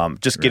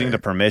 Just getting the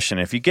permission.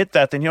 If you get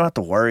that, then you don't have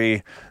to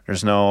worry.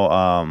 There's no,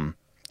 I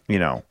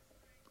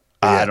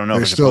don't know.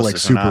 They're if still like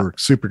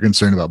super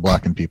concerned about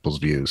blocking people's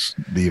views.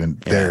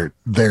 Even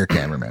their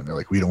cameramen, they're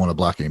like, we don't want to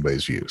block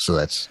anybody's view. So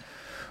that's,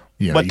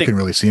 you can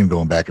really see them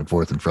going back and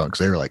forth in front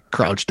because they were like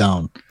crouched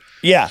down.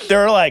 Yeah,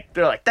 they're like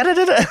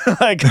da-da-da-da,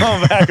 like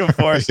going back and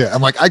forth. Yeah,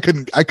 I'm like, I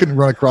couldn't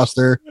run across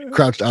there,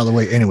 crouched out of the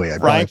way anyway.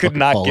 Ryan could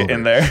not get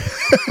in there.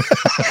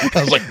 I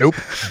was like, nope.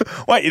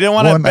 What, you didn't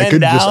want to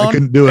bend down? I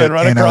couldn't do it, and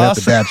run and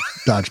across? I would have to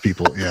dodge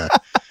people. Yeah,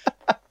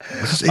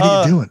 what's this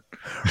idiot doing?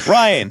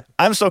 Ryan,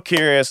 I'm so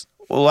curious.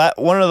 Well,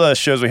 one of the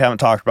shows we haven't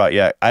talked about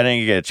yet, I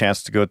didn't get a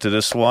chance to go to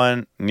this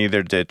one.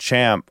 Neither did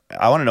Champ.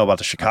 I want to know about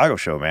the Chicago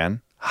show,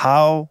 man.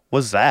 How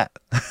was that?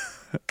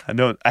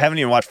 I haven't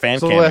even watched fan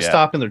cam the last yet.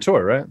 stop in their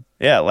tour, right?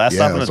 Yeah, last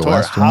stop in the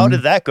tour. How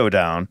did that go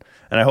down?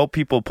 And I hope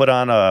people put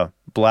on a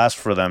blast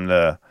for them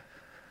to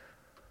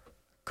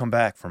come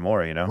back for more,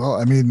 Well,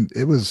 I mean,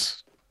 it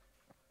was,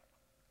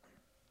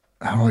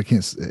 I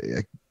can't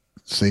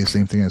say the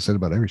same thing I said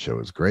about every show. It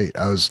was great.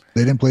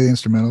 They didn't play the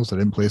instrumentals. They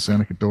didn't play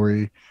Sonic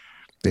Katori.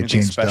 They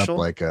changed special? Up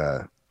like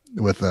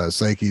with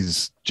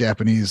Psyche's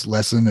Japanese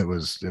lesson. It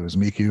was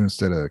Miku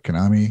instead of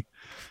Konami.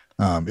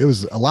 It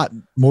was a lot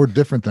more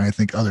different than I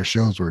think other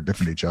shows were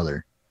different each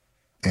other.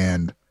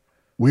 And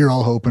we were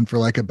all hoping for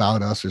like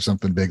About Us or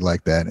something big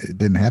like that. It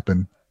didn't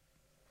happen.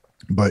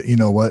 But you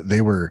know what? They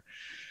were,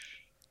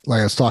 like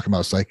I was talking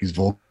about Psyche's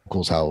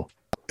vocals, how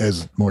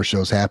as more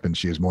shows happened,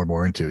 she was more and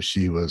more into it.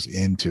 She was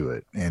into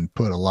it and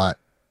put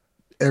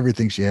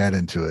everything she had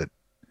into it.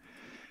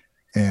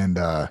 And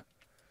I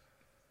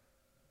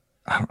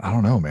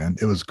don't know, man.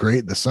 It was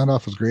great. The sun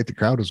off was great. The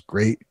crowd was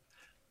great.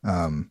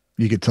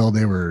 You could tell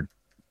they were,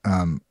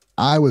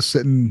 I was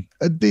sitting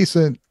a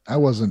decent, I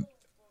was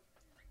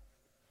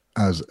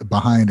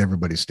behind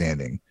everybody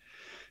standing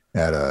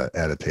at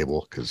a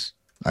table because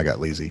I got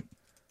lazy.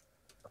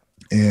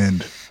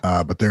 And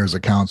but there's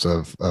accounts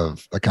of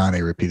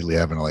Akane repeatedly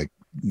having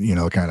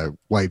to kind of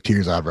wipe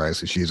tears out of her eyes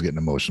because she's getting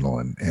emotional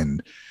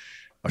and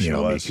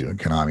Miku and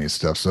Konami and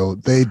stuff. So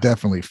they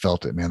definitely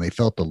felt it, man. They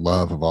felt the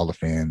love of all the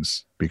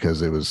fans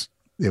because it was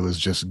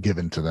just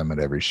given to them at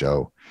every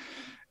show.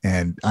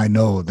 And I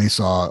know they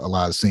saw a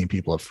lot of the same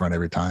people up front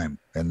every time,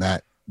 and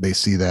that they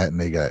see that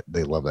and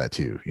they love that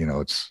too.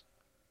 It's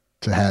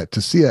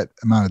to see that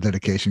amount of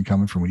dedication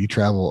coming from when you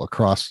travel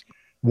across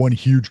one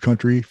huge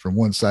country from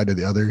one side to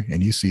the other,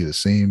 and you see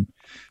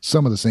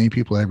some of the same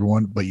people,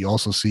 everyone, but you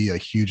also see a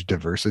huge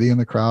diversity in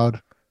the crowd.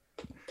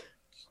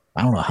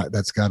 I don't know how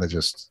that's gotta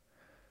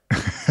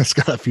it's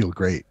gotta feel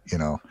great,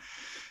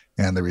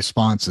 And the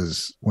response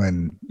is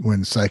when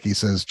Psyche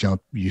says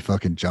jump, you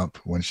fucking jump.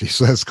 When she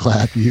says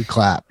clap, you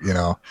clap,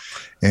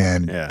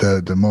 And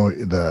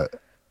the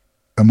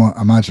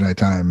Imaginary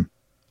time,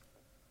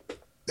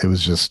 it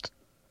was just,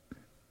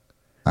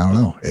 I don't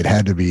know. It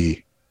had to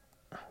be,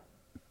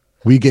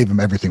 we gave them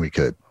everything we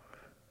could.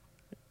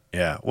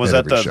 Yeah. Was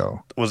that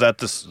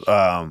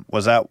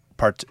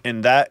part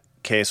in that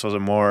case, was it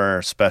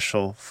more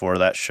special for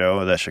that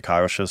show, that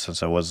Chicago show,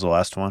 since it was the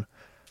last one?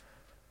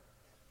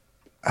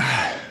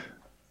 I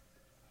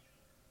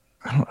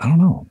don't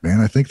know, man.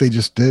 I think they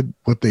just did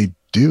what they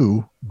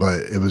do,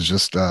 but it was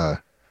just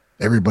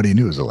everybody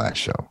knew it was the last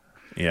show.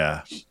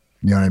 Yeah. You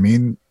know what I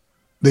mean?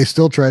 They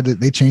still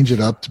they changed it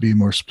up to be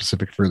more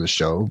specific for the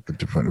show, but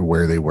different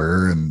where they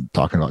were and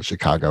talking about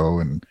Chicago.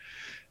 And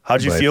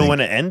how'd you feel when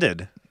it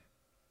ended?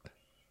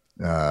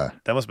 That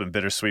must have been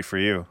bittersweet for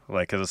you,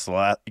 like because it's the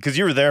last, because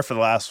you were there for the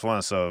last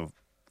one. So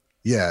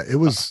yeah, it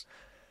was.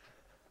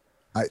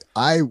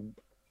 I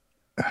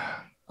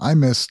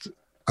missed.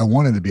 I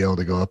wanted to be able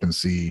to go up and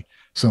see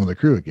some of the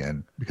crew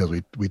again because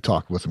we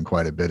talked with them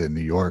quite a bit in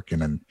New York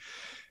and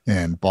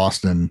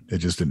Boston. It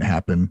just didn't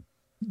happen.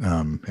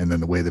 And then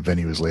the way the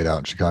venue was laid out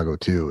in Chicago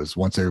too is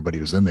once everybody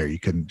was in there, you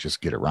couldn't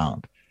just get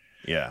around.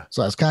 Yeah.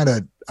 So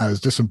I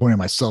was disappointed in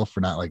myself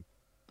for not like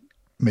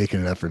making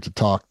an effort to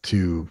talk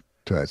to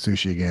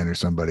Atsushi again or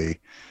somebody,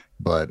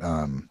 but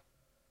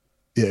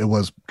it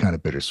was kind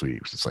of bittersweet.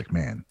 It was just like,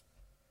 man.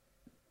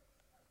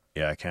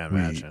 Yeah, I can't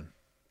imagine.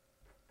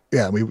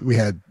 We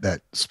had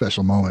that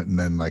special moment, and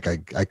then like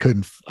I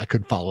couldn't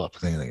follow up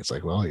with anything. It's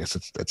like, well, I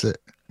guess that's it.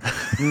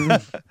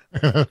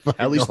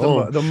 At least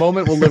the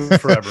moment will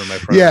live forever, my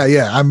friend.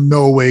 Yeah. I'm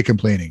no way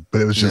complaining,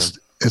 but it was just,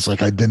 it's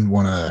like I didn't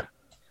want to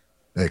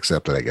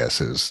accept it, I guess.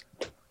 It was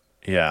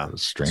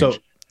strange. So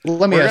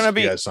let me ask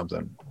you guys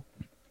something.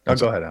 Oh,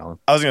 go ahead, Alan.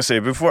 I was going to say,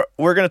 before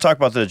we're going to talk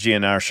about the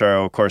GNR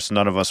show. Of course,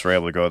 none of us were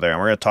able to go there. And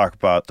we're going to talk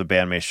about the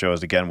BAND-MAID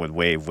shows again with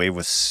Wave. Wave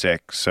was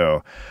sick,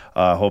 so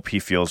hope he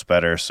feels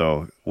better.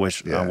 So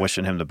I'm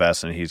wishing him the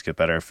best and he's get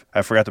better.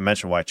 I forgot to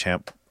mention why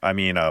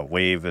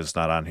Wave is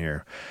not on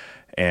here.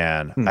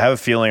 And I have a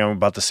feeling I'm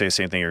about to say the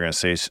same thing you're going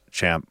to say,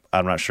 Champ.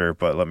 I'm not sure,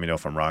 but let me know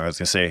if I'm wrong. I was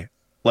going to say,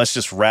 let's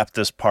just wrap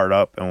this part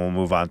up and we'll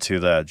move on to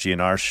the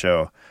GNR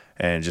show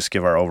and just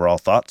give our overall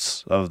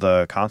thoughts of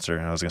the concert.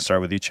 And I was going to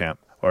start with you, Champ.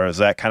 Or is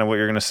that kind of what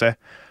you're going to say?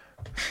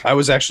 I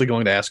was actually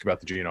going to ask about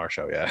the GNR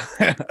show, yeah.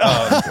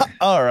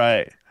 All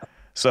right.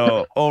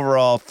 So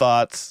overall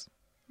thoughts,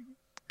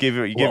 give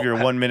your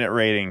 1 minute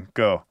rating.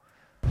 Go.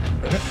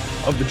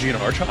 Of the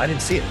GNR show? I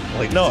didn't see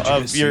it.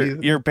 Of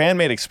your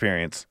BAND-MAID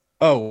experience.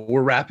 Oh,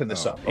 we're wrapping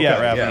this up. Okay,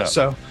 wrapping it up.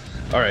 So,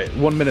 all right,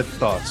 1 minute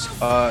thoughts.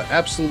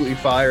 Absolutely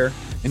fire.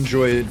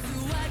 Enjoyed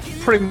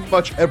pretty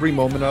much every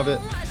moment of it.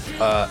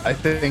 I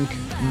think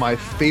my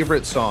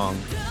favorite song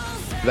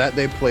that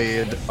they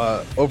played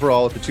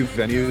overall at the two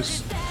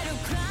venues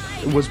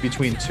was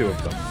between two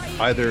of them.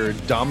 Either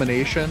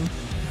Domination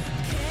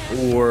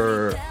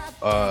or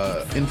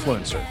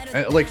Influencer.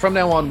 And, like, From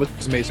Now On was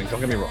amazing,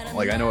 don't get me wrong.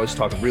 Like, I know I was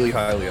talking really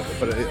highly of it,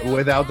 but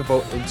without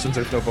the since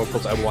there's no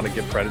vocals, I want to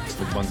give credit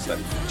to the ones that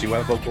do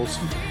have vocals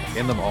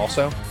in them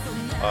also.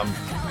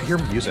 I hear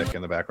music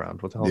in the background.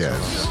 What the hell is going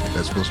on?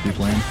 That's supposed to be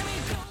playing?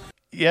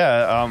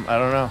 Yeah, I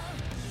don't know.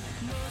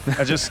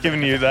 I'm just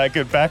giving you that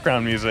good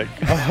background music.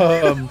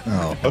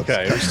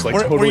 Okay. Just,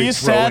 like, were you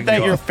sad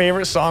that your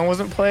favorite song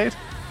wasn't played?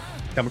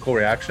 Chemical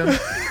Reaction?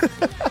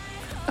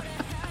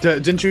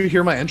 Didn't you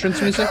hear my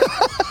entrance music?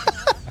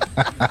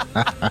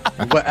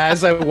 But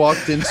as I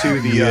walked into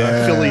the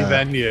Philly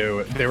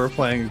venue, they were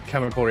playing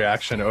Chemical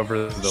Reaction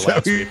over the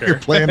loudspeaker. You're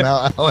playing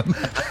now, Alan?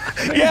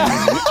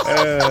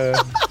 Yeah.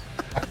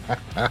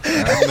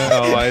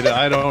 No,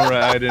 I don't.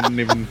 I didn't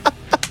even.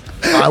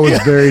 I was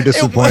very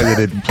disappointed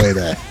they didn't play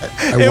that.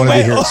 I wanted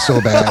to hear it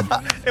so bad.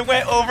 It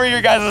went over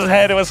your guys'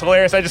 head. It was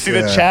hilarious. I just see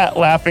the chat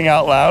laughing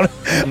out loud.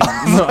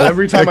 No,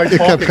 every time I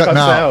talk, it cuts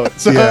out.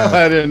 So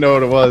I didn't know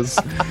what it was.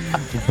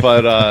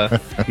 But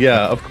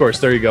of course,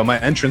 there you go. My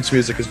entrance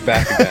music is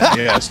back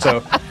again. Yeah,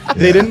 so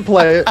they didn't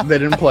play it.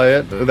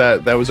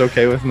 That was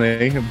okay with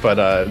me.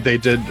 But they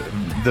did.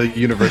 The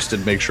universe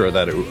did make sure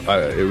that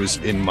it was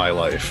in my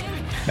life,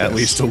 at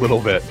least a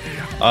little bit.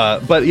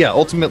 But yeah,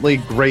 ultimately,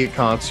 great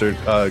concert,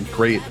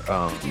 great,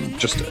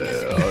 just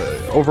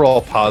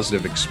overall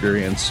positive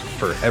experience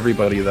for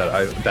everybody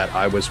that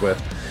I was with,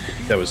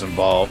 that was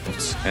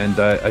involved, and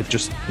I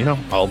just,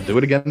 I'll do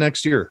it again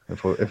next year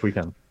if we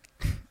can.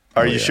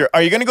 Are you sure?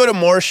 Are you going to go to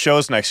more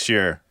shows next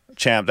year,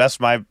 Champ? That's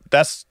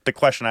the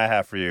question I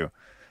have for you.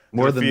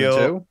 More than the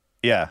two?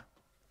 Yeah.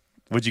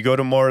 Would you go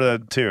to more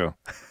than two?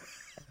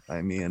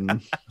 I mean,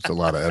 it's a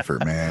lot of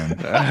effort, man.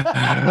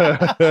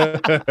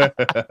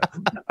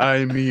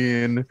 I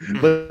mean,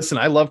 listen,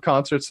 I love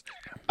concerts.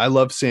 I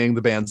love seeing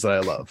the bands that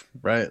I love,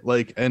 right?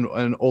 Like, and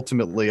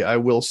ultimately, I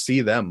will see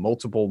them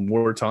multiple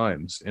more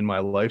times in my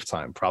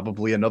lifetime,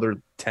 probably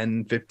another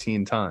 10,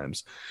 15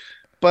 times.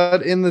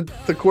 But in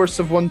the course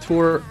of one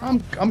tour, I'm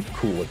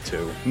cool with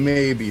two,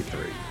 maybe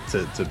three,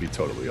 to be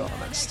totally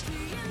honest.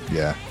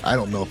 Yeah, I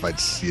don't know if I'd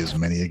see as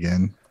many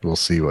again. We'll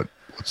see what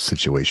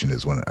situation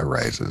is when it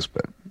arises,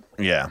 but.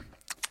 Yeah.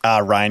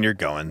 Ryan, you're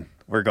going.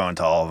 We're going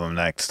to all of them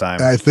next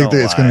time. I think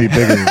that it's going to be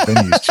bigger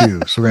venues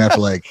too. So we're going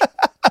to have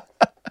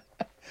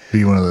to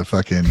be one of the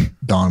fucking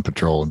Dawn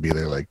Patrol and be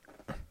there like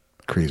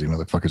crazy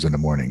motherfuckers in the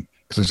morning.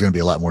 Because there's going to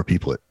be a lot more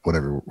people at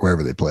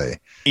wherever they play.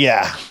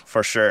 Yeah,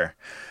 for sure.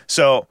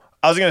 So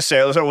I was going to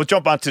say, we'll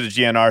jump onto the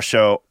GNR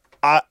show.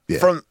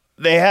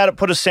 They had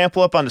put a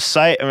sample up on the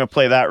site. I'm going to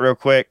play that real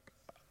quick.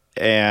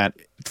 And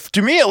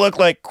to me, it looked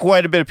like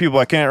quite a bit of people.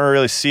 I can't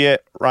really see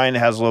it. Ryan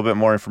has a little bit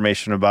more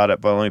information about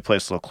it, but let me play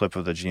this little clip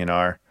of the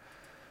GNR.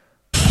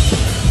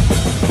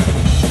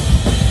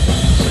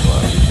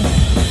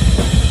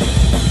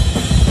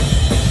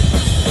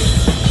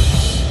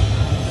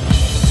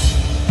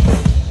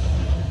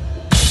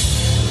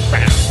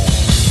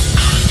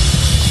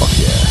 Fuck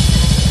yeah.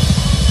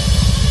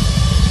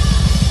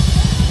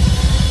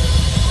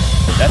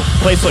 That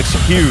place looks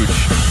huge.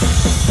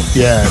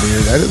 Yeah,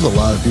 dude, that is a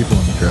lot of people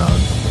in the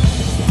crowd.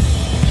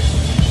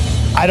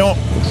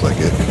 Looks like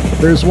it.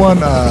 There's one,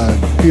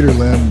 Peter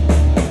Lim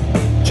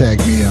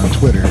tagged me on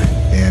Twitter,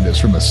 and it's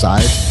from the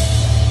side.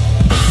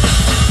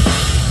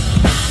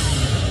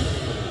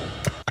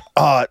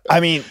 I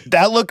mean,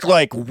 that looked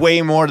like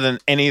way more than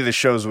any of the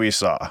shows we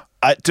saw.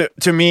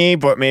 To me,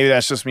 but maybe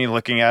that's just me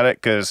looking at it,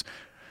 because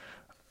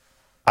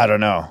I don't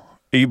know.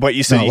 But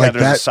you said had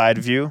a side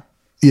view?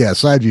 Yeah,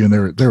 side view,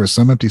 and there were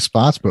some empty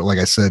spots, but like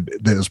I said,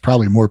 there was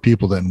probably more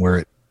people than were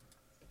at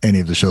any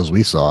of the shows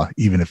we saw,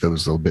 even if it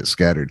was a little bit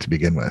scattered to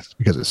begin with,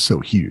 because it's so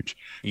huge.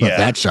 But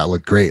that shot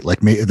looked great. Like,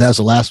 if that was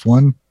the last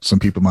one, some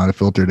people might have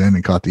filtered in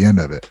and caught the end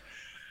of it.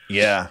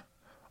 Yeah,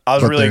 I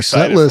was But really their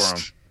excited set list, for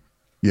them.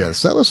 yeah, the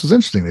set list was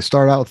interesting. They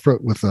started out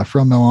with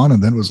From Now On,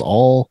 and then it was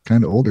all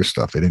kind of older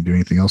stuff. They didn't do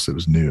anything else that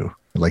was new.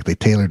 Like they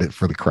tailored it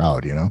for the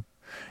crowd, you know?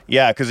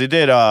 Yeah, because they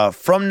did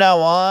From Now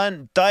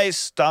On,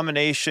 Dice,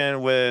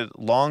 Domination with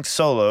long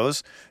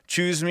solos,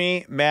 Choose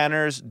Me,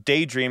 Manners,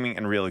 Daydreaming,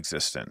 and Real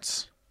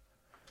Existence.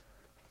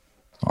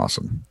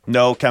 Awesome.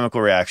 No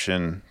Chemical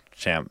Reaction,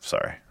 Champ,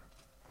 sorry.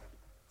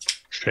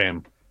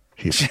 Shame.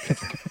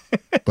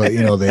 But,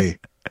 you know,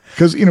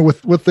 because, you know,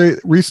 with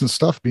the recent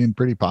stuff being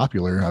pretty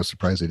popular, I was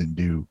surprised they didn't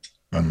do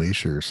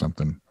Unleash or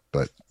something.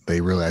 But they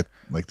really,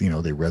 like, you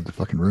know, they read the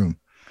fucking room.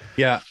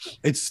 Yeah,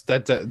 it's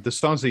that the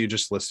songs that you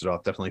just listed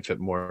off definitely fit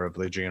more of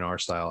the GNR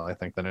style, I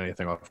think, than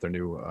anything off their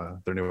new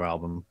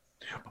album.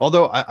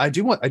 Although I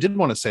did want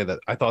to say that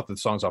I thought the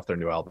songs off their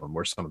new album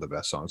were some of the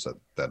best songs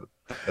that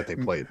they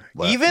played.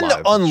 Even live.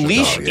 the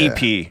Unleash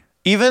EP,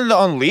 even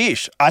the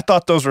Unleash, I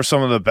thought those were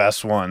some of the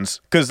best ones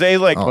because they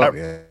like. I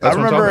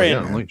remember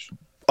Unleash.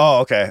 Oh,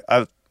 okay.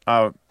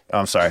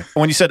 I'm sorry.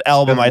 When you said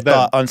album, I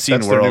thought Unseen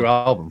that's World. Their new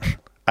album.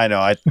 I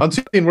know.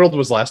 Unseen World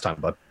was last time,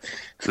 but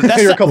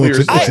that's a couple years.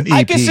 It's an EP.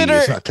 I consider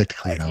it's not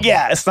technically an album.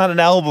 Yeah, it's not an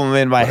album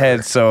in my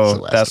head,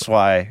 so that's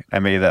why I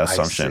made that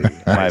assumption.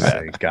 My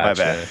bad. Gotcha. My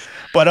bad.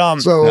 But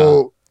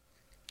So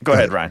go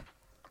ahead, Ryan.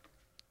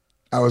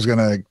 I was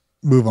gonna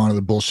move on to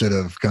the bullshit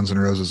of Guns N'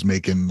 Roses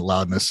making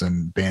Loudness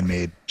and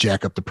BAND-MAID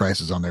jack up the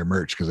prices on their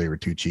merch because they were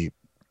too cheap.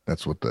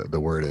 That's what the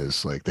word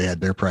is. Like they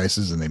had their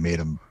prices and they made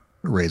them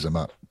raise them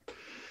up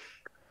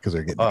because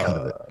they're getting a cut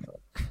of it.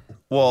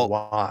 Well,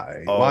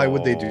 why? Why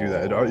would they do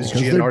that? Is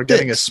Because GNR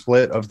getting a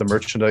split of the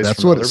merchandise?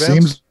 That's from what it other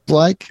bands? seems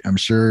like. I'm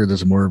sure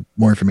there's more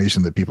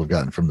information that people have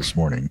gotten from this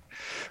morning,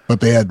 but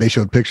they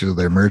showed pictures of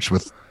their merch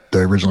with the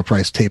original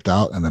price taped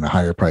out and then a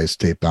higher price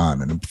taped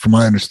on. And from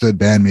what I understood,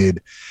 BAND-MAID,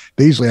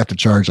 they usually have to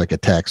charge like a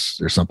tax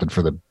or something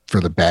for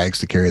the bags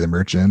to carry the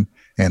merch in,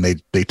 and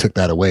they took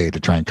that away to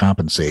try and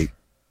compensate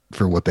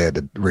for what they had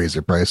to raise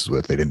their prices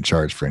with. They didn't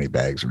charge for any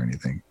bags or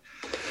anything.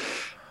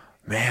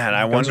 Man,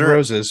 I Guns N' wonder.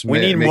 Roses, We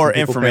need more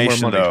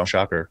information, though.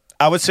 Shocker.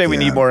 I would say we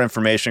Yeah. need more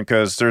information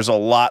because there's a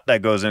lot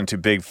that goes into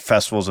big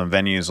festivals and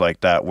venues like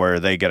that where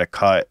they get a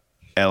cut,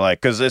 and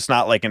like because it's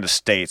not like in the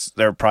States,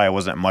 there probably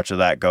wasn't much of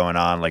that going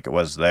on like it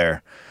was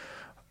there.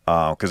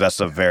 Because that's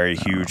a very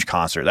huge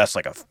concert. That's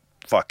like a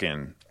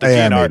fucking the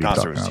GNR maybe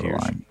concert talking was out of the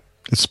huge. line.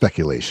 It's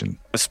speculation.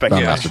 It's But I'm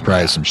speculation. not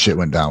surprised some shit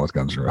went down with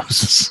Guns N'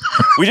 Roses.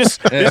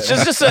 It's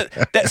just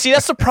see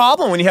that's the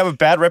problem when you have a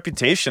bad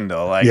reputation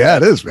though. Like Yeah,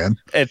 it is, man.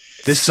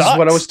 This sucks, is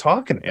what I was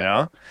talking about. You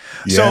know.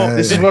 Yeah,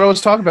 This is what I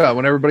was talking about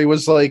when everybody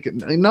was like,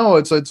 no,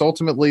 it's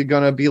ultimately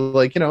going to be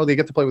like, you know, they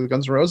get to play with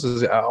Guns N'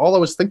 Roses. All I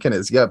was thinking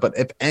is, yeah, but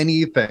if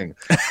anything,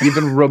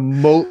 even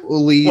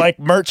remotely like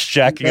merch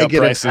jacking up negative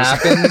prices.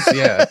 happens,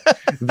 yeah,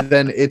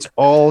 then it's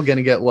all going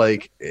to get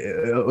like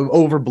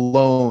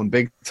overblown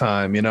big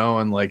time, you know,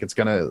 and like it's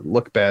going to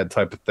look bad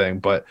type of thing.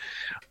 But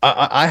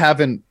I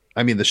haven't,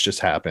 I mean, this just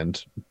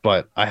happened,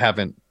 but I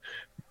haven't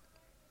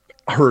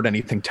heard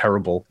anything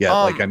terrible yet.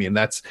 Like, I mean,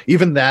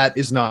 that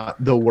is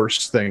not the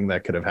worst thing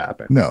that could have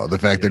happened. No, the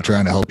fact they're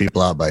trying to help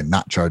people out by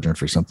not charging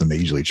for something they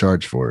usually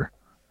charge for.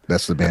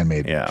 That's the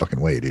BAND-MAID fucking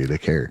way, dude. They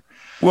care.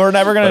 We're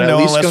never going to know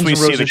unless Guns we N'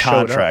 see the Roses showed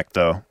up. contract,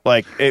 though.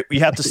 Like, you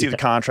have to see the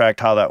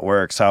contract, how that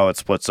works, how it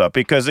splits up,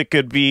 because it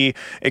could be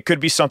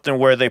something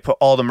where they put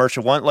all the merch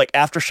in one. Like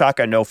Aftershock,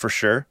 I know for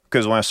sure,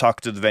 because when I was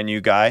talking to the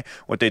venue guy,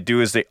 what they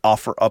do is they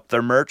offer up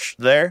their merch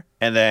there,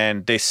 and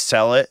then they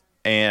sell it,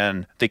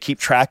 and they keep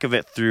track of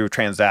it through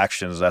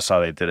transactions. That's how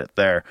they did it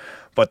there.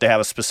 But they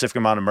have a specific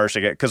amount of merch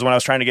to get. Because when I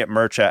was trying to get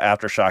merch at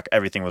Aftershock,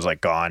 everything was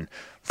like gone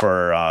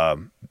for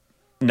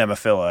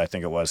Nemophila, I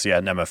think it was. Yeah,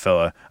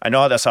 Nemophila. I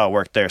know that's how it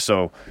worked there.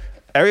 So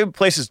every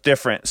place is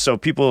different. So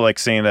people like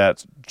saying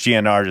that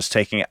GNR just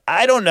taking it.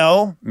 I don't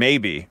know.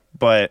 Maybe.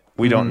 But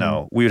we don't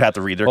know. We would have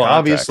to read their contracts.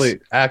 Obviously,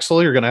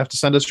 Axel, you're going to have to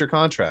send us your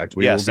contract.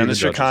 We will be send the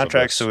us your judges of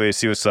contract this. so we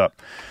see what's up.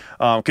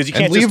 Because you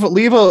And can't leave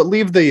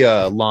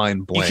the line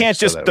blank. can't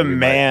so just that we might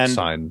demand-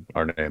 sign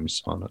our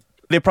names on it.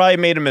 they probably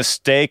made a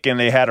mistake and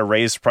they had to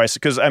raise prices.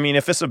 Because, I mean,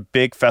 if it's a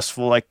big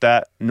festival like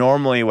that,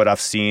 normally what I've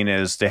seen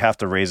is they have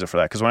to raise it for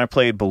that. Because when I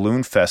played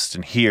Balloon Fest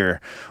in here,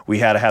 we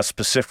had to have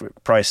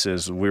specific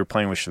prices. We were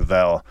playing with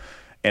Chevelle,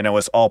 and it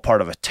was all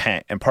part of a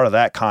tent. And part of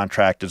that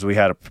contract is we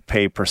had to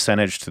pay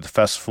percentage to the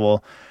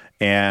festival,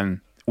 and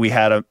we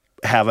had to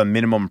have a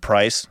minimum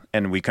price,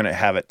 and we couldn't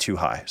have it too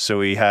high. So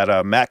we had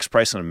a max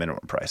price and a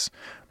minimum price.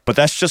 But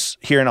that's just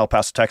here in El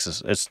Paso,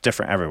 Texas. It's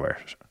different everywhere.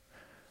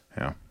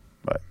 You know,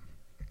 but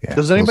Yeah,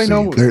 Does anybody see.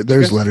 know-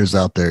 There's letters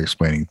out there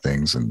explaining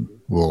things, and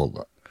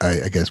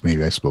I guess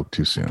maybe I spoke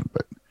too soon,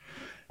 but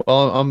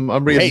Well, I'm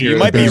reading. Hey, you here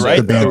might that be right,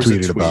 The band there was a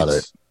tweeted about tweet.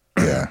 it.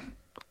 Yeah,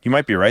 you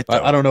might be right,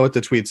 though. I don't know what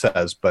the tweet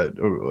says, but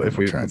if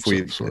we trying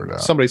to sort it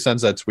out. somebody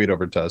sends that tweet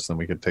over to us, then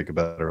we could take a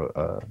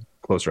better,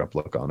 closer up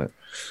look on it.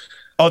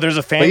 Oh, there's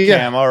a fan But yeah.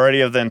 cam already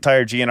of the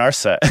entire GNR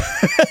set.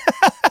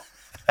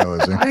 that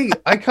was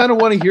it. I kind of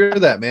want to hear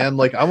that, man.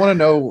 Like, I want to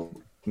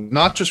know,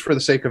 not just for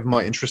the sake of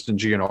my interest in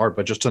GNR,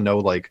 but just to know,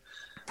 like,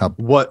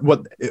 what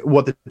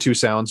the two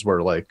sounds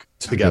were like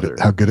together.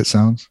 How good it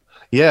sounds.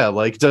 Yeah,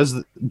 like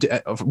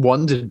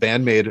did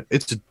BAND-MAID?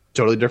 It's a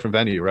totally different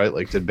venue, right?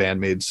 Like, did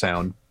BAND-MAID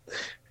sound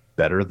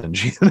better than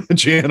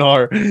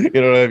GNR?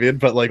 You know what I mean?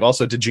 But like,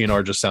 also, did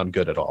GNR just sound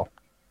good at all?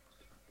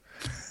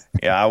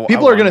 Yeah,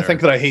 people are going to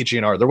think that I hate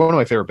GNR. They're one of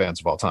my favorite bands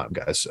of all time,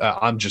 guys.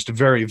 I'm just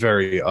very,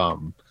 very,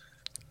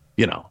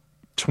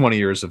 20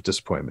 years of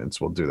disappointments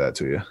will do that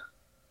to you.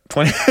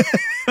 20.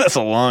 That's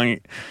a long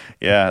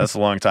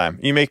time.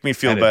 You make me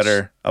feel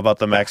better about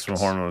the Maximum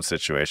Hormone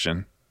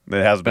situation.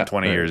 It hasn't been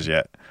 20 years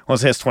yet.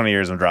 Once it hits 20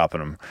 years, I'm dropping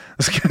them.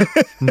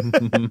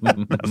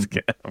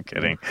 I'm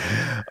kidding.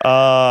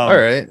 All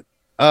right.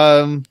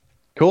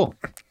 Cool.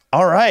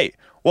 All right.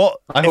 Well,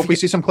 I hope we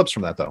see some clips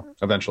from that, though,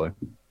 eventually.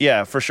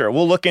 Yeah, for sure.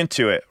 We'll look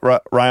into it.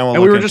 Ryan will.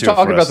 And we were just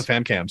talking about the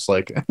fan cams,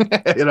 like, we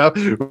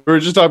were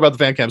just talking about the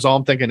fan cams. All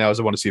I'm thinking now is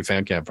I want to see a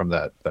fan cam from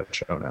that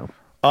show now.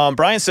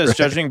 Brian says,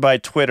 judging by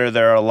Twitter,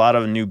 there are a lot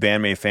of new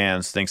BAND-MAID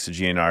fans thanks to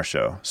GNR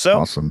show. So,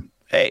 awesome.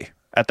 Hey,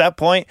 at that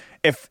point,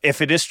 if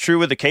it is true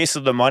with the case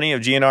of the money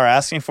of GNR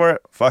asking for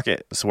it, fuck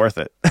it, it's worth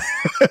it,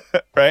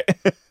 right?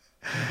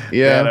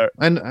 Yeah,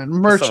 and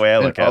merch. That's the way I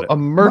look at it. A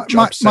merch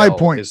my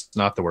point is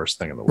not the worst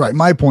thing in the world. Right.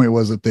 My point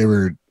was that they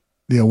were,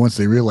 once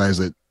they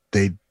realized that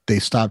they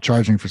stopped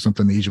charging for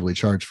something they usually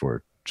charge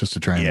for, just to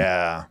try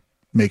and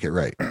make it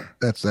right.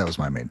 That was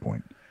my main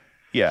point.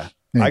 Yeah,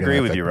 I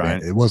agree with you,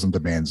 Ryan. It wasn't the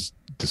band's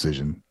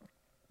decision.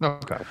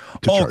 Okay.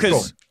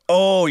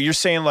 You're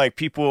saying like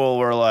people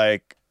were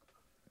like,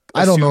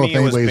 I don't know if it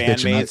was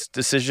anybody's BAND-MAID's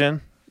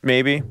decision,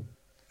 maybe.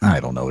 I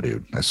don't know,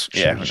 dude. I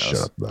should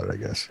shut up about it, I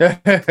guess.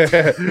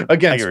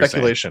 Again,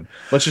 speculation.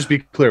 Let's just be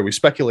clear. We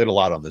speculate a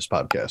lot on this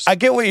podcast. I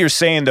get what you're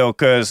saying, though,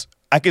 because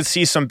I could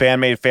see some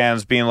BAND-MAID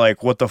fans being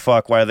like, what the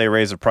fuck? Why did they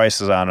raise the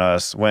prices on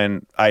us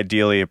when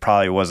ideally it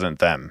probably wasn't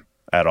them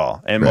at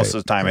all? And most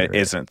of the time it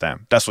isn't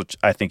them. That's what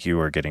I think you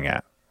were getting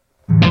at.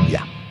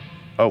 Yeah.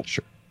 Oh,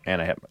 sure.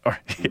 And I hit I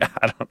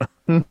don't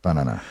know.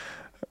 Banana.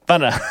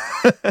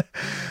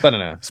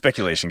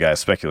 Speculation, guys.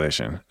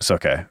 Speculation. It's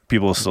okay.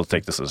 People will still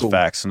take this as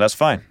facts, and that's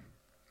fine.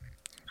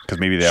 Because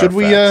maybe they are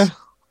facts.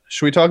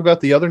 Should we talk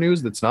about the other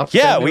news that's not?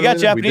 Yeah, we got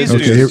Japanese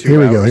news. Okay, here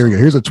we go.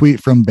 Here's a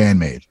tweet from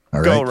BAND-MAID. All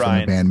right, go, Ryan. From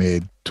the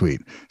BAND-MAID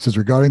tweet. It says,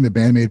 regarding the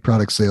BAND-MAID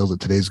product sales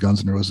at today's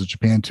Guns N' Roses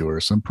Japan tour,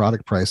 some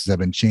product prices have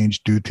been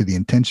changed due to the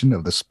intention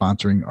of the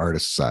sponsoring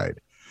artist side.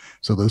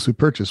 So those who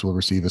purchase will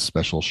receive a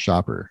special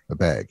shopper, a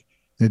bag.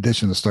 In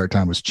addition, the start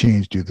time was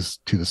changed due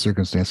to the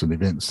circumstance of the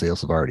event, and sales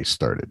have already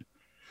started.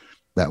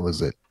 That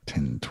was at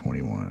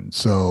 10:21.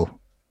 So,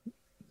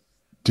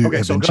 have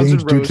been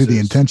changed due to the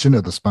intention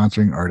of the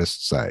sponsoring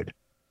artist side.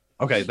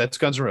 Okay, that's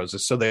Guns N'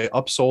 Roses. So they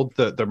upsold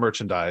the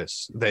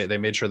merchandise. They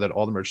made sure that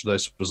all the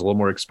merchandise was a little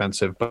more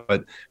expensive,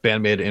 but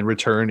BAND-MAID in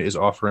return is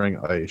offering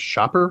a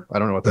shopper. I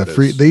don't know what that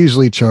is. They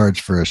usually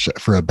charge for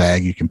a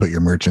bag you can put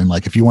your merch in.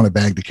 Like if you want a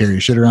bag to carry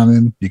your shit around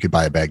in, you could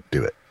buy a bag to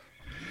do it.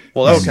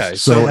 Well, okay.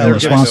 So in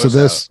response to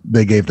this,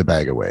 they gave the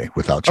bag away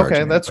without charging.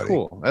 Okay, that's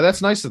anybody. Cool. That's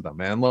nice of them,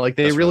 man. Like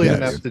they really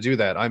didn't have to do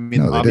that. I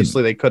mean,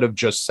 obviously they could have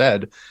just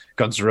said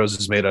Guns N'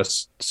 Roses made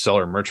us sell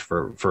our merch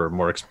for a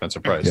more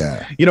expensive price.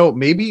 Yeah.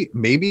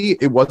 Maybe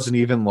it wasn't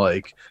even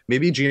like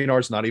maybe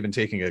GNR's not even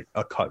taking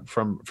a cut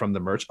from the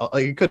merch.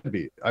 Like it could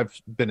be. I've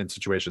been in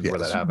situations where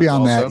that happens.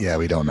 Beyond also. that,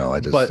 we don't know.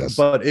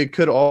 But it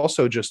could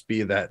also just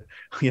be that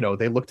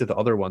they looked at the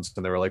other ones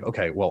and they were like,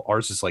 okay, well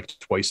ours is like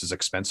twice as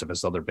expensive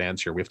as the other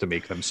bands here. We have to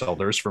make them sell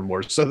theirs for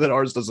more so that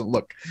ours doesn't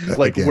look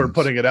like we're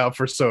putting it out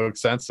for so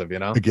expensive.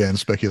 Again,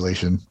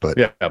 speculation, but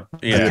yeah.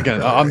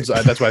 Again,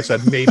 that's why I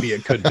said maybe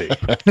it could be.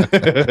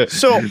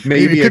 So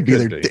maybe it could be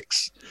their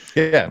dicks.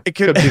 Yeah, it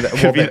could be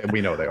that.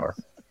 We know they are.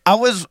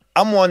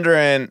 I'm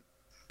wondering.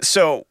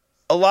 So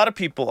a lot of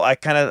people, I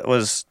kind of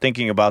was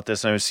thinking about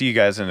this, and I see you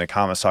guys in the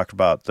comments talk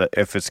about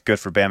if it's good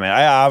for BAND-MAID.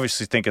 I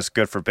obviously think it's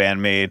good for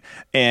BAND-MAID,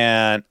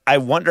 and I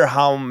wonder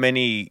how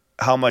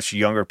much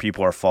younger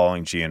people are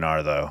following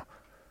GNR though.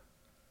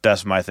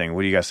 That's my thing.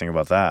 What do you guys think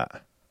about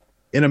that?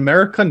 In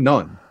America,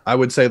 none. I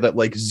would say that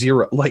like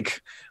zero,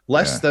 like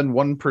less than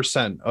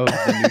 1% of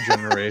the new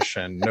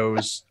generation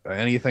knows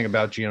anything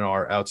about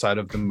GNR outside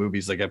of the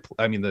movies.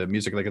 The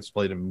music that gets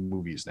played in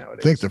movies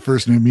nowadays. I think the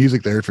first new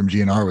music they heard from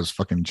GNR was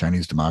fucking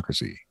Chinese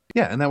Democracy.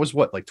 Yeah, and that was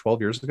what, like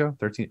 12 years ago,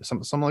 13,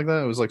 something like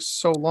that. It was like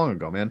so long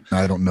ago, man.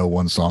 I don't know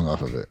one song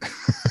off of it.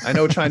 I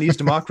know Chinese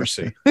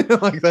Democracy.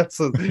 Like that's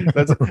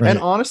right. And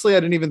honestly,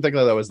 I didn't even think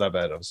that was that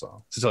bad of a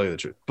song, to tell you the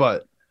truth.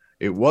 But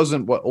it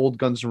wasn't what old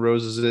Guns N'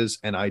 Roses is,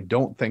 and I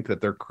don't think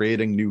that they're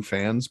creating new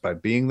fans by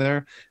being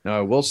there. Now,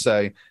 I will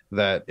say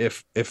that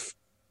if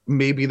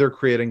maybe they're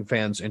creating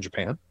fans in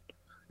Japan,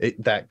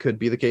 that could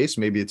be the case.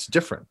 Maybe it's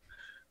different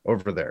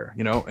over there.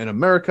 In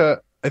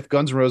America, if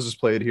Guns N' Roses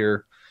played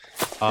here,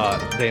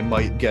 they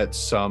might get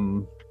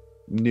some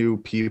new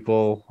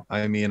people.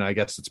 I mean, I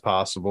guess it's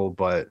possible,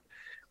 but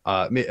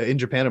in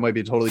Japan, it might be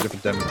a totally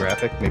different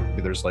demographic.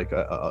 Maybe there's like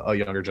a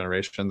younger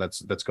generation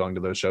that's going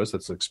to those shows,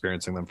 that's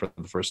experiencing them for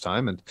the first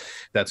time, and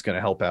that's going to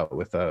help out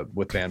with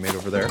BAND-MAID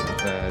over there.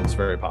 It's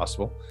very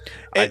possible.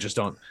 I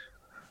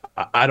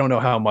I don't know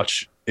how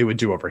much it would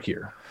do over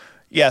here.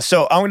 Yeah,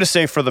 so I'm going to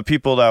say for the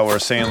people that were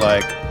saying,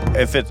 like,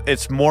 if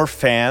it's more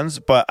fans,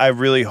 but I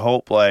really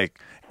hope, like,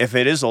 if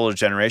it is older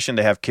generation,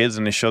 they have kids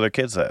and they show their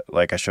kids that.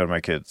 Like, I showed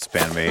my kids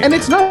BAND-MAID. And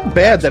it's not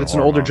bad that it's an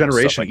older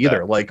generation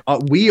either. Like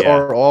we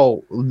are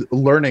all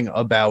learning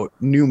about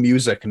new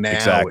music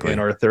now in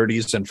our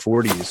 30s and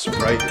 40s,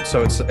 right?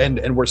 So it's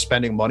and we're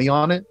spending money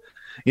on it.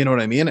 You know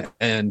what I mean?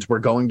 And we're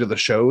going to the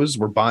shows,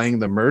 we're buying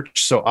the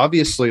merch. So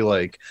obviously,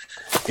 like,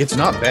 it's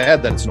not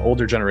bad that it's an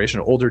older generation,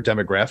 older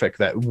demographic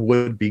that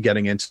would be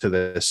getting into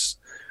this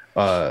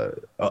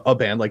a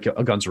band like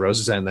a Guns N'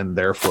 Roses, and then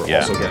therefore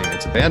also getting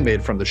into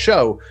BAND-MAID from the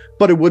show.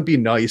 But it would be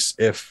nice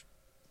if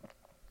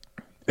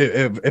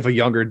a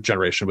younger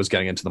generation was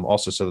getting into them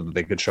also, so that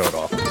they could show it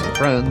off to their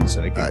friends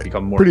and it could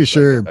become more pretty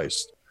sure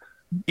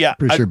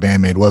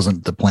BAND-MAID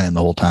wasn't the plan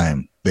the whole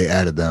time. They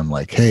added them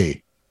like,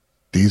 hey,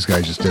 these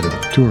guys just did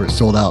a tour, it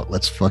sold out,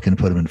 let's fucking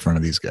put them in front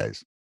of these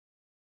guys.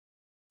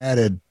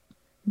 Added,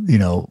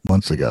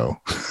 months ago.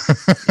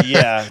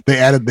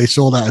 They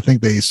sold out. I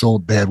think they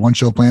had one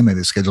show planned,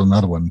 they scheduled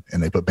another one,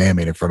 and they put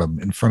BAND-MAID in front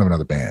of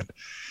another band.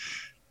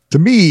 To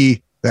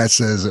me, that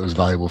says it was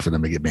valuable for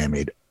them to get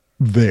BAND-MAID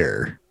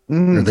there.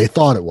 Or they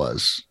thought it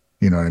was.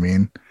 You know what I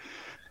mean?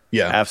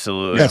 Yeah,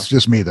 absolutely. That's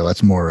just me though.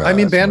 That's more. I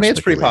mean,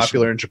 BAND-MAID's pretty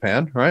popular in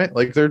Japan, right?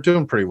 Like they're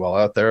doing pretty well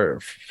out there,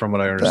 from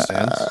what I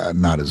understand.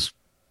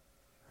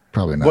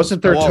 Probably not.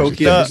 Wasn't there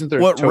Tokyo? Isn't there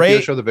Tokyo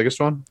show the biggest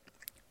one?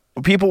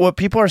 What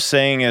people are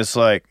saying is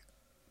like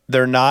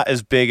they're not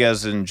as big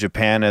as in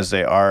Japan as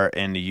they are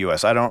in the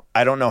US. I don't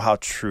know how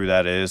true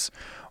that is.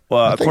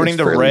 Well, according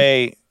to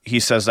Ray,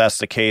 he says that's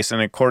the case,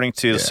 and according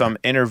to some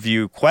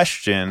interview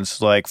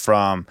questions, like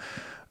from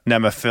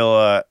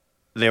Nemophila,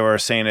 they were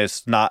saying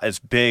it's not as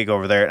big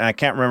over there. And I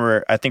can't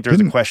remember. I think there's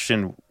a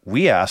question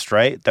we asked,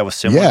 right, that was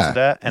similar to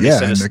that, and they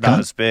said it's not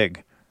as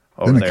big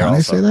over there.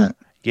 Didn't say that?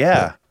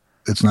 Yeah.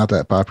 It's not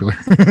that popular.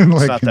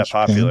 It's not that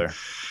popular.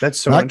 That's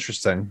so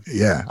interesting.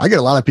 Yeah. I get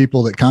a lot of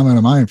people that comment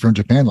on mine from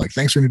Japan, like,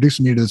 thanks for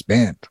introducing me to this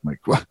band. I'm like,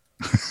 what?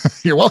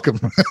 You're welcome.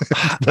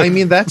 I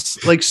mean,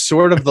 that's like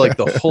sort of like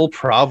the whole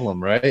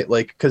problem, right?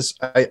 Like, because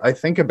I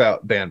think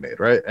about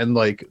BAND-MAID, right? And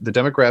like the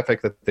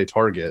demographic that they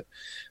target,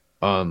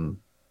 and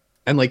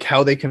like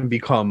how they can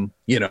become,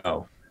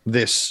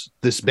 this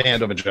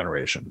band of a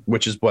generation,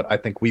 which is what I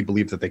think we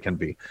believe that they can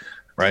be,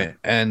 right?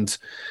 And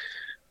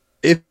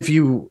if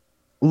you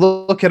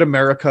look at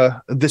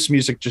America, this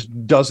music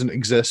just doesn't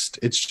exist.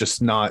 It's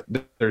just not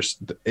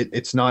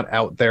it's not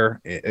out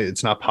there.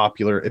 It's not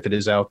popular. If it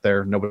is out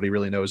there, nobody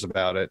really knows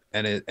about it.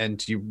 And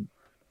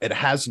it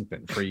hasn't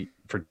been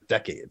for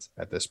decades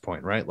at this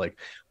point, right? Like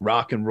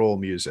rock and roll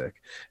music.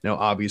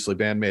 Obviously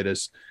BAND-MAID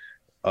is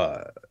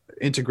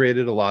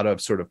integrated a lot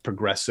of sort of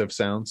progressive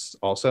sounds,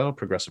 also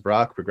progressive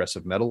rock,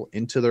 progressive metal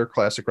into their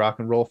classic rock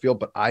and roll field.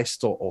 But I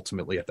still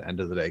ultimately, at the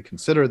end of the day,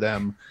 consider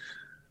them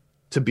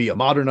to be a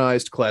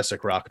modernized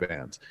classic rock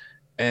band.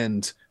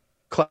 And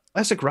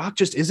classic rock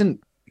just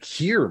isn't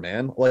here,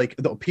 man. Like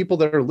the people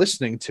that are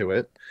listening to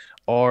it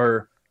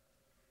are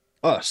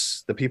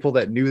us, the people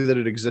that knew that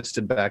it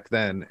existed back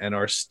then and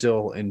are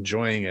still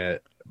enjoying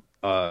it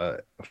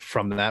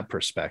from that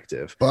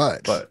perspective.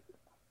 But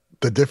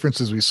the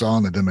differences we saw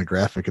in the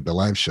demographic at the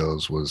live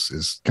shows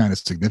is kind of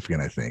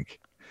significant, I think.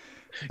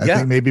 I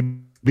think maybe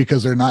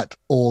because they're not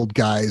old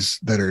guys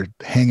that are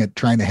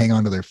trying to hang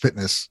on to their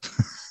fitness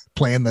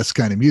playing this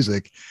kind of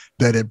music,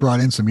 that it brought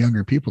in some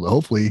younger people that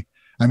hopefully,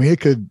 I mean, it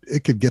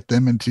could get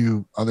them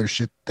into other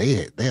shit they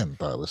hadn't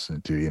thought of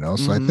listening to,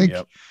 So I think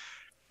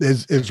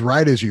as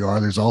right as you are,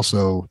 there's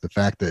also the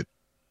fact that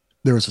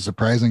there was a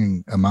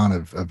surprising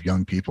amount of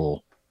young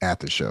people at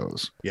the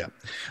shows. Yeah.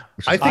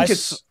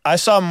 I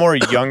saw a more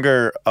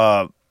younger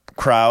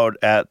crowd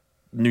at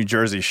New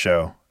Jersey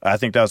show. I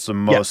think that's the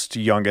most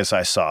youngest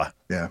I saw.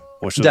 Yeah.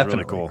 Which was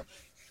really cool.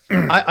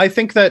 I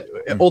think that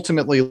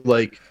ultimately,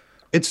 like,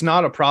 it's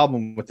not a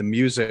problem with the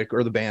music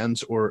or the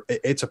bands, or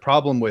it's a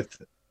problem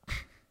with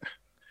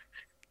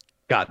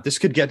God. This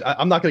could get,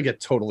 I'm not going to get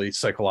totally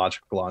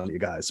psychological on you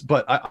guys,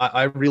 but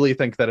I really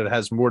think that it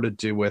has more to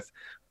do with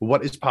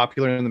what is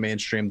popular in the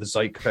mainstream, the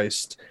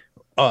zeitgeist,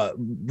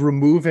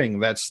 removing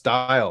that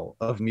style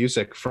of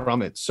music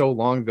from it so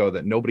long ago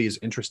that nobody is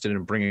interested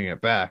in bringing it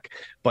back.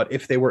 But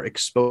if they were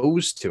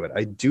exposed to it,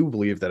 I do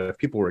believe that if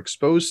people were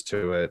exposed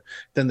to it,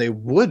 then it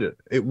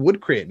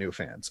would create new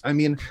fans. I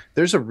mean,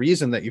 there's a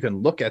reason that you can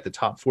look at the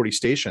top 40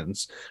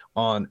 stations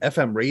on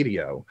FM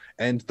radio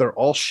and they're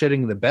all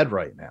shitting the bed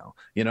right now.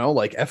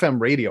 Like FM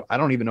radio, I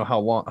don't even know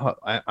how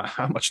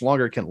much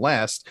longer it can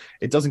last.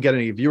 It doesn't get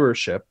any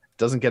viewership,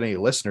 doesn't get any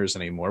listeners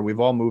anymore. We've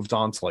all moved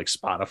on to like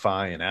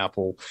Spotify and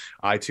Apple,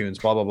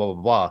 iTunes, blah, blah, blah,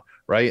 blah, blah,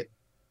 right?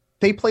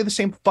 They play the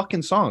same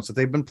fucking songs that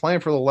they've been playing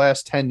for the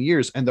last 10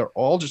 years, and they're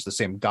all just the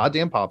same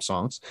goddamn pop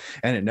songs,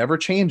 and it never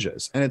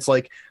changes. And it's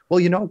like, well,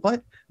 you know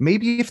what?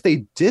 Maybe if they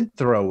did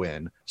throw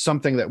in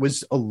something that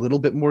was a little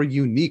bit more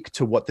unique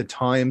to what the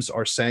times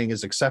are saying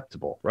is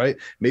acceptable, right?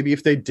 Maybe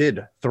if they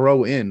did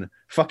throw in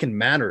fucking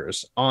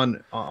Manners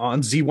on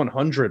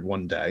Z100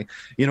 one day,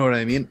 you know what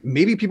I mean?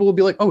 Maybe people will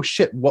be like, oh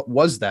shit, what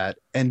was that?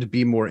 And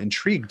be more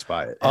intrigued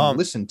by it and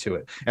listen to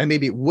it. And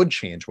maybe it would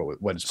change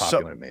what is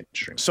popular in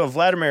mainstream. So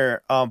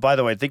Vladimir, by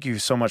the way, thank you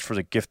so much for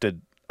the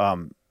gifted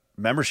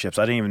memberships.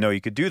 I didn't even know you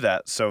could do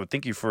that. So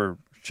thank you for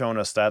showing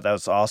us that. That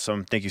was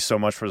awesome. Thank you so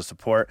much for the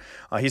support.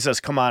 He says,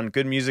 come on,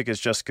 good music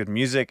is just good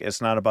music. It's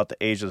not about the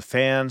age of the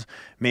fans.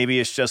 Maybe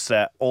it's just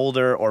that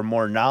older or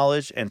more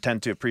knowledge and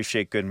tend to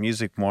appreciate good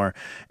music more.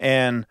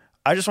 And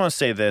I just want to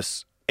say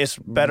this. It's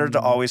better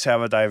to always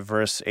have a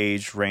diverse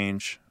age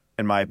range,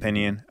 in my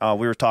opinion.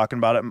 We were talking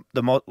about it.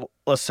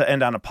 Let's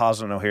end on a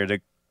positive note here.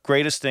 The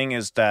greatest thing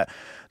is that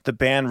the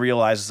band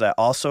realizes that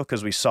also,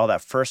 because we saw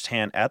that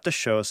firsthand at the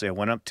shows. They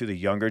went up to the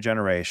younger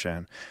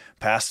generation,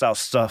 passed out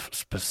stuff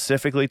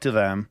specifically to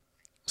them.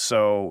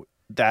 So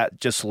that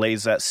just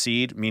lays that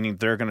seed, meaning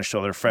they're going to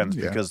show their friends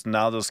because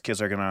now those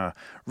kids are going to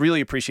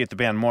really appreciate the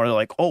band more. They're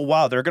like, oh,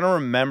 wow, they're going to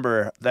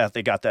remember that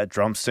they got that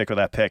drumstick or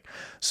that pick.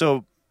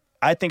 So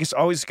I think it's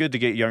always good to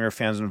get younger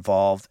fans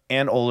involved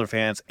and older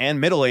fans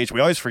and middle age. We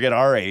always forget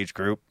our age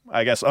group.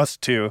 I guess us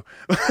too.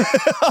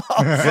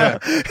 Yeah.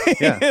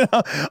 You know?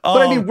 But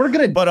I mean, we're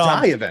going to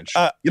die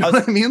eventually. You know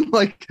what I mean?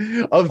 Like,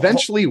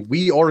 eventually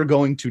we are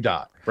going to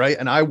die, right?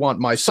 And I want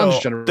my son's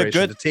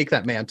generation to take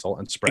that mantle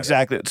and spread it.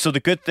 Exactly. So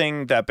the good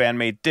thing that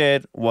BAND-MAID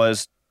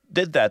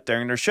did that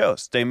during their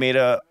shows. They made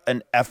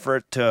an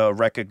effort to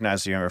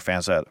recognize the younger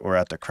fans that were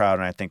at the crowd,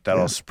 and I think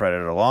that'll spread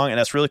it along, and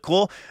that's really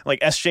cool. Like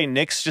SJ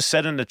Nix just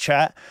said in the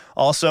chat,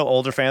 also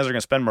older fans are going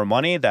to spend more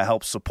money. That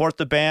helps support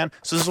the band.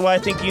 So this is why I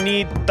think you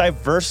need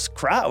diverse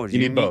crowd. You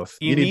need both.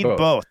 You need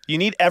both. You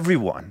need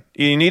everyone.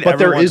 You need but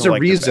everyone. There is a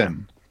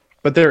reason.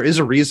 But there is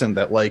a reason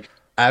that like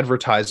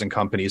advertising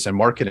companies and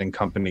marketing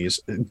companies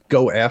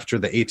go after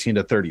the 18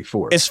 to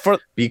 34.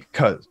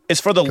 Because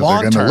it's for the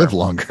long term. They're going to live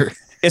longer.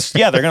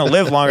 They're going to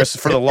live longer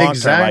for the long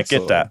term. I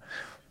get that.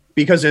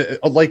 Because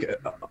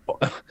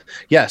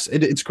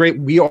it's great.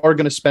 We are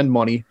going to spend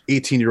money.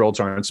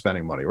 18-year-olds aren't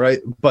spending money, right?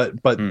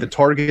 But the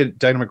target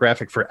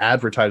demographic for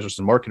advertisers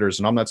and marketers,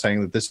 and I'm not saying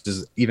that this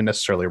is even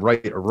necessarily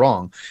right or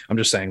wrong. I'm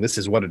just saying this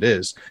is what it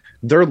is.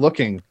 They're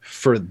looking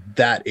for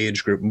that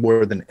age group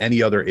more than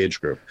any other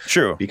age group.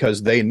 True.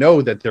 Because they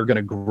know that they're going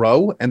to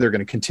grow and they're going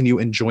to continue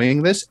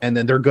enjoying this, and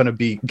then they're going to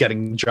be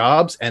getting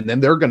jobs, and then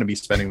they're going to be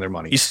spending their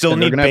money. You still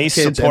need base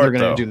kids, support, and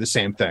they're going to do the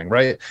same thing,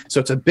 right? So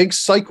it's a big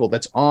cycle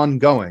that's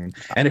ongoing.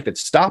 And if it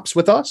stops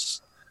with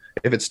us,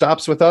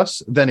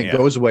 then it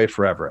goes away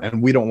forever.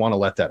 And we don't want to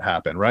let that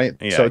happen, right?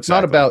 Yeah, so it's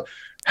not about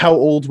how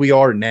old we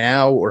are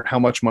now or how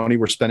much money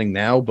we're spending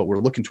now, but we're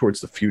looking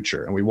towards the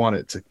future, and we want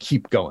it to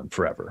keep going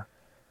forever.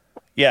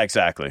 Yeah,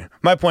 exactly.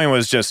 My point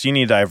was just you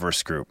need a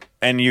diverse group,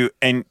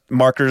 and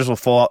marketers will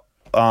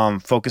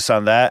focus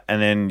on that,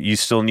 and then you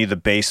still need the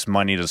base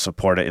money to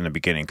support it in the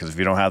beginning, because if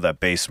you don't have that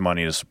base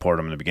money to support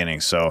them in the beginning.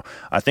 So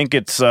I think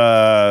it's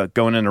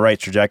going in the right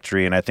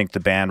trajectory, and I think the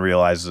band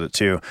realizes it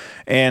too.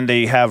 And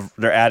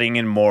they're adding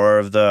in more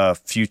of the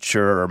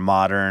future or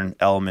modern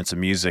elements of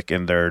music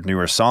in their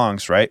newer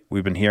songs, right?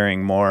 We've been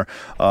hearing more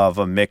of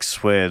a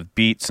mix with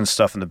beats and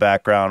stuff in the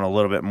background, a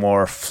little bit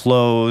more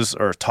flows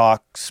or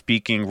talk,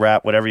 speaking,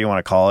 rap, whatever you want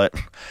to call it.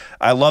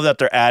 I love that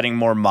they're adding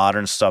more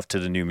modern stuff to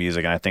the new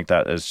music, and I think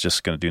that is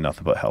just going to do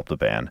nothing but help the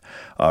band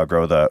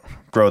grow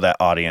that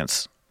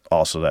audience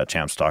also that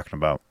Champ's talking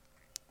about.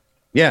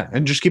 Yeah,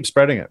 and just keep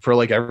spreading it for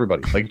like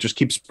everybody. Like just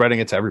keep spreading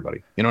it to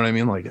everybody. You know what I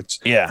mean? Like it's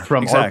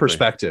from our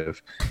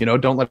perspective. You know,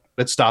 don't let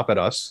it stop at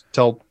us.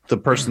 Tell the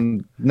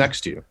person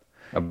next to you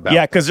about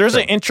because there's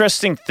an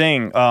interesting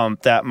thing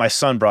that my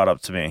son brought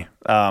up to me.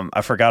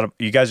 I forgot.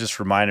 You guys just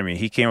reminded me.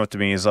 He came up to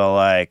me. He's all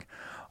like,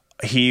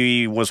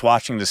 he was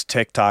watching this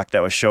TikTok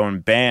that was showing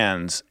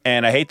bands,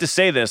 and I hate to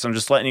say this, I'm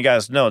just letting you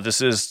guys know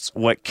this is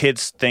what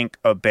kids think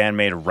of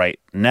BAND-MAID right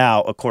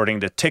now,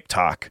 according to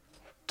TikTok.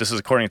 This is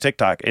according to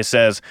TikTok. It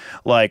says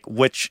like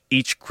which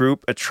each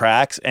group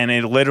attracts, and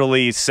it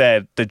literally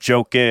said the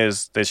joke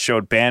is they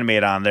showed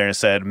BAND-MAID on there and it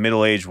said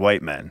middle-aged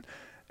white men.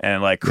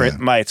 And like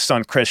my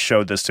son Chris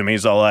showed this to me.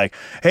 He's all like,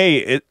 "Hey,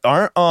 it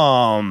aren't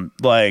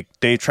like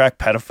they attract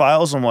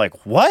pedophiles?" I'm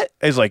like, "What?"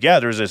 He's like, "Yeah,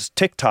 there's this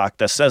TikTok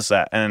that says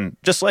that." And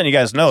just letting you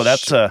guys know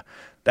that's a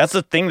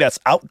thing that's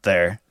out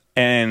there,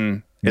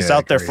 and it's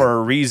out there for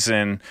a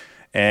reason.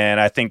 And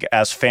I think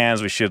as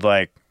fans, we should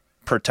like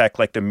protect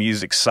like the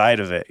music side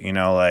of it. You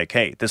know, like,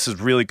 hey, this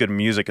is really good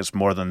music. It's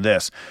more than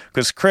this.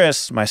 Because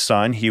Chris, my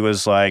son, he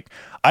was like,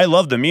 I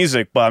love the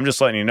music, but I'm just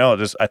letting you know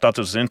this. I thought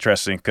this was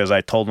interesting because I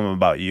told them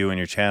about you and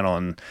your channel,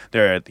 and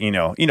they're, you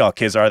know how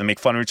kids are. They make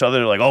fun of each other.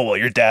 They're like, oh, well,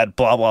 your dad,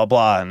 blah blah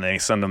blah, and they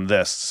send them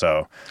this.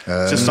 So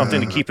it's just something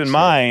to keep in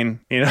mind.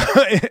 You know,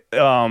 that's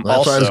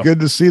also, why it's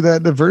good to see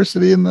that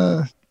diversity in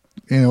the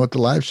with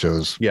the live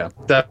shows. Yeah,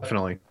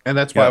 definitely. And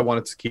that's why I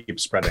wanted to keep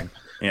spreading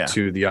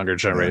to the younger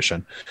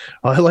generation.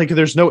 Like,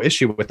 there's no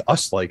issue with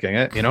us liking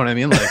it. You know what I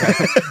mean? Like,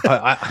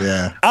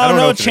 I don't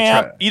know,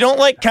 champ. You don't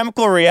like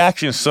chemical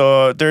reactions,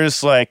 so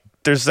there's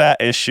that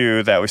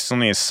issue that we still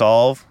need to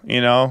solve,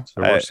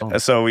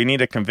 so we need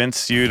to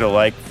convince you to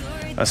like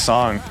a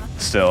song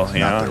still,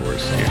 Not their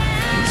worst song.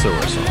 It's their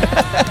worst song.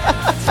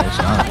 It's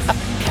not.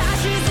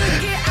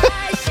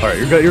 All right,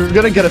 you're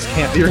gonna get us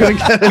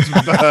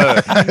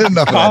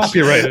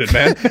copyrighted,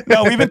 man.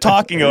 No, we've been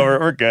talking over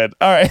it. We're good.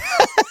 All right.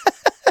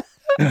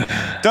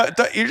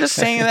 You're just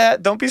saying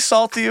that. Don't be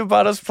salty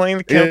about us playing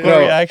the chemical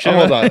reaction.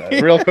 Hold on,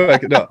 real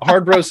quick. No,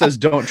 Hard Bros says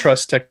don't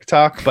trust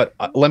TikTok, but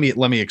let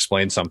me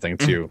explain something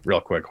to you real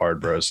quick, Hard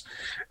Bros.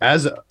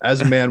 As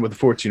a man with a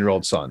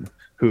 14-year-old son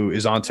who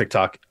is on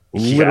TikTok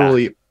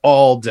literally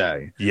all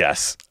day.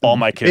 Yes, all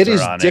my kids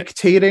are on it.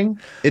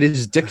 It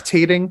is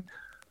dictating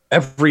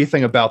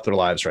everything about their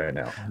lives right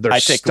now. Their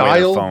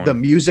style, the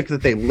music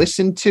that they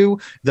listen to,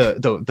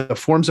 the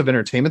forms of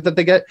entertainment that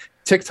they get.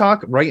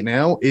 TikTok right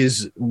now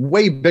is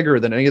way bigger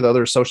than any of the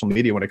other social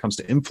media when it comes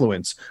to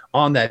influence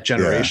on that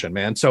generation,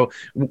 man. So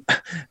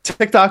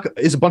TikTok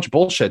is a bunch of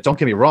bullshit. Don't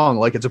get me wrong.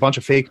 Like, it's a bunch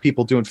of fake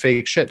people doing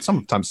fake shit.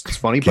 Sometimes it's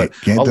funny, but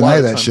can't deny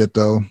that shit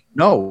though.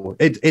 No,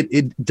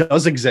 it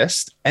does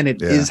exist, and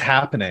it is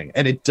happening,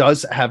 and it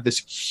does have this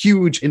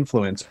huge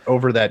influence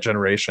over that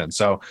generation.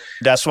 So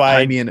that's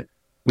why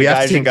we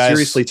have to take it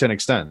seriously to an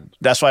extent.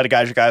 That's why the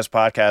Guys and Guys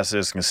podcast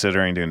is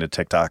considering doing the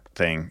TikTok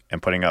thing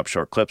and putting up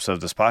short clips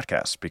of this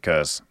podcast,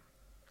 because,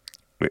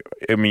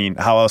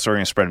 how else are we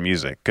going to spread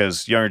music?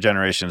 Because younger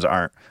generations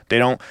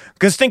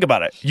because think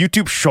about it.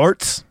 YouTube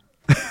Shorts,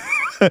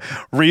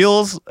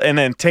 Reels, and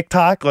then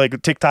TikTok. Like,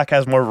 TikTok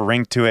has more of a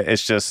ring to it.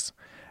 It's just,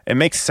 it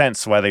makes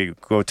sense why they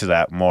go to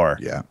that more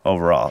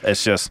overall.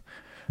 It's just...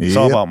 It's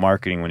all about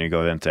marketing when you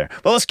go in there.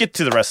 But let's get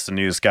to the rest of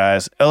the news,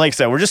 guys. Like I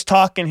said, we're just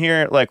talking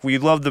here. Like, we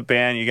love the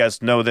band. You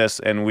guys know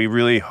this, and we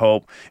really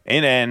hope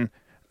in end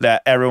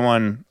that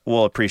everyone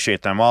will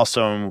appreciate them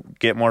also and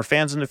get more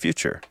fans in the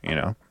future,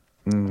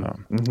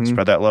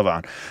 Spread that love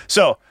on.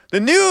 So, the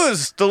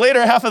news, the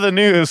later half of the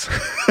news,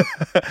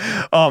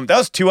 that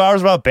was 2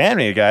 hours about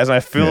BAND-MAID, guys. And I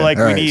feel like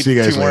we need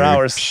 2 more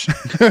hours.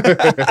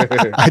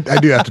 I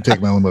do have to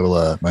take my own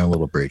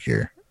little break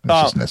here. It's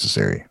just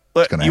necessary.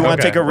 You want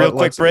to take a real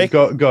quick break?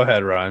 Go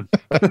ahead, Ryan.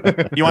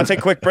 You want to take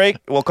a quick break?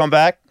 We'll come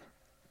back.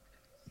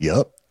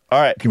 Yep. All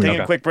right.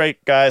 Taking a quick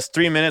break, guys.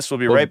 3 minutes. We'll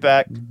be right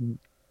back.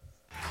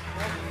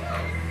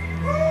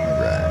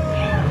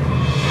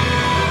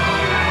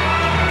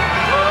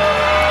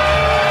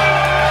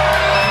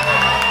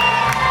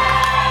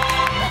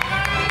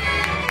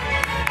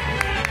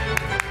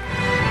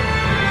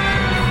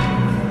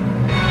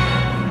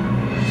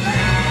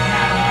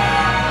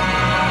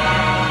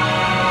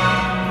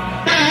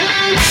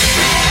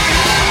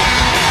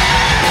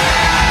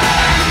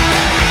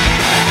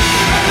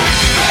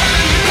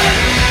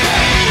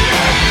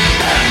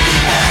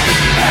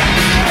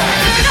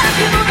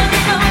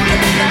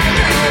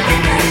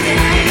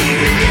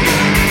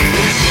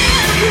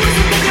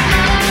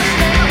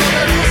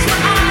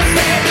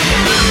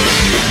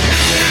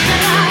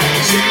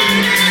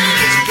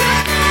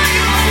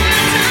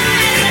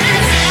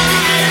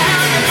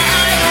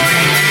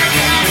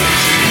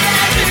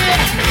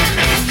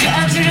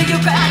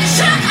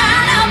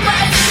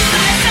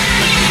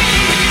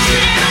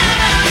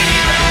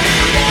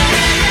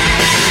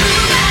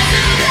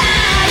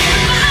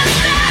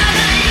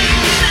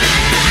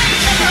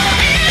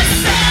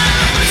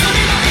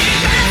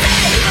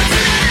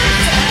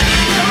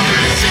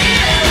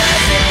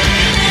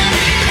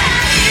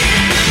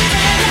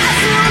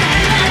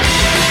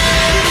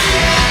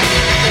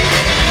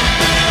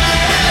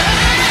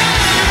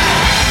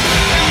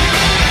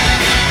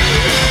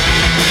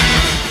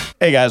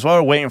 Hey guys, while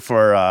we're waiting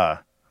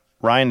for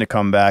Ryan to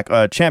come back,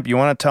 Champ, you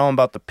want to tell him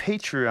about the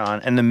Patreon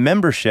and the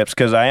memberships?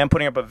 Because I am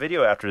putting up a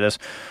video after this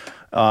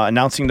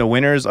announcing the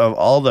winners of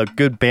all the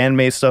good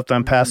BAND-MAID stuff that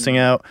I'm passing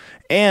out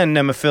and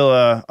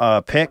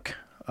Nemophila pick.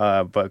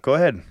 But go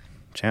ahead,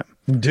 Champ.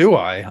 Do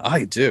I?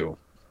 I do.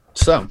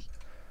 So,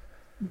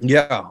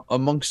 yeah,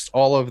 amongst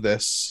all of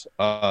this,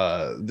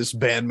 this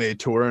BAND-MAID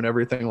tour and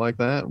everything like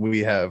that, we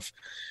have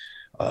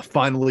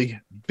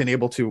finally been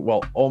able to,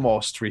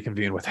 almost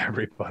reconvene with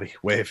everybody.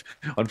 Wave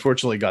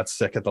unfortunately got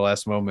sick at the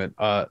last moment,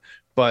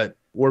 but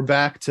we're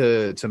back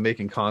to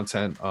making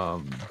content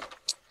on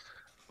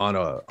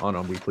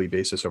a weekly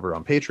basis over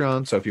on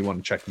Patreon. So if you want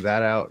to check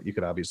that out, you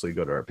could obviously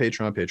go to our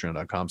Patreon,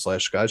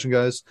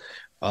 patreon.com/guys.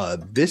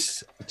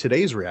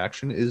 Today's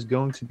reaction is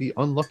going to be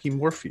Unlucky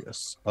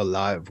Morpheus, a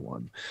live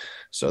one.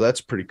 So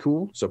that's pretty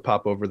cool. So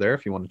pop over there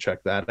if you want to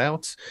check that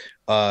out.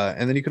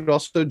 And then you could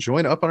also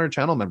join up on our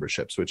channel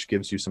memberships, which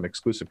gives you some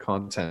exclusive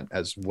content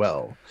as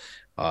well.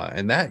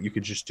 And that you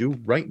could just do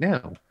right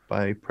now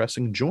by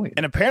pressing join.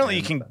 And apparently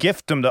you can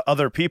gift them to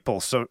other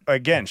people. So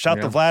again,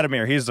 shout to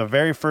Vladimir. He's the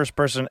very first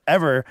person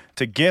ever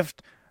to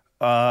gift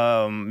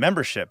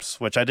memberships,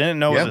 which I didn't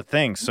know was a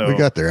thing. So we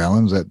got there,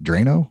 Alan. Is that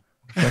Drano?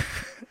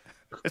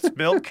 It's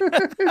milk.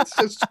 It's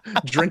just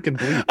drinking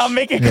bleach. I'm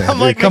mixing come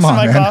my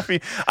on, man.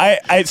 coffee.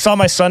 I saw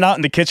my son out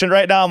in the kitchen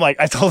right now. I'm like,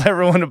 I told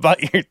everyone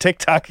about your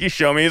TikTok you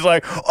show me. He's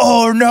like,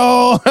 oh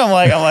no. I'm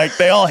like,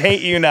 they all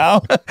hate you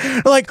now.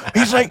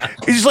 he's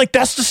like,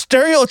 that's the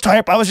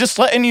stereotype. I was just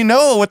letting you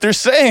know what they're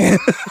saying.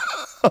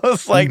 I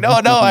was like, no,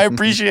 I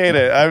appreciate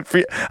it.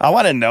 I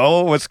want to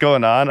know what's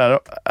going on.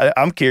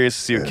 I'm curious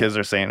to see what kids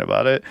are saying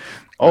about it.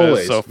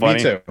 Always, so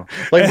funny. Me too.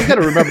 Like, we got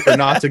to remember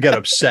not to get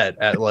upset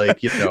at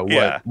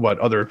what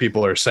other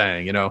people are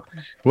saying.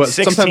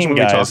 Sometimes when we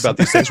talk about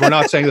these things, we're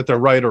not saying that they're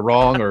right or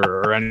wrong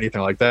or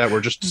anything like that.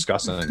 We're just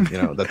discussing,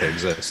 that they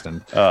exist.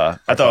 And I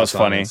thought it was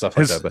funny. And stuff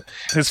like that. But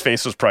his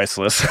face was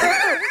priceless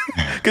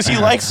because he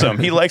likes them.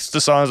 He likes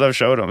the songs I've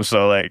showed him.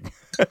 So like,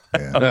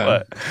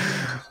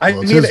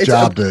 it's his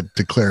job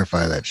to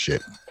clarify that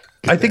shit.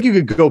 I think you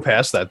could go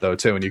past that though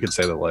too, and you could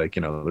say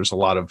that there's a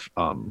lot of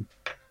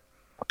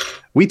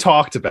we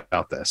talked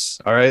about this,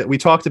 all right? We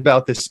talked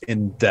about this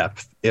in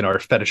depth in our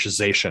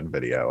fetishization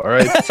video, all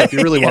right? So if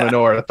you really want to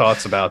know our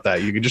thoughts about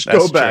that, you can just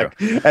go back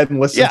and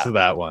listen to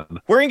that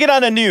one. We're going to get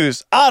on the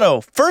news.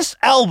 Otto, first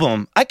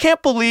album. I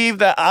can't believe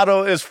that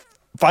Otto is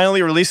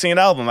finally releasing an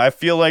album. I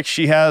feel like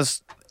she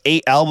has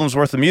 8 albums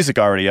worth of music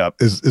already up.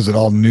 Is it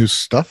all new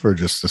stuff or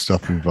just the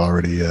stuff we've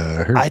already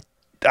heard?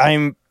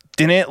 I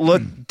didn't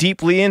look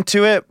deeply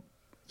into it.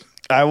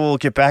 I will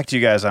get back to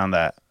you guys on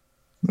that.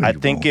 I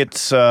think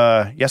it's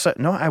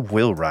I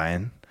will,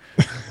 Ryan.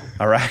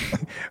 All right.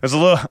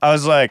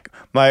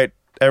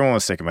 Everyone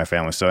was sick in my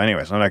family, so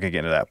anyways, I'm not gonna get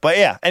into that. But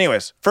yeah,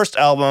 anyways, first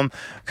album,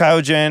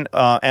 Kyogen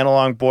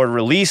Analog Board,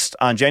 released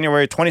on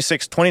January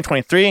 26,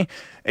 2023.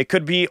 It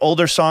could be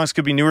older songs,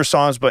 could be newer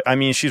songs, but I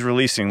mean, she's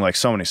releasing like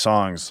so many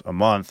songs a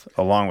month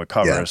along with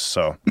covers. Yeah.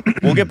 So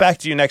we'll get back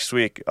to you next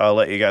week. I'll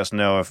let you guys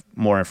know if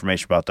more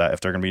information about that,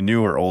 if they're gonna be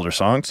new or older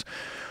songs.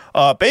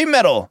 Baby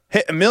Metal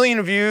hit 1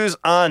 million views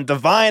on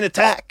Divine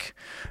Attack.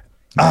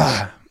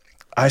 I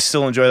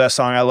still enjoy that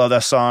song. I love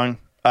that song.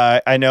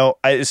 I know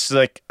it's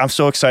like I'm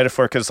so excited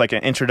for it because it's like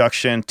an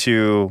introduction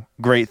to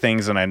great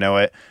things, and I know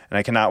it. And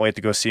I cannot wait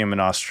to go see him in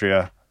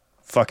Austria.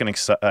 Fucking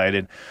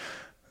excited.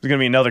 It's gonna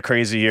be another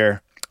crazy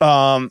year.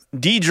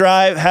 D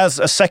Drive has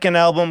a second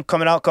album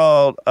coming out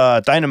called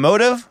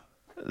Dynamotive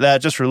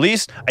that just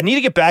released. I need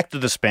to get back to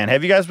this band.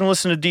 Have you guys been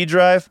listening to D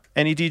Drive?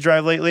 Any D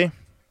Drive lately?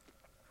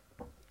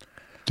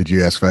 Did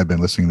you ask if I've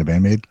been listening to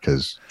BAND-MAID?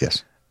 Because,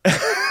 yes.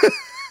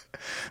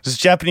 This is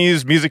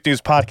Japanese Music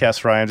News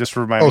Podcast, Ryan, just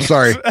for remind me. Oh,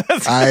 sorry.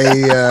 I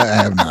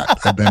have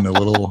not. I've been a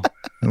little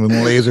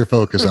laser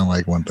focused on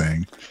like one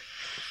thing.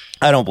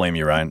 I don't blame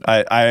you, Ryan.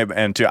 I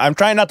am too. I'm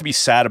trying not to be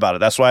sad about it.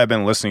 That's why I've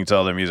been listening to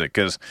other music,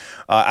 because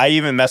I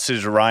even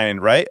messaged Ryan,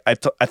 right? I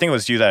think it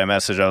was you that I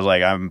messaged. I was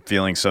like, I'm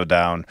feeling so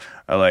down.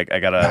 I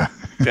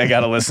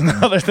gotta listen to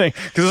other things,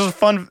 because it was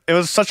fun. It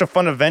was such a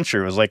fun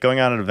adventure. It was like going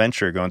on an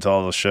adventure, going to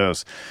all those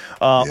shows.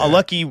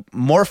 Unlucky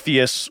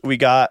Morpheus,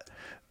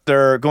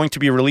 they're going to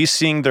be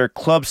releasing their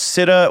Club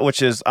Sitta,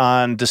 which is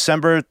on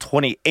December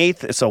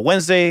 28th. It's a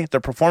Wednesday.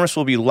 Their performance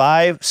will be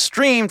live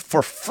streamed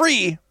for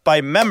free by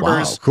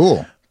members. Wow,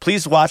 cool.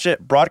 Please watch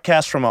it,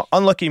 broadcast from an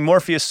Unlucky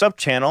Morpheus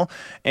sub-channel,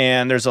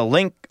 and there's a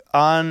link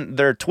on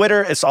their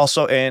Twitter. It's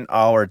also in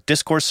our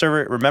Discord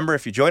server. Remember,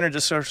 if you join our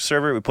Discord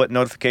server, we put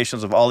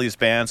notifications of all these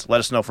bands. Let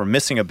us know if we're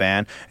missing a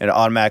band, and it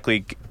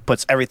automatically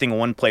puts everything in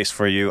one place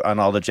for you on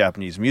all the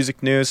Japanese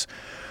music news.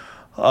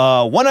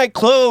 One Eye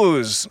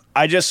Close.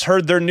 I just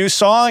heard their new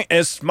song.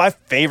 It's my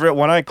favorite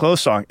One Eye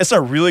Close song. It's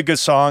a really good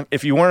song.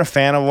 If you weren't a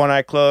fan of One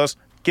Eye Close,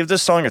 give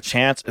this song a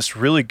chance. It's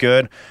really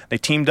good. They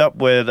teamed up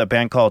with a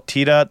band called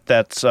Tita.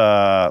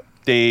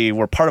 They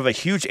were part of a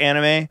huge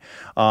anime,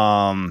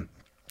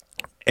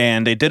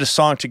 and they did a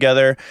song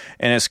together,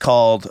 and it's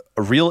called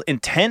Real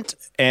Intent,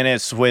 and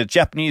it's with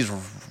Japanese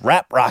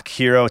rap rock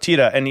hero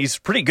Tita, and he's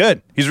pretty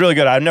good. He's really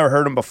good. I've never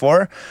heard him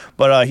before,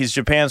 but he's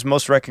Japan's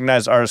most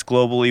recognized artist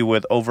globally,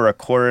 with over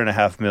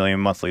 2.5 million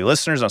monthly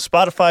listeners on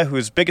Spotify,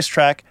 whose biggest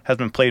track has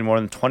been played more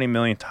than 20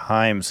 million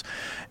times.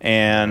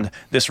 And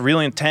this Real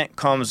Intent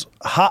comes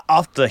hot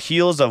off the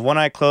heels of One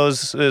Eye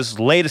Close's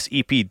latest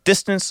EP,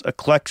 Distance, a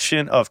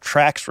collection of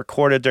tracks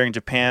recorded during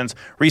Japan's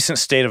recent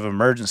state of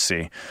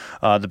emergency.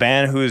 The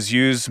band, whose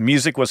used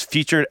music was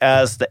featured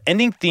as the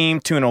ending theme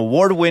to an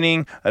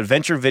award-winning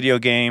adventure video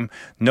game,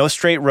 No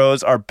Straight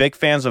Roads, are big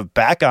fans of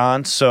Back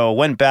On. So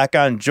when Back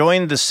On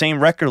joined the same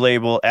record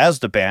label as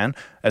the band,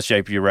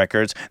 SJP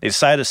Records, they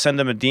decided to send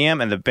them a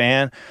DM, and the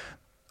band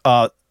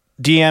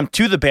DM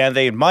to the band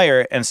they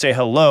admire and say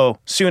hello.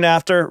 Soon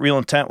after, Real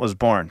Intent was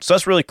born. So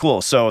that's really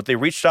cool. So they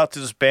reached out to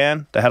this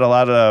band that had a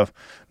lot of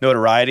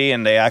notoriety,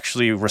 and they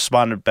actually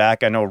responded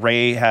back. I know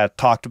Ray had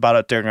talked about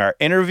it during our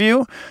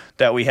interview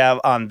that we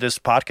have on this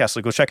podcast.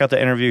 So go check out the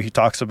interview. He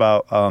talks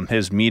about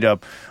his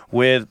meetup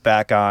with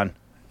Back On,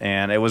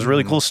 and it was a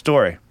really cool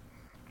story.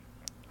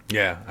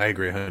 Yeah, I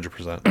agree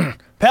 100%.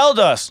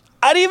 Paladust.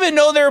 I didn't even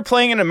know they were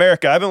playing in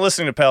America. I've been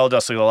listening to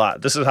Paladust a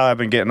lot. This is how I've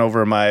been getting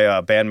over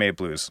my BAND-MAID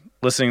blues.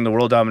 Listening to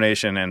World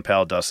Domination and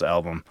Paladust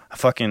album. I'm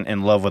fucking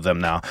in love with them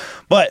now.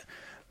 But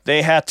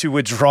they had to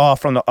withdraw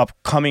from the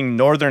upcoming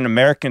Northern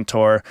American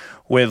tour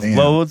with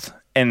Loathe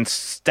and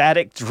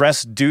Static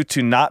Dress due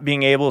to not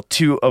being able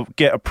to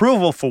get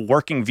approval for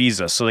working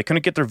visas. So they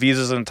couldn't get their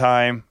visas in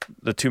time,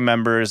 the 2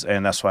 members,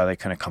 and that's why they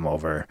couldn't come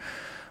over,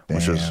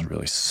 which was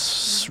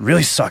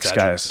really sucks,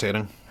 guys.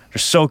 They're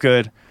so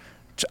good.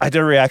 I did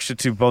a reaction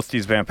to both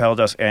these bands, Pale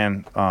Dust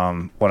and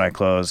When I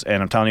Close,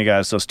 and I'm telling you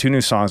guys, those 2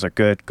 new songs are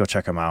good. Go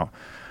check them out.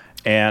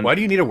 And why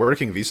do you need a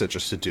working visa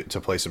just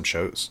to play some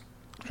shows?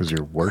 Because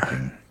you're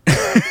working.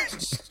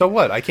 So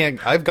what?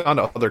 I've gone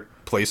to other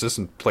places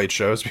and played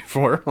shows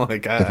before.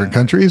 Like different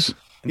countries.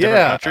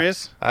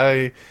 Countries.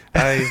 I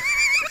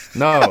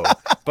no,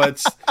 but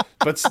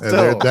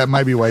still, that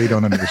might be why you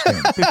don't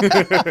understand.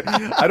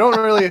 I don't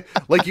really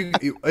like you.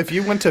 If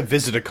you went to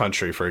visit a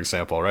country, for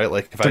example, right?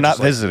 Like if they're not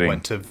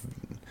visiting.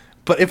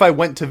 But if I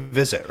went to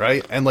visit,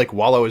 right, and like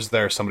while I was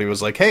there, somebody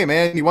was like, "Hey,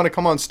 man, you want to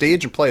come on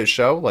stage and play a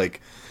show?"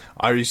 Like,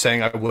 are you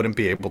saying I wouldn't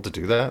be able to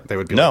do that? They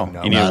would be like,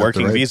 "No, you need a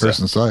working visa."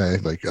 Person saw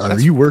it. Like, are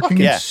you working?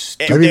 Yeah,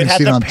 they'd have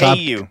to pay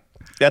you.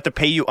 They have to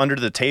pay you under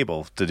the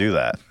table to do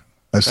that.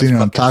 I've seen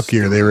it on Top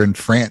Gear. They were in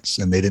France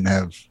and they didn't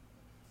have.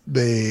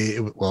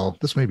 Well,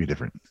 this may be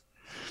different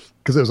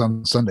because it was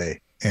on Sunday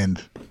and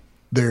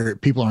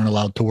people aren't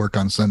allowed to work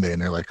on Sunday,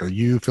 and they're like, "Are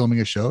you filming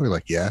a show?" You're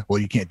like, "Yeah." Well,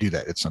 you can't do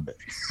that. It's Sunday.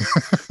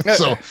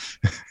 So,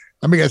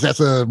 I mean, guys, that's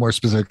a more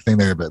specific thing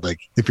there. But like,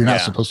 if you're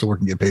not supposed to work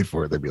and get paid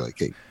for it, they'd be like,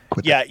 "Hey,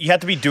 quit." Yeah, you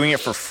have to be doing it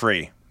for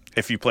free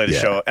if you play the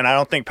show, and I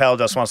don't think Paddle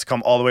Dust wants to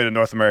come all the way to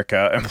North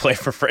America and play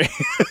for free.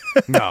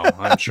 No,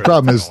 I'm sure.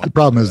 The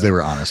problem is they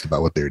were honest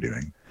about what they were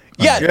doing.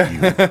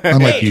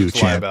 Unlike you,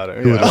 Champ.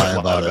 Who would lie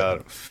about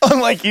it?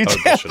 Unlike you,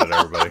 Champ. Bullshit at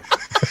everybody.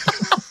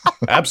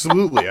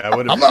 Absolutely, I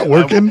would. I'm not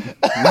working.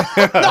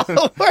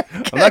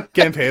 I'm not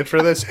getting paid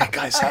for this. Hey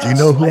guys, do you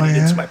know who I am?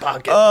 Into my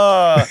pocket.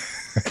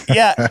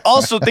 Yeah.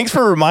 Also, thanks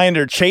for a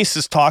reminder. Chase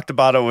has talked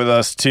about it with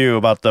us too,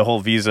 about the whole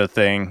visa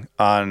thing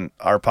on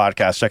our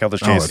podcast. Check out the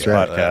Chase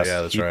podcast.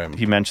 Yeah, that's right.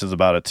 He mentions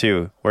about it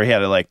too, where he had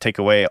to like take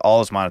away all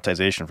his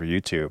monetization for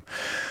YouTube.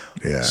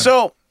 Yeah.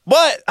 So,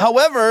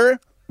 however,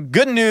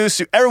 good news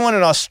to everyone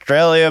in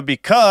Australia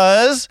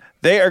because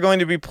they are going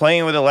to be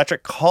playing with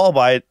Electric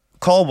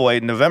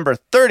Callboy November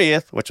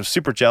 30th, which I'm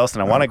super jealous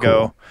and I want to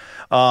go.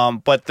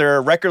 But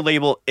their record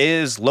label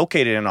is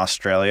located in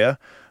Australia.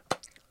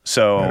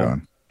 So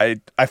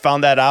I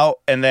found that out,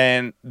 and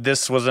then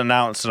this was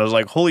announced, and I was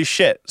like, holy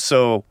shit.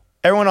 So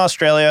everyone in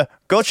Australia,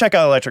 go check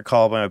out Electric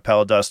Callboy and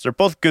Pale Dust. They're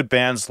both good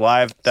bands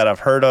live that I've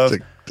heard of.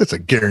 That's a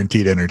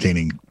guaranteed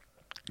entertaining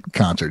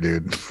concert,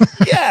 dude.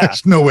 Yeah.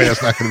 There's no way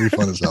that's not going to be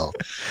fun as hell.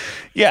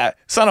 Yeah.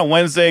 It's on a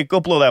Wednesday. Go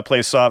blow that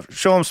place off.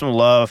 Show them some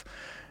love.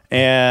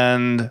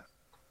 And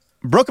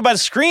Broken by the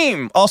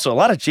Scream. Also, a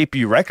lot of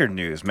JPU record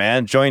news,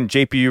 man. Join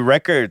JPU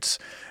Records.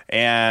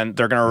 And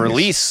they're going to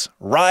release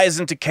Rise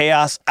into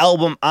Chaos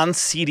album on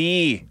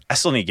CD. I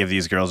still need to give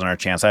these girls another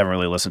chance. I haven't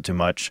really listened to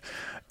much.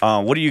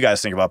 What do you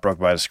guys think about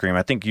Broken by the Scream?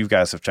 I think you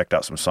guys have checked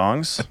out some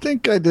songs. I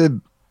think I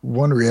did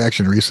one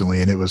reaction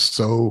recently, and it was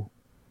so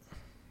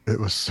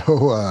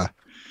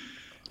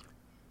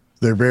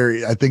they're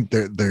very, I think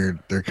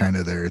they're kind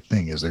of, their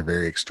thing is they're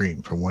very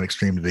extreme, from one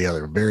extreme to the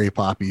other. Very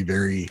poppy,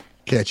 very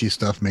catchy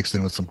stuff mixed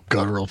in with some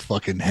guttural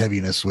fucking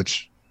heaviness,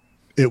 which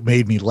it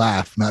made me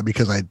laugh, not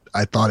because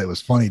I thought it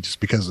was funny, just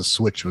because the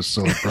switch was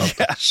so abrupt.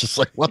 Yeah. It's just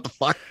like, what the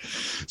fuck?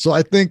 So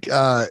I think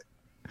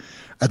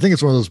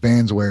it's one of those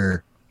bands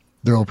where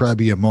there will probably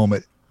be a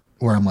moment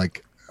where I'm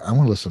like, I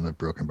want to listen to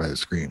Broken by the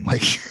Scream.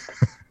 Like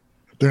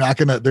they're not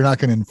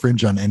gonna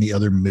infringe on any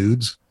other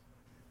moods.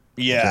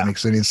 Yeah, if that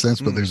makes any sense.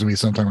 But there's gonna be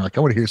some time where like,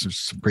 I want to hear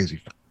some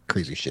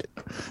crazy shit.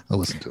 I'll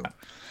listen to them.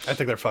 I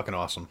think they're fucking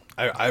awesome.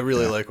 I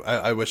really like.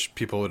 I wish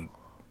people would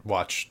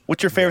watch.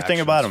 What's your favorite thing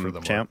about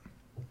them, Champ?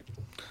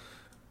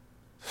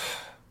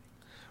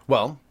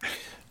 Well,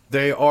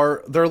 they're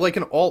like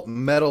an alt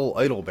metal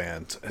idol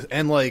band,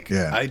 and like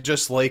I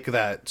just like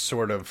that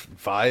sort of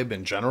vibe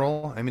in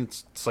general. I mean,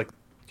 it's like,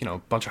 you know, a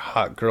bunch of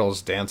hot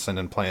girls dancing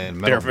and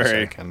playing metal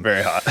music, and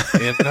very hot.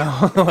 You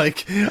know,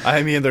 like,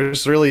 I mean,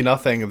 there's really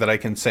nothing that I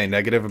can say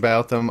negative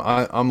about them.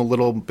 I'm a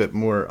little bit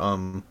more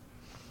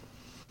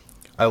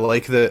I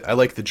like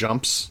the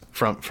jumps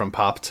from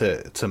pop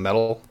to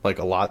metal like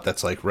a lot.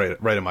 That's like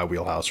right in my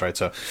wheelhouse, right?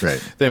 So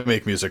they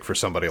make music for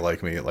somebody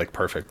like me like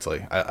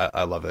perfectly.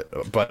 I love it.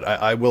 But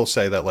I will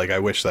say that like I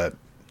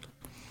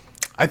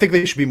think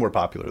they should be more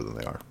popular than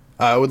they are.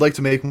 I would like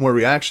to make more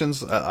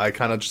reactions. I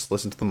kind of just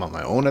listen to them on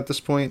my own at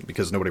this point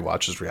because nobody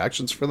watches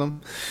reactions for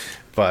them,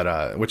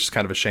 but which is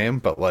kind of a shame.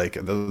 But like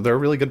they're a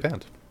really good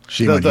band.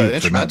 The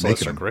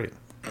instrumentalists are great.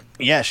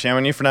 Yeah, shame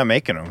on you for not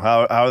making them.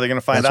 How are they going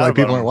to find out? That's why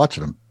people aren't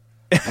watching them.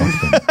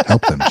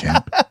 Help them,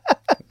 champ.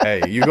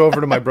 Hey, you go over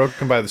to my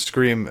Broken by the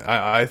Scream.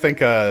 I think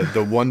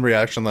the one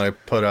reaction that I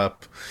put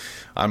up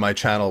on my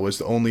channel was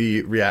the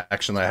only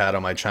reaction I had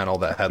on my channel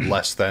that had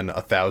less than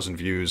 1,000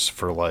 views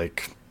for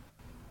like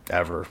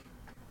ever.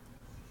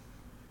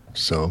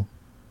 So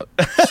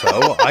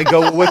So I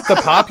go with the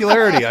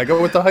popularity. I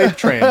go with the hype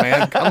train,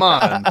 man. Come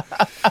on.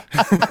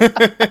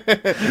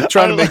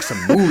 Trying to make some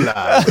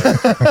moolah.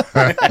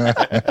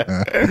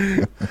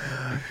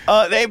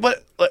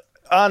 But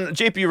on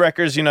JP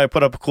Records, I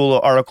put up a cool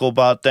little article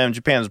about them.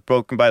 Japan is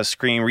broken by the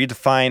screen,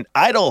 redefined.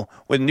 Idol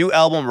with new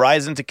album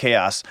Rise into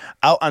Chaos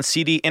out on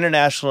CD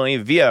internationally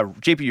via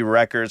JP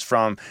Records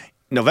from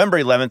November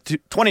 11th,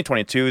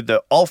 2022.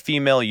 The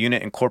all-female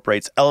unit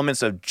incorporates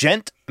elements of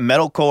gent,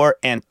 metalcore,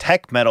 and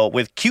tech metal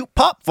with cute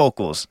pop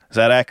vocals. Is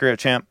that accurate,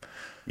 champ?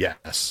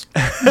 Yes.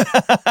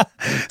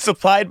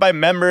 Supplied by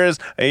members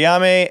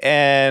Ayame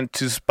and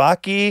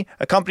Tsubaki,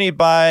 accompanied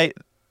by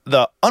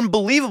the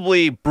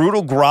unbelievably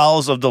brutal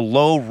growls of the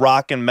low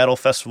rock and metal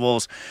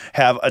festivals,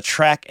 have a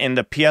track in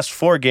the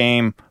PS4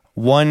 game,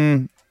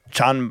 One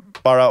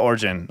Chanbara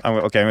Origin. I'm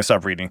going to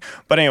stop reading.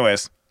 But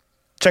anyways,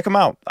 check them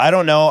out. I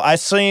don't know.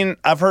 I've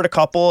heard a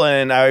couple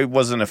and I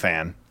wasn't a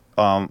fan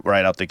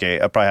right out the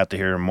gate. I probably have to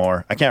hear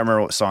more. I can't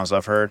remember what songs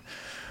I've heard.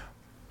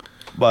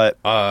 But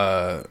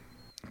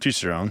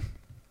teach their own.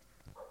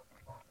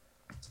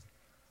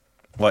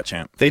 What,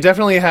 champ? They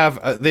definitely have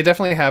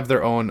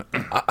their own.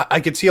 I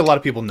could see a lot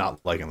of people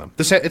not liking them.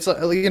 It's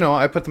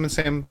I put them in the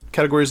same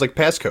categories like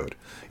Passcode.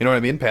 You know what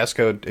I mean?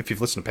 Passcode. If you've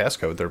listened to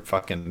Passcode, they're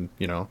fucking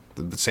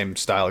the same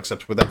style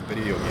except without the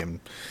video game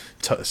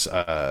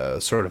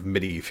sort of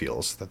MIDI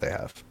feels that they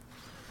have.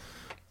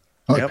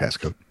 I like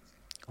Passcode.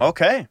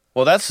 Okay,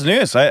 well that's the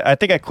news. I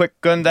think I quick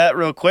gunned that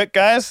real quick,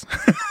 guys.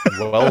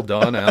 Well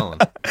done, Alan.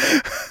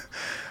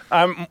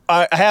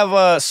 I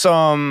have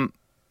some.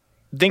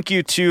 Thank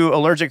you to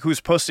Allergic, who's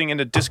posting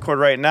into Discord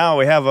right now.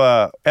 We have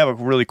a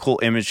really cool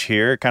image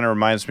here. It kind of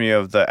reminds me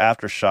of the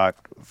Aftershock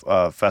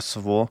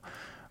festival,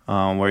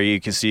 where you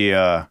can see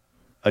a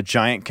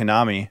giant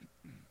Konami.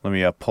 Let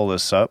me pull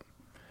this up.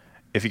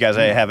 If you guys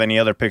have any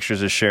other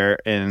pictures to share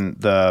in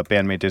the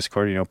BAND-MAID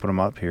Discord, put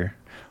them up here.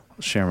 I'll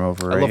share them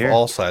over right here. I love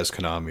all size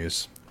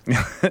Konamis.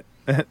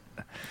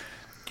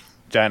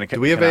 Giant.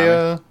 Do we have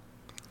Konami.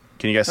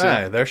 Can you guys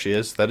see? There she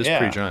is. That is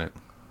pretty giant.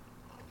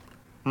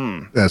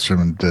 That's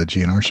from the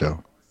GNR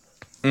show.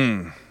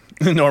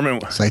 Norman.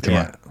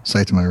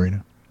 Saitama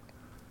Arena.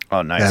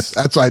 Oh, nice.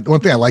 That's one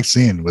thing I liked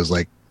seeing was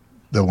like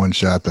the one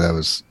shot that I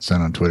was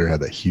sent on Twitter had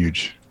that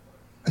huge.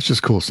 It's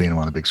just cool seeing them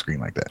on a big screen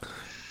like that.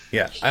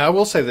 Yeah, I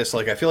will say this: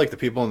 I feel like the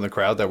people in the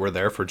crowd that were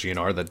there for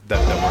GNR that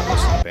weren't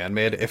listening to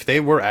BAND-MAID, if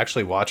they were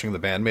actually watching the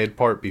BAND-MAID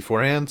part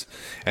beforehand,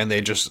 and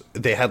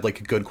they had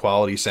like a good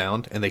quality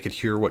sound and they could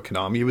hear what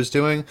Konami was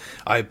doing,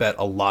 I bet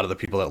a lot of the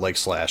people that like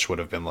Slash would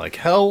have been like,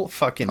 "Hell,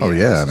 fucking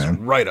this is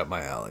right up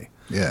my alley."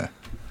 Yeah,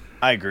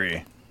 I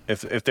agree.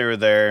 If they were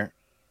there,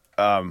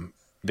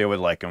 they would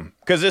like them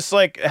because it's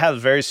like it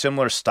has very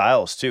similar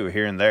styles too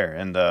here and there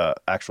in the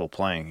actual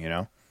playing.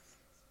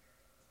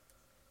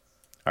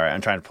 All right,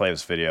 I'm trying to play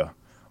this video.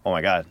 Oh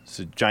my god, it's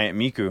a giant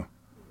Miku.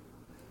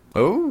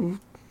 Oh,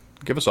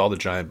 give us all the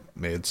giant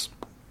maids.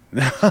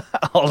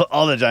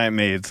 all the giant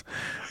maids.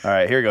 All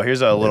right, here we go.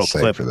 Here's a little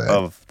clip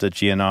of the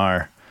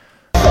GNR.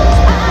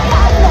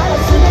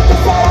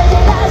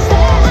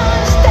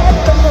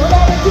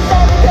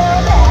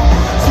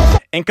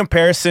 In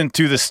comparison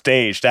to the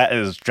stage, that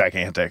is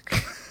gigantic.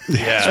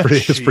 Yeah,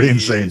 it's pretty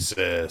insane.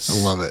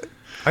 I love it.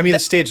 I mean, the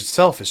stage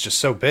itself is just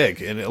so big,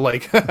 and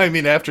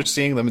after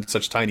seeing them in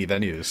such tiny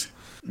venues,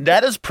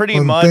 that is pretty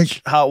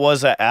much how it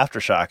was at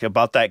Aftershock.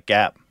 About that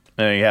gap,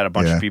 and you had a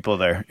bunch of people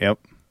there. Yep.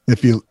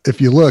 If you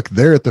look,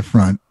 they're at the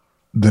front.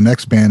 The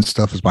next band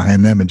stuff is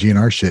behind them, and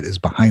GNR shit is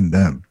behind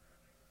them.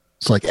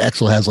 It's like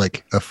Axl has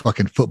like a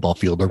fucking football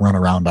field to run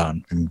around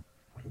on and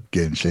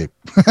get in shape.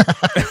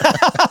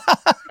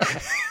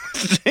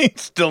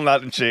 He's still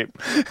not in shape.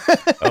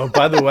 Oh,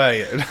 by the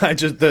way,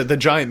 the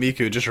giant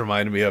Miku just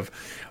reminded me of.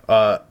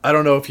 I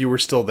don't know if you were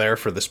still there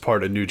for this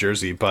part of New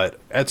Jersey, but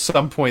at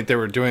some point they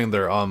were doing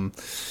their You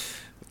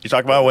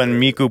talk about when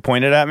Miku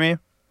pointed at me?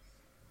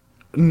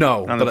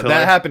 No, but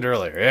that happened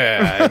earlier.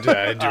 Yeah,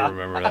 I do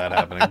remember that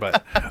happening.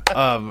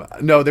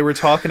 But no, they were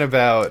talking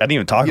about. I didn't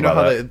even talk about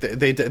how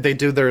they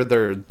do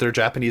their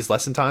Japanese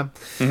lesson time,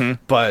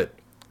 but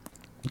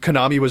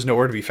Konami was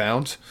nowhere to be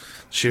found.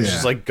 She was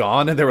just like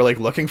gone, and they were like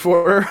looking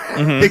for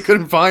her. They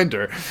couldn't find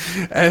her,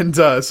 and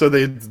so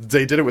they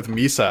did it with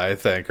Misa, I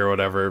think, or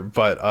whatever.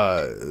 But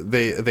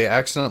they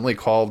accidentally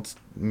called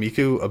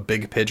Miku a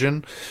big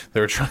pigeon.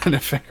 They were trying to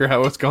figure out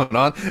what's going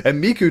on,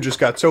 and Miku just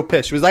got so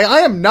pissed. She was like,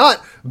 "I am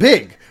not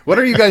big. What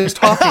are you guys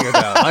talking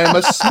about? I am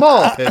a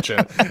small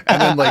pigeon."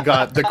 And then like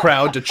got the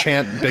crowd to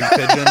chant "big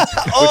pigeon,"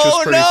 which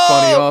was pretty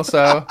funny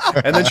also.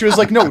 And then she was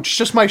like, "No, it's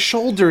just my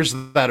shoulders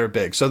that are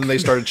big." So then they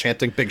started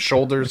chanting "big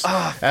shoulders"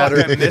 at her,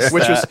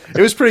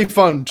 it was pretty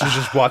fun to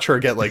just watch her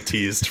get like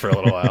teased for a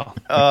little while.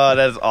 Oh,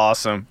 that's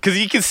awesome. Because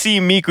you can see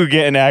Miku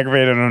getting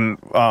aggravated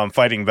and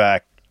fighting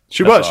back.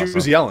 She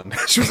was yelling.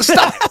 She was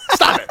like,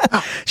 stop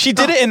it. She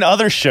did it in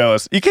other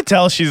shows. You could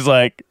tell she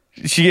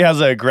has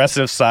an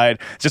aggressive side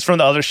just from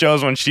the other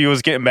shows when she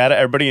was getting mad at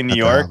everybody in New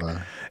York.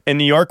 And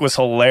New York was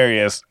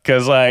hilarious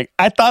because I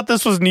thought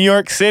this was New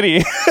York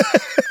City.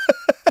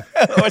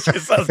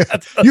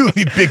 You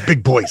need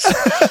big boys.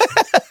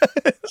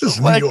 This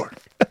is New York.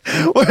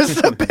 Where's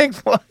the big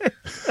one?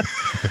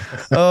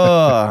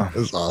 Oh, It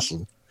was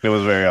awesome. it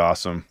was very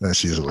awesome.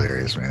 She's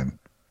hilarious, man.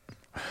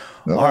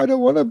 No, I don't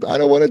want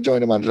to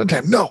join him on the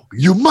time. No,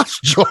 you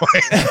must join.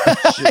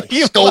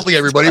 She scolding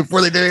everybody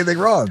before they did anything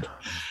wrong.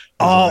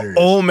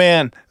 Oh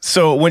man.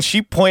 So when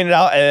she pointed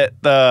out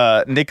at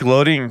the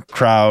Nickelodeon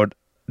crowd,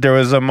 there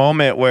was a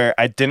moment where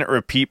I didn't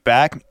repeat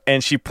back,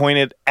 and she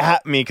pointed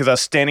at me because I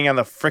was standing on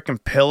the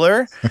freaking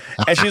pillar,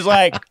 and she's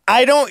like,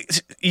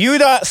 you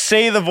not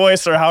say the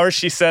voice, or however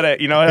she said it.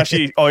 You know how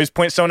she always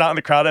points someone out in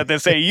the crowd that they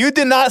say, you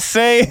did not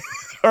say,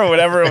 or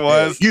whatever it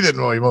was. You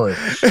didn't know anymore.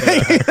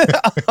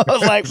 I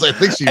was like,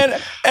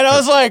 and I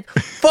was like,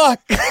 fuck.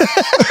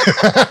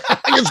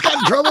 I just got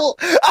in trouble.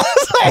 I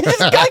was like, I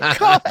just got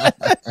caught.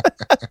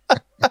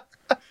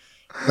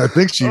 I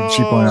think she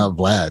pointed out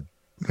Vlad.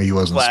 He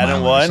wasn't Vlad smiling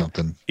and or one?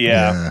 something.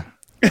 Yeah.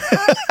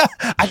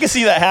 I can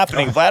see that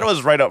happening. Vlad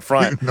was right up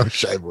front. No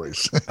shy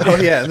voice. Oh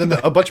yeah, and then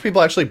a bunch of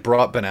people actually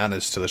brought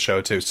bananas to the show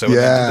too. So when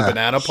they did the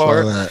banana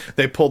part,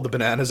 they pulled the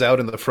bananas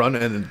out in the front,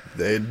 and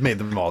it made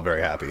them all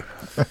very happy.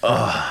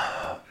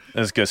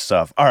 That's good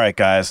stuff. All right,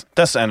 guys,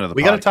 that's the end of the podcast.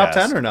 We got a top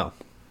 10 or no?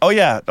 Oh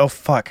yeah. Oh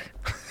fuck.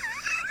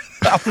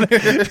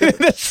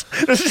 There's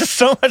just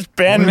so much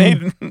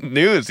BAND-MAID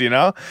news, you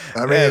know. I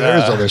mean,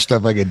 there's other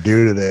stuff I could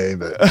do today,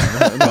 but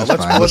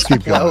let's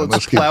keep going.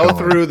 Let's plow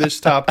through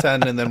this top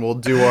 10, and then we'll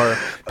do our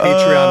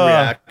Patreon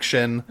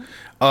reaction.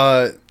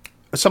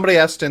 Somebody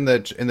asked in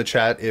the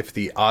chat if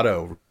the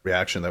auto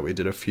reaction that we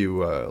did a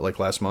few like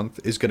last month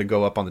is going to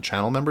go up on the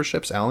channel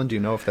memberships. Alan, do you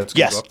know if that's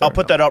going to go up there? I'll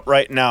put that up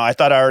right now. I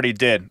thought I already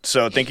did.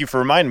 So thank you for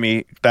reminding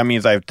me. That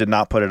means I did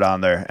not put it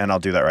on there, and I'll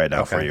do that right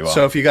now for you all.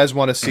 So if you guys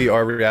want to see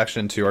our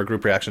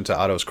group reaction to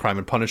Otto's Crime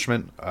and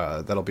Punishment,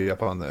 that'll be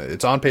up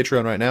it's on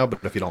Patreon right now.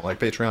 But if you don't like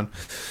Patreon,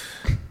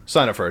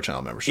 sign up for our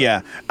channel membership. Yeah,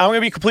 I'm going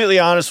to be completely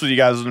honest with you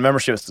guys with the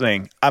membership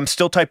thing. I'm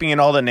still typing in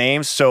all the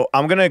names, so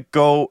I'm going to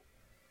go.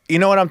 You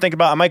know what I'm thinking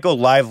about? I might go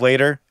live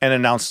later and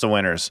announce the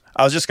winners.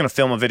 I was just going to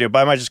film a video, but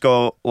I might just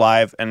go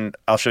live and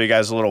I'll show you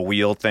guys a little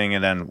wheel thing,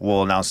 and then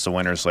we'll announce the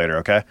winners later,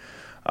 okay?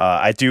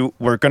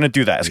 We're going to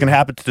do that. It's going to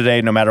happen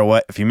today no matter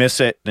what. If you miss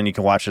it, then you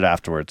can watch it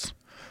afterwards.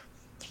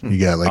 You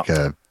got like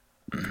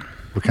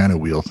what kind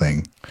of wheel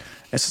thing?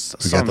 We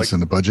got this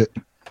in the budget?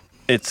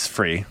 It's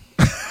free.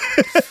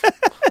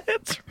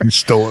 You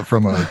stole it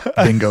from a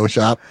dingo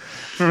shop?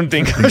 From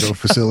dingo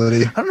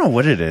facility? I don't know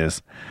what it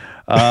is.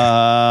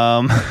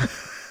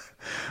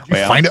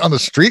 Find it on the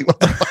street?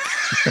 What the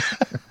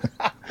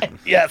fuck?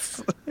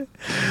 Yes.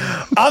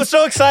 I'm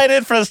so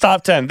excited for this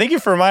top 10. Thank you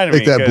for reminding me.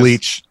 Take that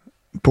bleach,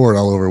 pour it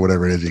all over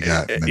whatever it is you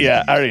got.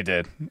 Yeah, I already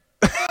did.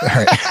 All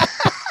right.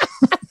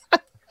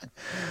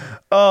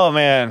 Oh,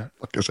 man.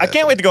 I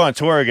can't wait to go on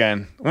tour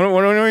again. When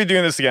are we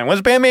doing this again?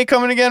 When's BAND-MAID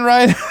coming again,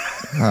 Ryan?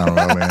 I don't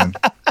know, man.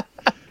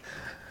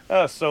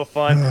 That was so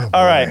fun.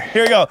 All right,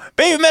 here we go.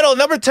 Baby Metal,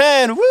 number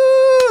 10.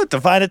 Woo!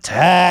 Divine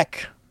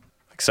Attack.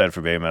 Excited for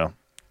Baby Metal.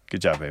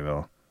 Good job, Baby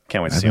Metal.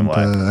 Can't wait to see him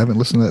live. I haven't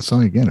listened to that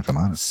song again, if I'm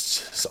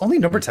honest. It's only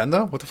number 10,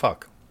 though? What the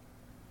fuck?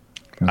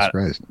 I'm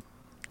surprised.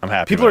 I'm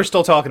happy. People are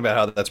still talking about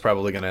how that's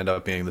probably going to end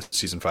up being the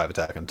Season 5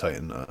 Attack on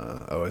Titan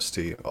OST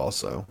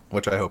also,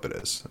 which I hope it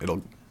is.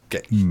 It'll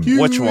get huge.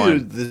 Which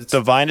one?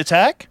 Divine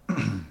Attack?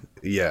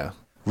 Yeah.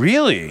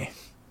 Really?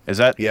 Is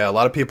that? Yeah, a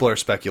lot of people are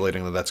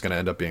speculating that that's going to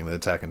end up being the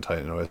Attack on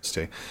Titan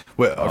OST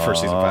for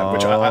Season 5,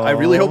 which I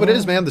really hope it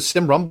is, man. The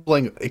Sim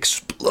rumbling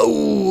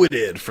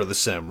exploded for the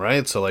Sim,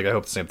 right? So, like, I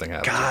hope the same thing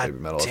happens with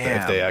Baby Metal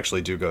if they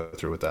actually do go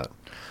through with that.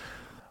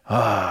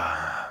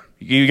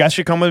 You guys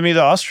should come with me to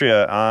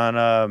Austria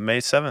on May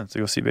 7th to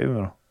go see Baby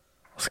Metal.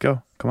 Let's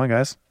go. Come on,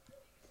 guys.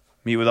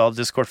 Meet with all the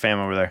Discord fam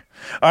over there.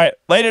 All right,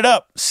 light it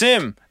up.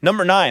 Sim,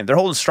 number 9. They're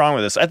holding strong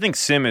with this. I think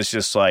Sim is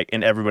just like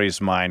in everybody's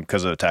mind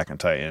because of Attack on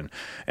Titan.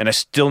 And I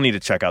still need to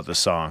check out this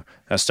song.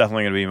 That's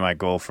definitely going to be my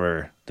goal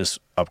for this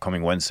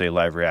upcoming Wednesday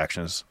live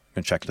reactions. I'm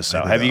going to check this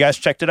out. Have you guys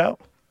checked it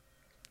out?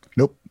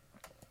 Nope.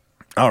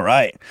 All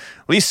right.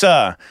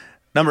 Lisa,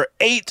 number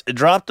 8,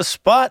 dropped the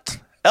spot.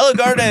 Ella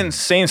Garden,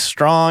 Staying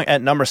Strong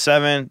at number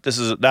 7.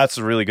 That's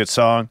a really good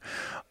song.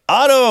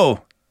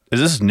 Otto,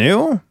 is this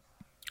new?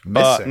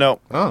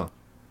 No. Oh.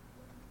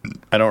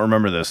 I don't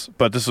remember this,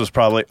 but this was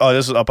probably... Oh,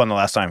 this was up on the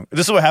last time.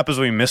 This is what happens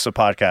when we miss a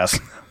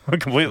podcast. We're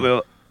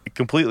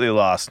completely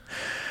lost.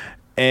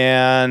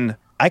 And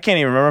I can't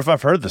even remember if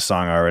I've heard this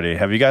song already.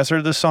 Have you guys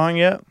heard this song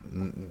yet?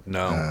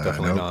 No,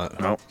 definitely not.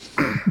 No.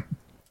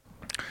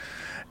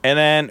 And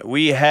then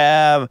we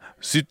have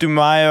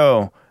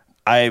Sutumayo.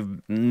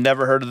 I've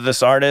never heard of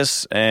this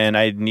artist, and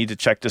I need to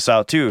check this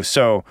out too.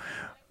 So...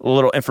 a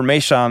little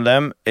information on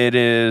them. It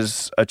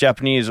is a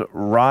Japanese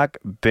rock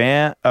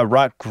band, a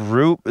rock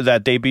group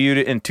that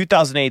debuted in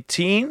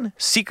 2018.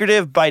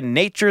 Secretive by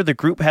nature, the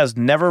group has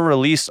never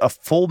released a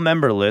full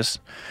member list,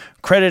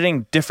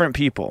 crediting different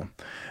people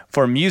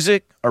for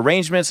music,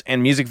 arrangements,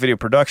 and music video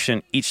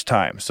production each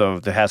time. So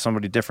they have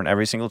somebody different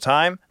every single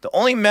time. The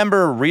only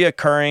member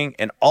reoccurring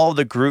in all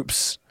the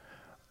group's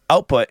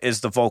output is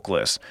the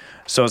vocalist.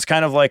 So it's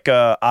kind of like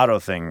a auto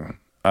thing.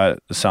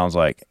 it sounds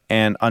like.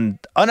 An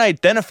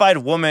unidentified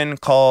woman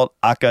called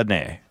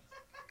Akane.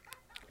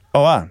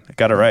 Oh, wow. I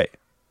got it right.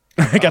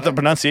 I got the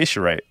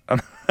pronunciation right.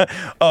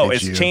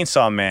 It's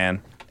Chainsaw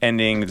Man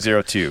ending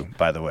 02,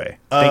 by the way.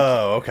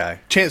 Okay.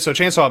 So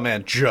Chainsaw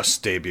Man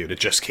just debuted. It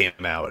just came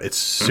out. It's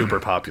super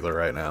popular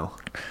right now.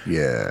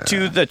 Yeah.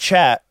 To the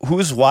chat,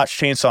 who's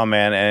watched Chainsaw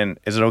Man, and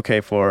is it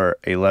okay for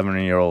an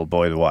 11-year-old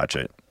boy to watch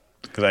it?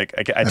 Because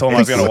I told him I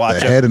was going to watch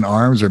it. The head and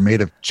arms are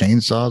made of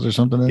chainsaws or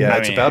something. Yeah,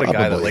 it's about a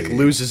guy that like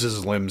loses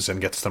his limbs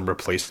and gets them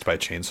replaced by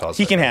chainsaws.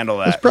 He can handle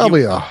that. It's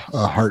probably a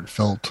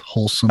heartfelt,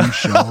 wholesome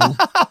show.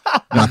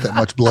 Not that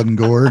much blood and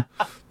gore.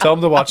 Tell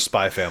him to watch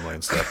Spy Family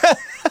instead.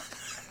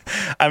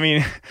 I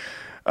mean,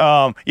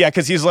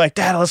 because he's like,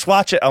 Dad, let's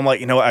watch it. I'm like,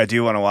 you know what? I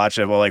do want to watch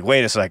it. But like,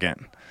 wait a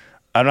second.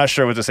 I'm not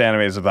sure what this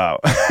anime is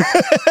about.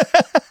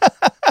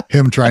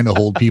 Him trying to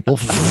hold people.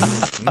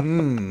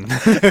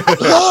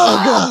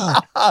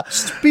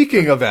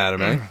 Speaking of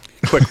anime,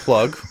 quick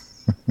plug.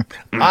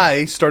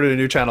 I started a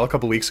new channel a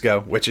couple weeks ago,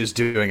 which is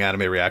doing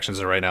anime reactions,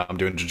 and right now I'm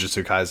doing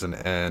Jujutsu Kaisen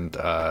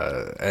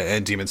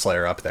and Demon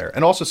Slayer up there,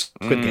 and also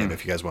Squid Game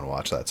if you guys want to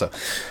watch that. So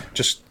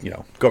just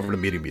go over to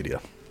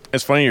Media.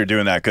 It's funny you're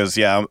doing that because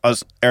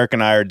Eric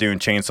and I are doing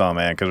Chainsaw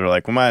Man because we're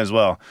like, we might as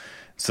well.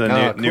 It's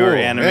a newer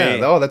anime.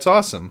 Yeah. Oh, that's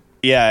awesome.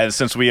 Yeah, and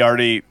since we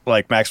already,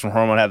 Maximum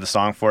Hormone had the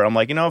song for it, I'm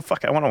like,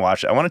 fuck, I want to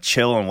watch it. I want to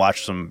chill and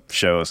watch some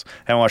shows. I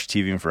haven't watched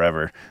TV in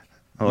forever.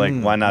 I'm like,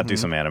 why not do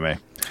some anime?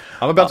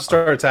 I'm about to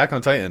start Attack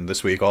on Titan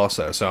this week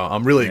also, so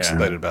I'm really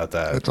excited about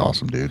that. That's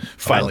awesome, dude.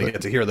 Finally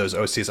get to hear those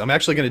OSTs. I'm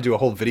actually going to do a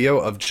whole video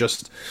of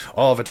just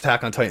all of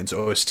Attack on Titan's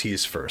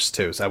OSTs first,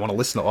 too, so I want to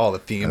listen to all the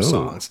theme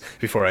songs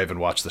before I even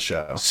watch the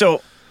show.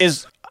 So,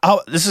 this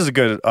is a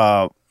good...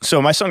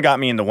 so my son got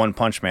me into One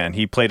Punch Man.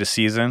 He played a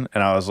season,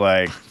 and I was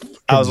like,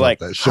 how the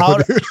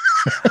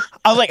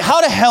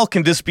hell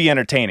can this be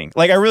entertaining?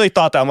 Like, I really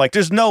thought that. I'm like,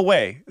 there's no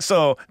way.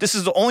 So this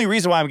is the only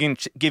reason why I'm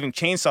giving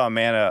Chainsaw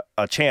Man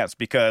a chance,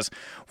 because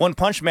One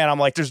Punch Man, I'm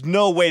like, there's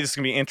no way this is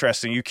going to be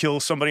interesting. You kill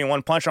somebody in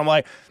one punch. I'm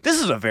like,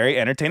 this is a very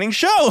entertaining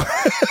show.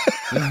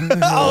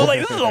 I was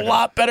like, this is a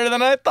lot better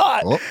than I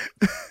thought. Oh.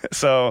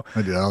 So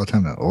I do that all the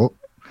time now. Oh.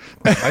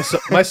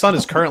 My son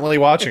is currently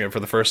watching it for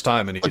the first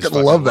time, and he's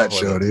love that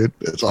show, dude.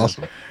 It's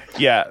awesome.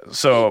 Yeah,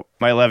 so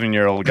my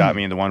 11-year-old got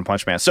me into One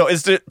Punch Man. So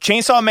is the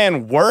Chainsaw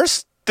Man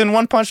worse than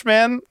One Punch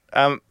Man?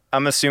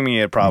 I'm assuming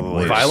it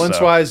probably.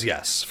 Violence-wise,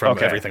 yes, from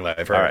everything that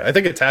I've heard. Right. I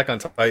think Attack on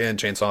Titan and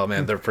Chainsaw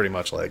Man, they're pretty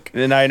much like.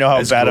 And I know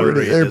how bad it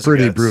is. They're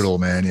pretty brutal,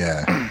 man.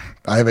 Yeah,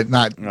 I haven't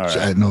not. Right.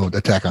 I know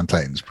Attack on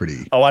Titan's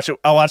pretty. I'll watch it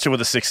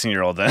with a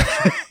 16-year-old then.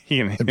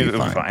 He'll be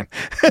fine.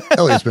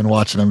 Elliott's been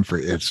watching them for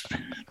it's.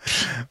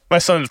 My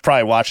son's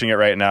probably watching it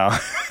right now.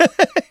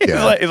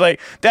 Yeah. He's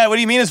like, Dad, what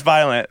do you mean it's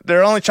violent?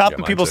 They're only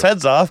chopping people's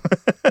heads off.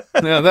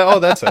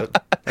 That's it.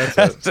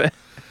 That's it.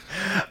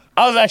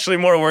 I was actually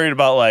more worried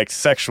about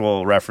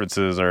sexual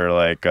references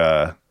or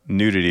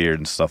nudity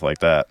and stuff like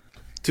that.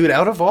 Dude,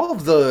 out of all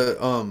of the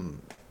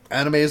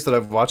animes that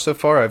I've watched so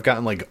far, I've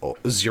gotten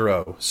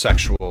 0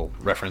 sexual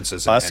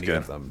references in any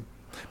of them.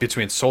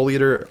 Between Soul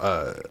Eater,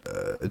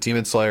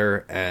 Demon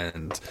Slayer,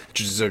 and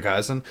Jujutsu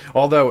Kaisen.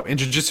 Although in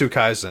Jujutsu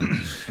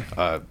Kaisen,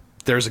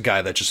 there's a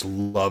guy that just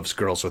loves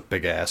girls with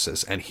big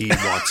asses, and he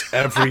wants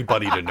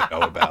everybody to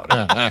know about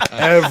it.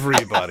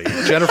 Everybody.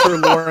 Jennifer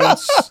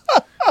Lawrence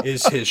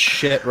is his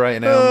shit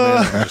right now, man.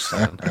 I'm just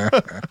saying.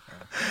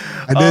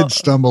 I did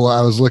stumble.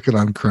 I was looking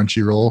on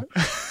Crunchyroll,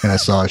 and I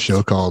saw a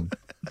show called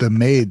The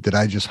Maid That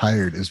I Just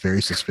Hired Is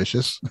Very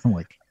Suspicious. I'm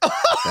like,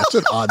 that's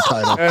an odd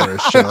title for a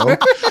show.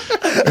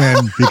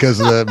 And because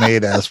of the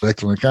maid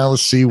aspect, I'm like,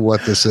 let's see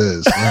what this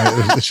is.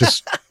 And it's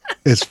just,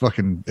 it's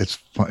fun. It's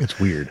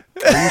weird.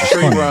 Are you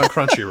sure you were on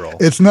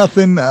Crunchyroll? It's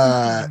nothing.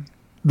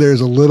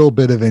 There's a little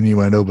bit of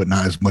innuendo, but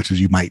not as much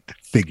as you might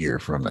figure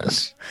from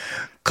this.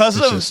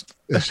 It's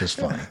just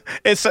funny.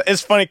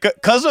 It's funny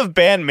because of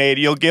BAND-MAID.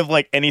 You'll give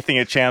anything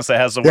a chance that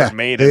has the word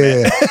 "maid"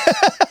 in it.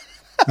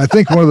 I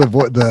think one of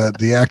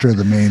the actor of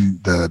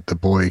the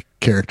boy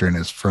character in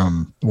is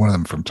from one of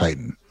them from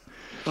Titan,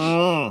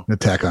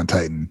 Attack on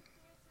Titan,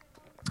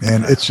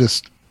 and it's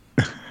just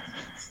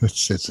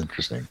it's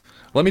interesting.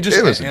 Let me just.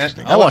 It was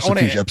interesting. I watched a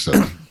few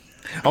episodes.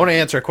 I want to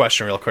answer a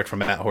question real quick from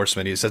Matt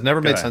Horseman. He says,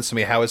 "Never made sense to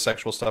me. How is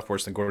sexual stuff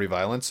worse than gory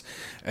violence?"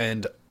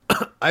 And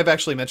I've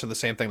actually mentioned the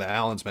same thing that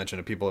Alan's mentioned,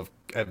 and people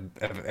have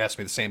asked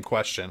me the same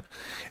question.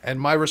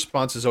 And my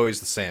response is always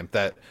the same,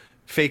 that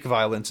fake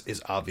violence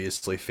is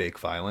obviously fake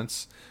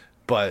violence,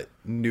 but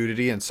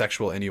nudity and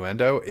sexual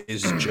innuendo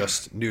is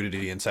just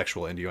nudity and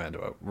sexual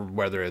innuendo,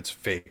 whether it's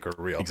fake or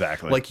real.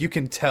 Exactly. A kid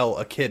can tell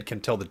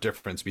the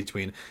difference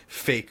between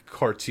fake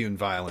cartoon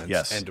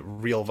violence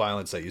and real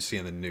violence that you see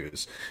in the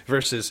news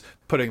versus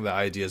putting the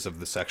ideas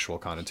of the sexual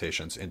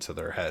connotations into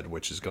their head,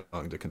 which is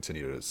going to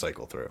continue to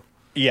cycle through.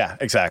 Yeah,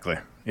 exactly.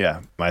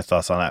 Yeah, my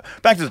thoughts on that.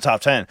 Back to the top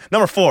 10.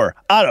 Number 4,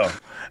 Otto,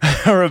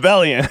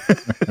 Rebellion.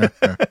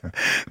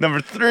 Number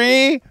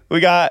 3, we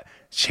got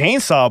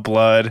Chainsaw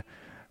Blood.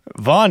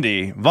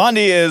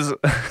 Vondi is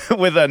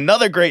with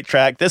another great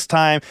track. This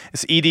time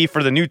it's ED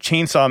for the new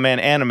Chainsaw Man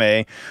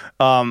anime.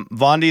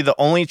 Vondi, the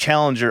only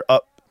challenger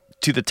up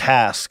to the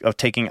task of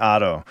taking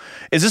Otto.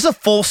 Is this a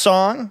full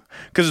song?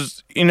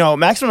 Because,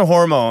 Maximum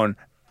Hormone,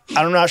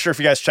 I'm not sure if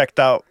you guys checked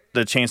out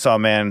the Chainsaw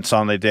Man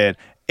song they did.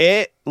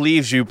 It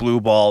leaves you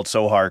blue-balled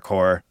so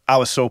hardcore. I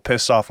was so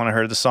pissed off when I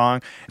heard the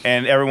song,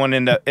 and everyone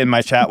in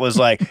my chat was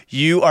like,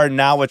 "You are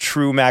now a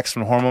true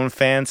Maximum Hormone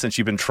fan since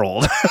you've been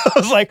trolled." I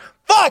was like,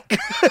 "Fuck!"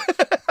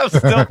 I'm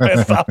still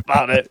pissed off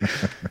about it.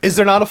 Is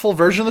there not a full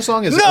version of the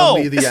song? Is it No,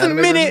 only the it's the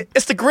anime minute. version?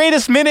 It's the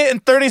greatest minute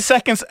and 30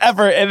 seconds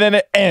ever, and then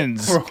it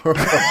ends.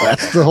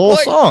 That's the whole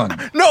song.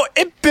 No,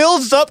 it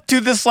builds up to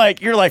this,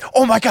 you're like,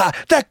 "Oh my god,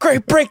 that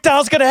great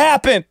breakdown's gonna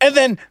happen," and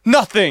then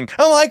nothing.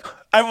 I'm like,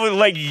 I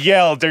would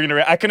yell during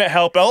the. I couldn't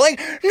help it. I was like,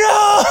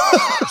 "No!"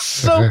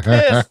 So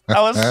pissed. I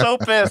was so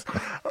pissed.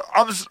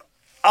 I was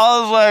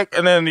like,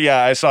 and then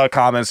I saw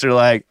comments. They're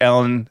like,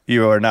 "Ellen,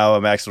 you are now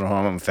a Maximum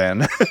Hormone fan."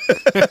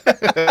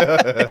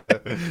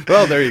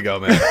 Well, there you go,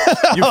 man.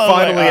 You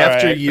finally,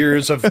 after right.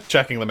 years of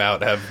checking them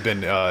out, have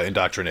been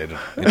indoctrinated.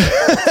 There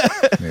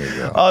you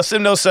go.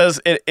 Simno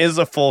says it is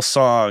a full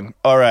song.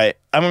 All right,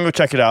 I'm gonna go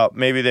check it out.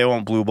 Maybe they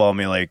won't blue ball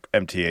me like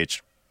MTH.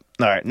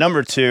 All right,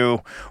 number 2,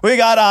 we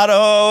got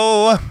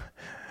Otto.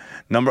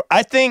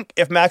 I think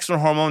if Maximum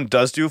Hormone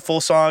does do a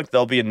full song,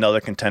 there'll be another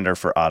contender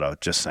for Otto.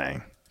 Just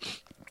saying.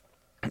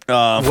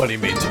 What do you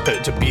mean?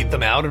 To beat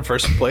them out in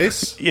first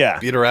place? Yeah.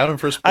 Beat her out in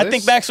first place? I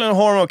think Maximum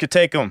Hormone could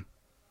take him,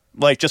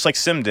 just like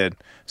Sim did.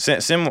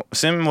 Sim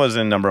was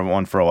in number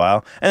 1 for a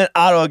while, and then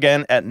Otto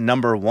again at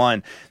number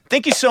 1.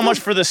 Thank you so much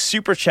for the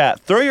super chat.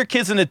 Throw your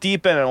kids in the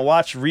deep end and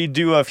watch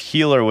redo of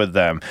Healer with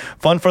them.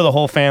 Fun for the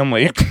whole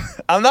family.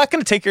 I'm not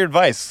going to take your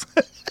advice.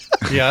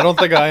 Yeah, I don't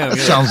think I am.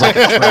 Sounds like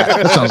a trap.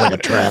 That sounds like a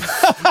trap.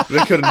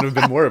 That couldn't have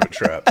been more of a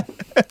trap.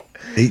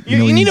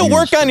 You need to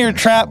work on your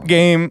trap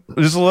game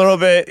just a little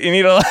bit. You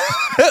need to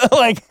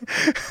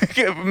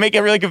make it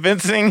really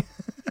convincing.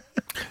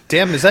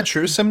 Damn, is that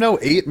true, Simno?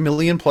 8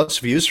 million plus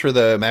views for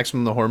the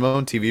Maximum the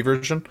Hormone TV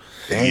version?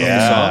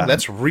 Yeah. Song?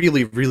 That's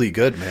really, really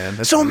good, man.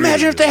 That's So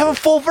imagine really, if they have a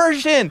full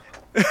version.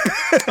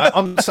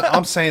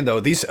 I'm saying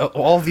though,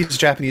 all these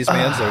Japanese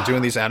bands that are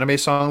doing these anime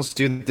songs,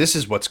 dude, this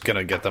is what's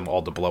gonna get them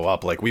all to blow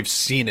up. We've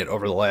seen it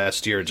over the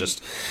last year,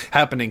 just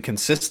happening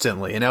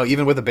consistently. And now,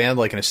 even with a band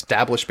like an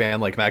established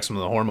band like Maximum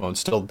the Hormone,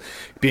 still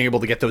being able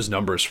to get those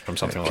numbers from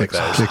something like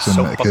that is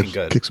so fucking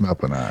good. Kicks them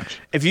up a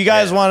notch. If you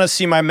guys want to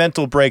see my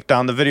mental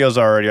breakdown, the video's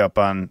already up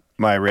on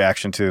my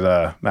reaction to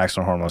the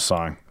Maximum Hormone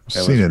song. I've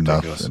seen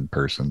enough in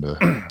person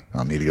to.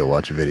 I'll need to go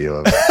watch a video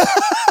of it.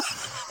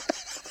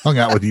 Hung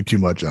out with you too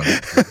much on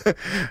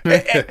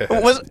it.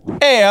 Was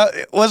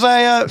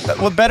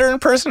I better in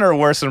person or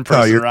worse in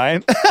person,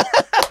 Ryan?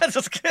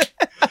 Just kidding.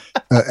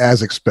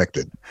 As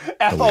expected.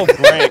 Oh,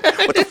 great.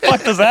 What the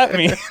fuck does that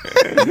mean?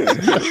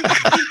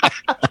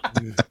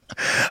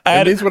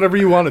 It means whatever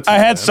you want it to. I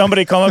had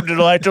somebody come up to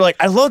the light. They're like,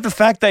 "I love the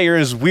fact that you're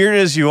as weird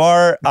as you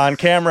are on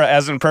camera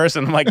as in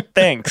person." I'm like,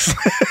 "Thanks."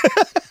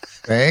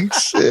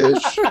 Thanks.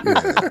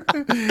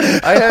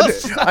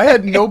 I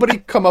had nobody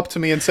come up to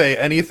me and say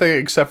anything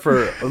except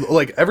for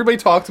everybody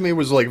talked to me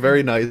was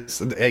very nice.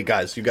 And, hey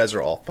guys, you guys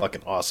are all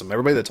fucking awesome.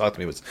 Everybody that talked to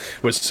me was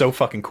so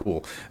fucking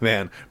cool,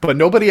 man. But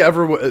nobody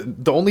ever.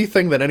 The only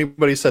thing that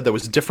anybody said that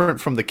was different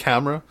from the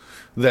camera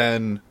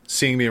than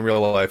seeing me in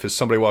real life is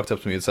somebody walked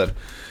up to me and said,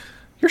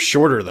 "You're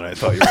shorter than I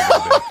thought you were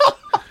going to be."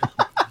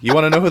 You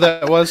want to know who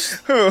that was?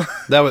 Who?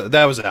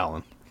 That was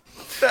Alan.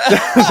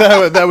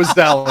 that was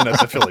Alan at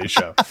the Philly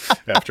show.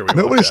 After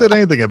Nobody said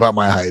anything about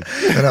my height.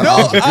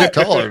 You're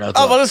taller than I was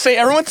thought. about to say,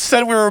 everyone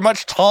said we were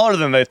much taller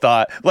than they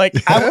thought.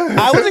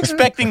 I was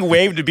expecting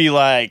Wave to be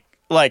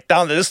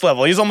down to this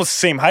level. He's almost the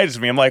same height as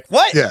me. I'm like,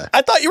 what? Yeah.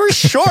 I thought you were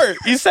short.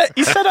 You said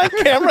on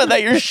camera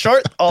that you're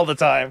short all the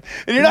time,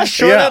 and you're not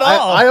short at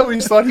all. I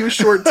always thought he was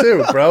short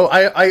too, bro.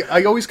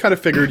 I always kind of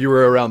figured you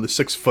were around the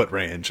 6 foot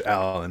range,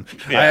 Alan.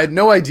 Yeah. I had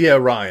no idea,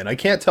 Ryan. I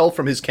can't tell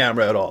from his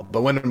camera at all.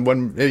 But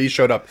when he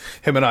showed up,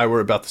 him and I were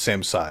about the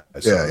same size.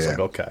 So I was like,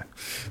 okay,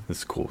 this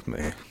is cool with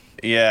me.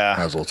 Yeah,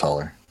 I was a little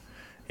taller.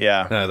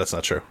 Yeah, no, that's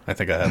not true. I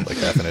think I had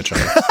half an inch on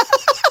it.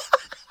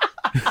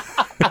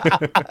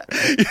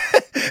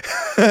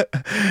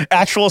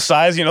 Actual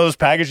size, those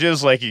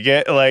packages you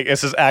get it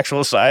says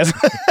actual size.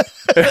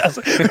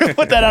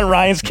 Put that on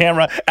Ryan's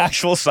camera.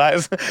 Actual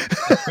size.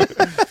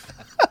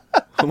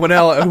 When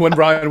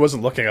Ryan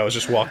wasn't looking, I was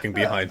just walking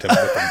behind him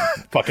with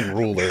a fucking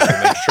ruler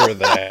to make sure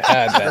that I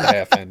had that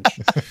half inch.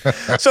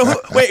 So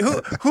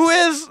who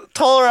is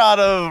taller out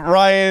of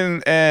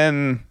Ryan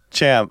and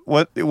Champ?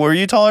 What were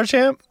you taller,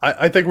 Champ?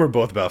 I think we're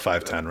both about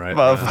 5'10", right?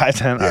 About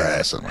 5'10".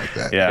 Yeah, something like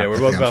that. Yeah, we're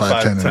both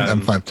about 5'10".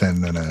 I'm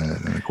 5'10" and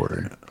a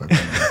quarter.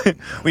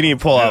 We need to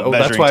pull out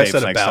measuring that's why I tapes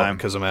said next about, time,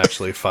 because I'm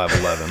actually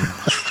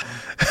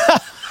 5'11".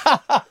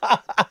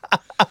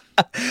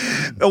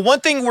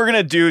 One thing we're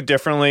gonna do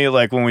differently,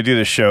 when we do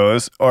the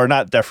shows, or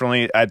not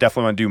definitely, I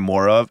definitely want to do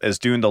more of, is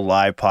doing the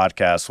live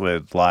podcast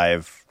with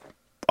live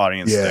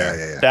audience Yeah, there.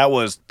 yeah, yeah. That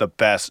was the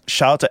best.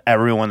 Shout out to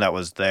everyone that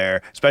was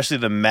there, especially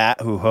the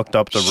Matt who hooked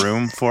up the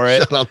room for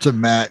it. Shout out to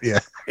Matt. Yeah.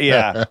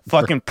 Yeah,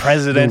 fucking The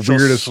presidential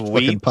weirdest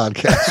suite. fucking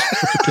podcast.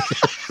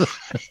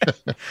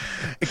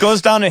 It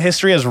goes down in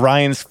history as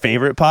Ryan's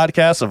favorite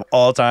podcast of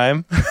all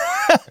time.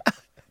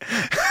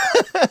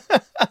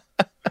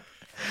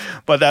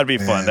 But that'd be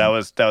fun. That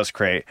was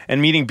great.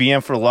 And meeting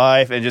BM for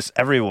life and just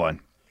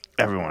everyone.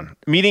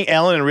 Meeting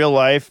Alan in real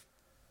life.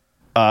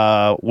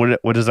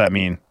 What does that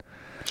mean?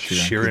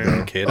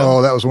 Sheeran Kato.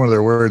 Oh, that was one of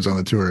their words on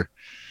the tour.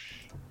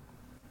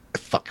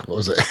 Fuck, what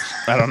was it?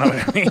 I don't know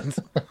what it means.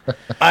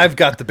 I've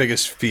got the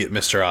biggest feet,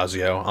 Mr.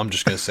 Ozio. I'm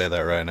just gonna say that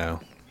right now.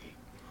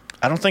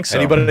 I don't think so.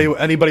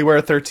 Anybody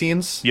wear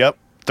 13s? Yep,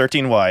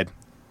 13 wide.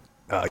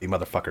 Oh, you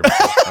motherfucker.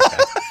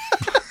 Okay.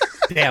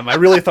 Damn, I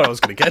really thought I was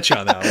going to get you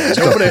on that one.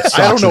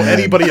 I don't know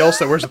anybody else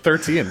that wears a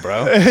 13,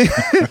 bro.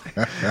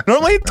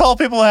 Normally, tall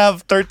people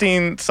have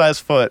 13 size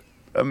foot.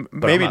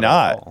 Maybe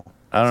not. Tall.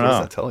 I don't What know.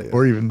 does that tell you?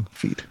 Or even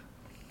feet.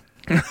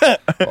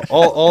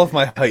 all of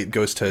my height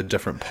goes to a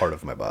different part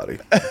of my body.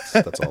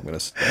 That's all I'm going to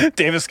say.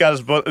 Davis got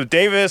his book.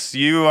 Davis,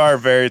 you are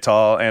very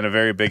tall and a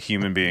very big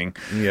human being.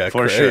 Yeah,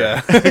 for sure.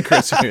 Yeah.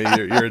 Chris,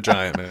 you're a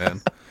giant,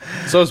 man.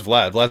 So is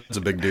Vlad. Vlad's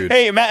a big dude.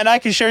 Hey, Matt and I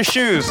can share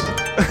shoes.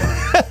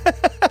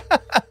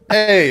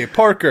 Hey,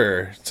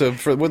 Parker. So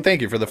thank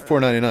you for the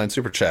 $4.99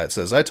 super chat. It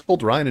says, I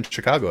told Ryan in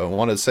Chicago, I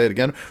wanted to say it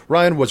again.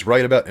 Ryan was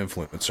right about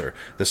Influencer.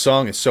 The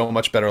song is so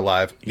much better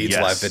live. Needs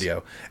Yes. live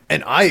video.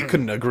 And I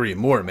couldn't agree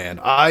more, man.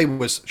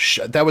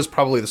 That was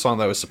probably the song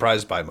that I was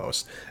surprised by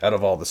most out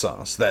of all the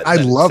songs. I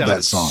love sounded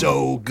that song.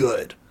 So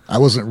good. I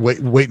wasn't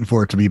waiting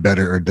for it to be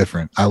better or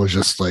different. I was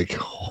just like,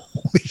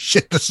 holy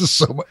shit, this is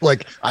so much.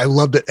 Like, I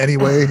loved it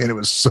anyway, and it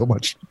was so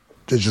much.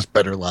 It's just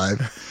better live.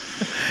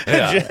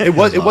 Yeah, it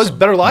was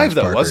better live Thanks,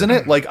 though, Parker. wasn't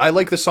it? Like I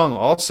like the song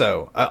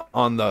also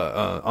on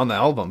the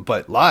album,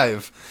 but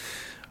live,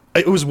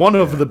 it was one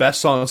of the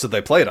best songs that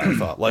they played. I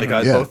thought, like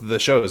both of the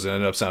shows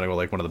ended up sounding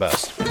like one of the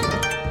best.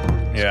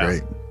 Yeah.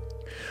 Great.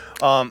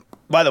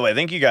 By the way,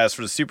 thank you guys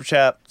for the super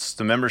chats,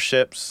 the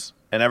memberships,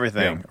 and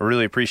everything. Yeah. I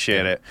really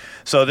appreciate it.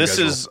 So this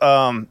guys is,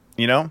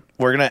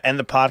 we're gonna end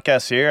the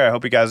podcast here. I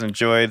hope you guys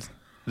enjoyed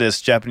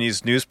this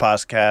Japanese news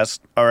podcast,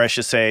 or I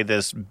should say,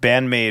 this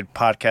BAND-MAID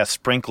podcast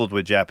sprinkled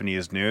with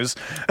Japanese news.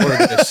 Or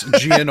this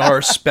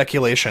GNR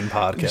speculation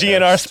podcast.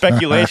 GNR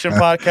speculation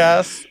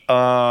podcast.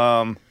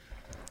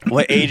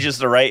 What age is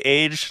the right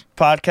age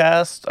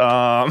podcast?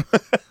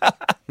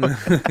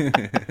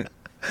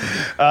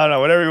 I don't know,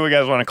 whatever you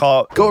guys want to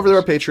call it. Go over to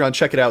our Patreon,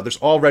 check it out. There's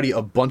already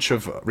a bunch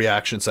of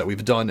reactions that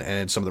we've done,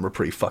 and some of them are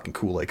pretty fucking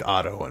cool, like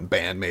Otto and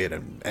BAND-MAID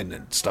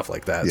and stuff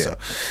like that. Yeah. So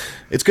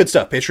it's good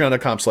stuff.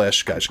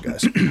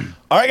 Patreon.com/guys.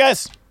 All right,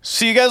 guys.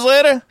 See you guys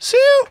later.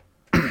 See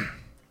you.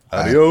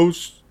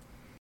 Adios.